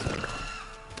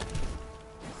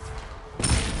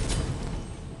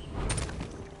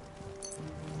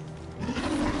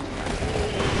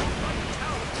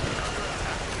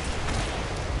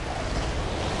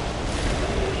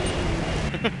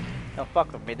 Don't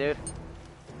fuck with me, dude.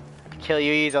 I can kill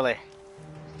you easily.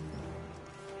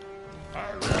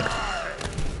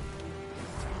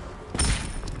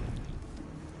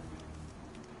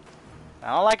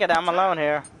 I don't like it, I'm alone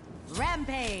here.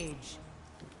 Rampage.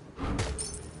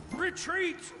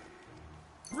 Retreat!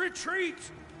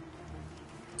 Retreat!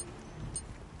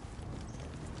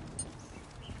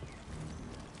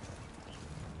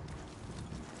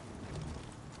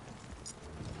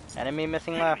 Enemy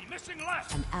missing left. Enemy missing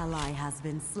left! An ally has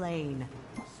been slain.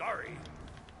 Sorry.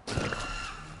 Your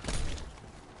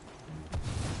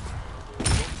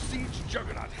siege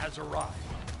juggernaut has arrived.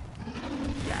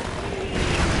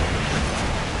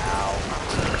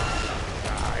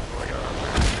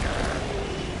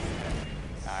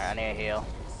 Alright, I need a heal.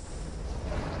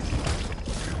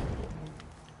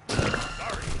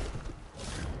 Sorry.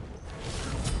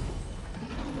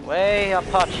 Way up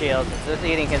pot shields is just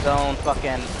eating his own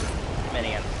fucking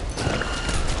minions.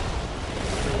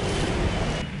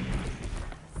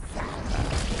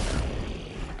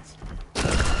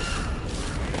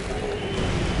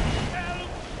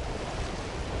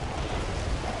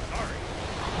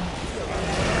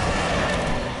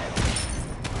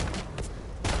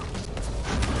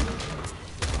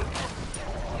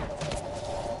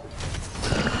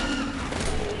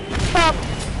 Up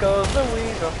goes the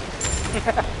weasel.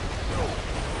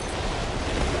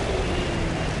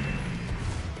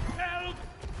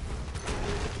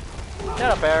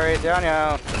 Shut up, Ares. You're on your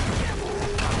own.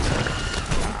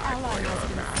 Ally has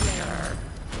been slain.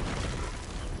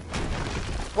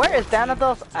 Where is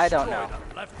Thanatos? I don't know.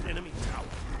 Destroyed a left enemy tower.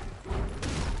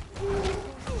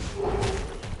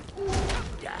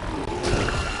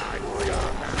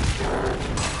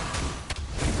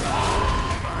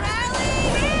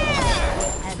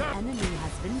 An enemy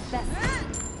has been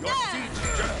bested. Your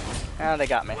siege general Oh, they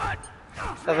got me.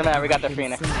 Doesn't matter, we got the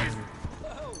Phoenix.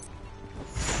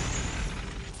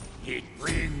 it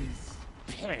brings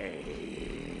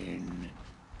pain.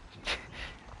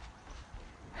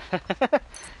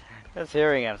 Just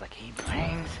hearing it, I was like, he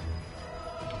brings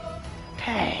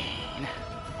pain.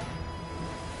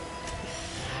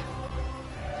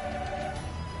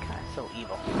 God, so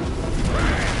evil.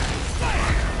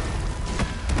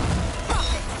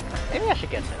 Maybe I should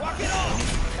get this.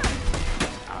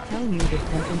 Tell me this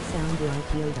doesn't sound like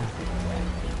Yoda.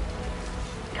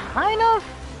 Kind of,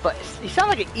 but he sounds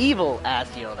like an evil ass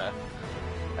Yoda.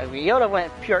 Like Yoda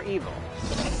went pure evil.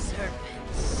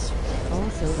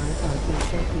 Also, I thought he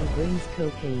said he brings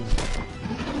cocaine.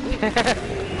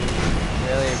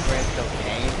 Really, it brings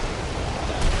cocaine?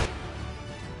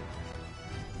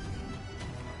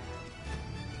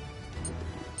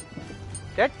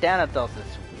 Their Thanatos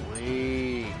is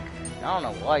weak. I don't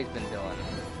know what he's been doing.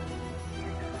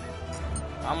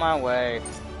 On my way.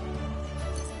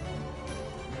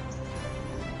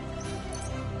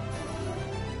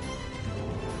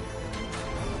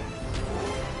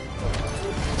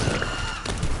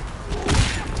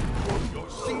 Your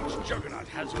siege juggernaut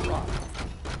has arrived.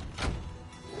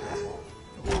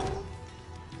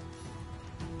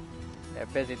 They're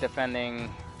busy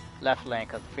defending left lane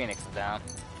because the Phoenix is down.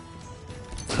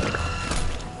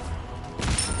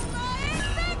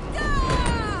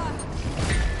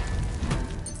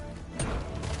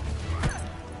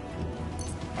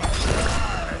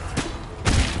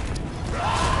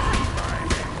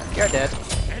 You're dead.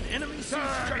 An enemy siege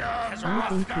juggernaut has I arrived.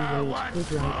 think he rage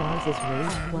quit like Oz is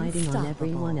rage quitting on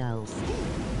everyone else.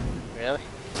 Really?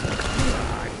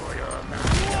 Enemy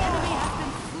has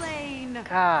been slain.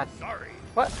 God. Sorry.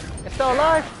 What? It's still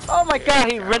alive? Oh my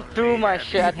god, he went through my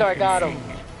shit. I thought I got him.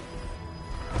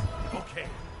 Okay.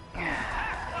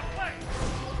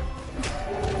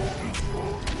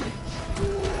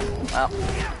 Well,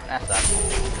 that sucks.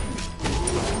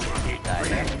 Die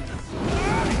there.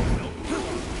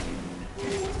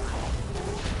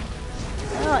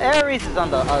 Ares is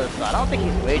on the other side. I don't think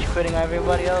he's rage quitting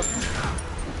everybody else.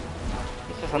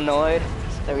 He's just annoyed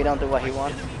that we don't do what he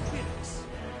wants.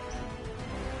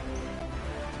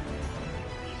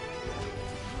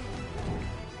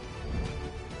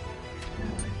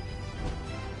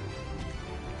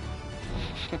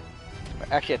 We're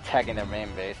actually attacking their main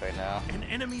base right now. An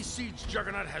enemy siege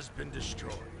juggernaut has been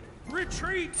destroyed.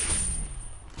 Retreat!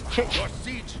 Your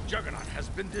siege juggernaut has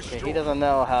been Okay, destroyed. he doesn't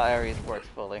know how Ares works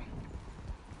fully.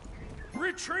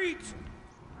 Retreat!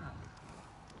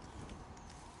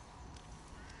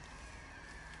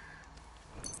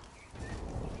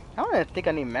 I don't even think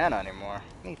I need mana anymore.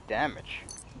 I need damage.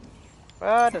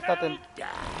 But there's nothing.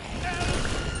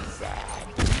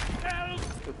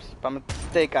 Oops, by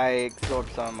mistake I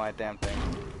absorbed some of my damn things.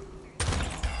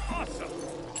 Awesome.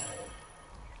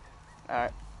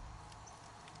 Alright.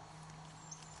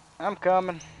 I'm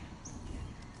coming.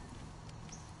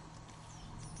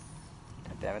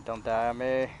 God damn it, don't die on me.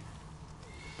 An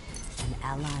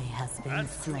ally has been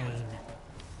slain.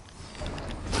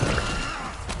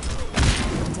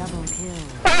 Double kill.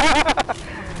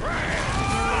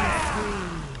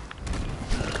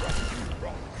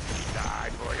 Die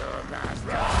for your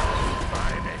master.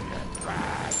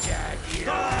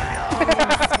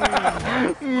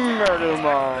 Murder them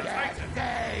all.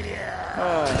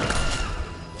 Oh.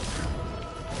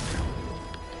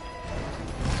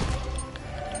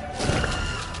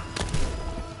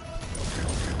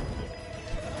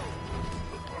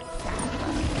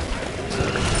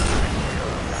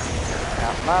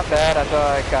 My bad, I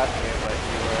thought I got you, but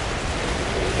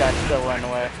you guys still went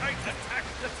away.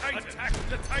 Attack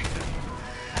the Titan!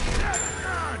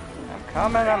 I'm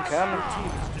coming. Your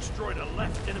team has destroyed a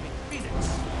left enemy Phoenix.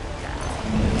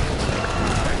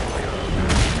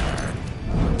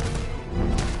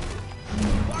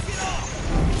 Lock it off!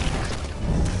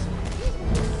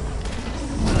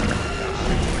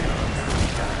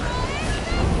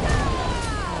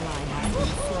 Ally has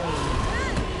been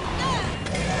slain.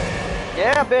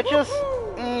 Yeah, bitches.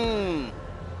 Mmm.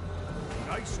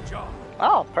 Nice job.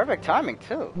 Oh, perfect timing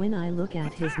too. When I look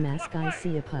at his mask, I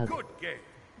see a pug. Good game.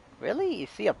 Really? You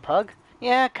see a pug?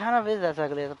 Yeah, it kind of is as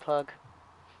ugly as a pug.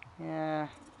 Yeah.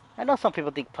 I know some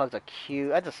people think pugs are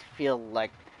cute. I just feel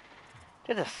like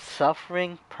They're just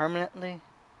suffering permanently.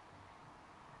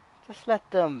 Just let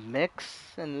them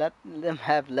mix and let them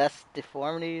have less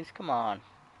deformities. Come on.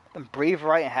 Let them breathe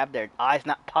right and have their eyes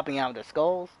not popping out of their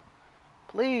skulls.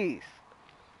 Please.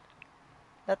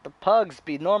 Let the pugs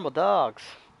be normal dogs.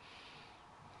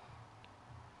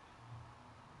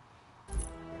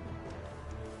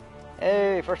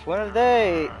 Hey, first win of the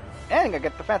day. And I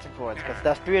get the fancy points because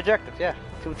that's 3 objectives, yeah.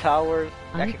 2 towers,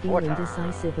 I actually 4 feel towers.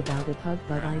 indecisive about a pug,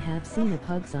 but I have seen a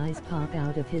pug's eyes pop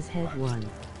out of his head once.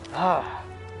 Ah,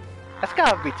 that's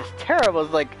gotta be just terrible.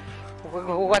 It's like,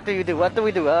 what do you do? What do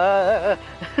we do? Ugh.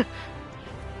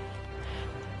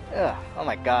 Oh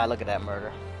my god, look at that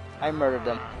murder. I murdered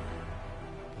them.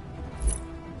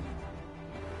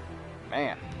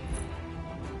 Man.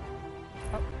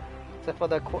 Oh, except for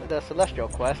the celestial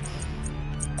quests.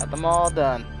 Got them all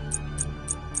done.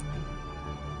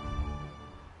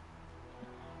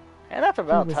 And that's He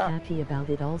about was time. happy about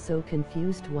it, also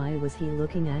confused why was he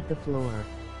looking at the floor.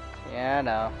 Yeah, I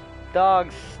know.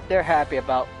 Dogs, they're happy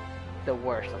about the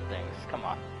worst of things. Come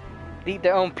on. They eat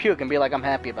their own puke and be like, I'm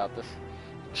happy about this.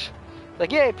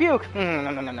 Like, yay, puke!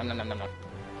 No.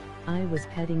 I was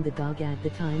petting the dog at the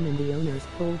time and the owners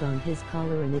pulled on his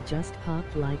collar and it just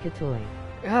popped like a toy.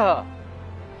 Ugh.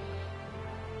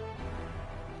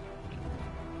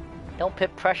 Don't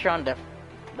put pressure on the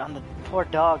poor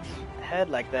dog's head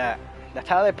like that. That's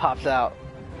how it pops out.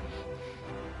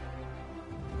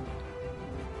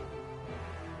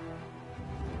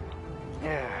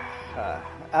 Yeah.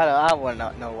 I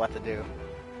wouldn't know what to do.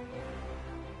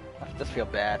 I just feel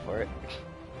bad for it.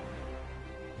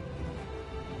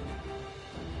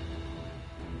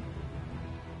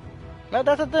 No,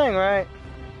 that's the thing, right?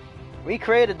 We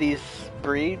created these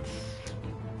breeds.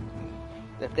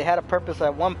 If they had a purpose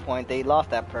at one point, they lost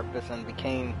that purpose and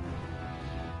became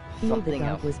The something dog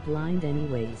else. was blind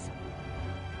anyways.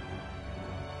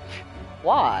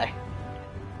 Why?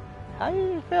 How do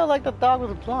you feel like the dog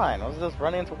was blind? Was it just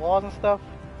running into walls and stuff?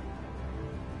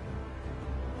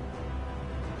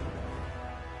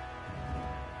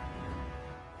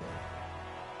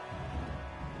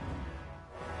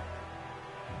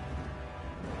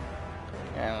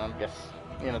 And I'm just,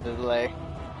 the delay.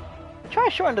 Try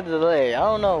to shorten the delay. I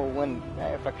don't know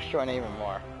if I can shorten it even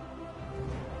more.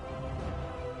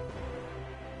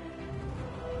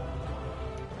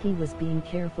 He was being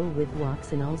careful with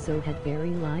walks and also had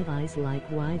very live eyes, like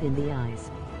wide in the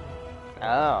eyes.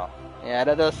 Oh, yeah,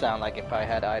 that does sound like it probably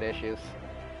had eye issues.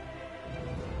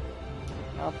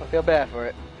 Well, I feel bad for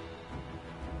it.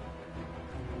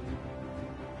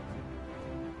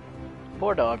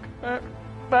 Poor dog.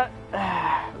 But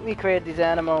we created these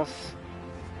animals,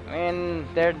 and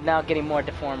they're now getting more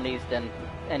deformities than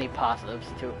any positives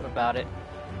about it.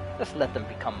 Just let them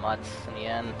become mutts in the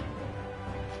end.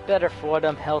 It's better for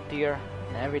them, healthier,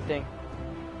 and everything.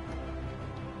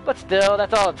 But still,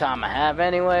 that's all the time I have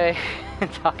anyway.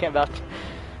 Talking about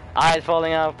eyes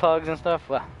falling out of pugs and stuff.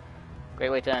 Well, great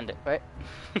way to end it, right?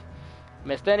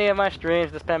 Missed any of my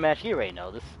streams this pen match? You already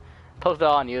know this. Post it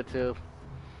all on YouTube.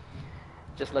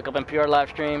 Just look up Impure live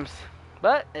streams.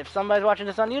 But if somebody's watching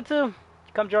this on YouTube,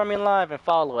 come join me live and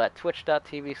follow at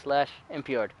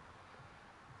twitch.tv/impured.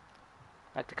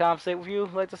 Like to conversate with you,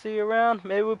 like to see you around.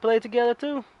 Maybe we play together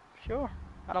too. Sure,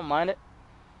 I don't mind it.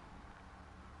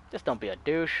 Just don't be a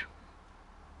douche.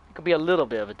 You could be a little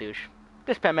bit of a douche.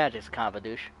 This pen magic's kind of a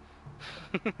douche.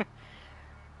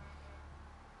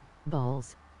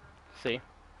 Balls. See?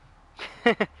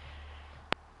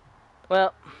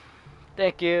 Well,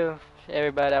 thank you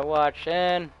everybody that watched,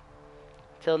 and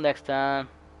till next time.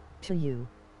 To you.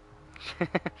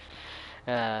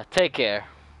 Take care.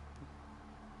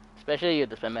 Especially you,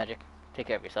 this pen magic. Take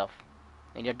care of yourself.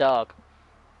 And your dog.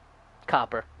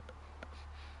 Copper.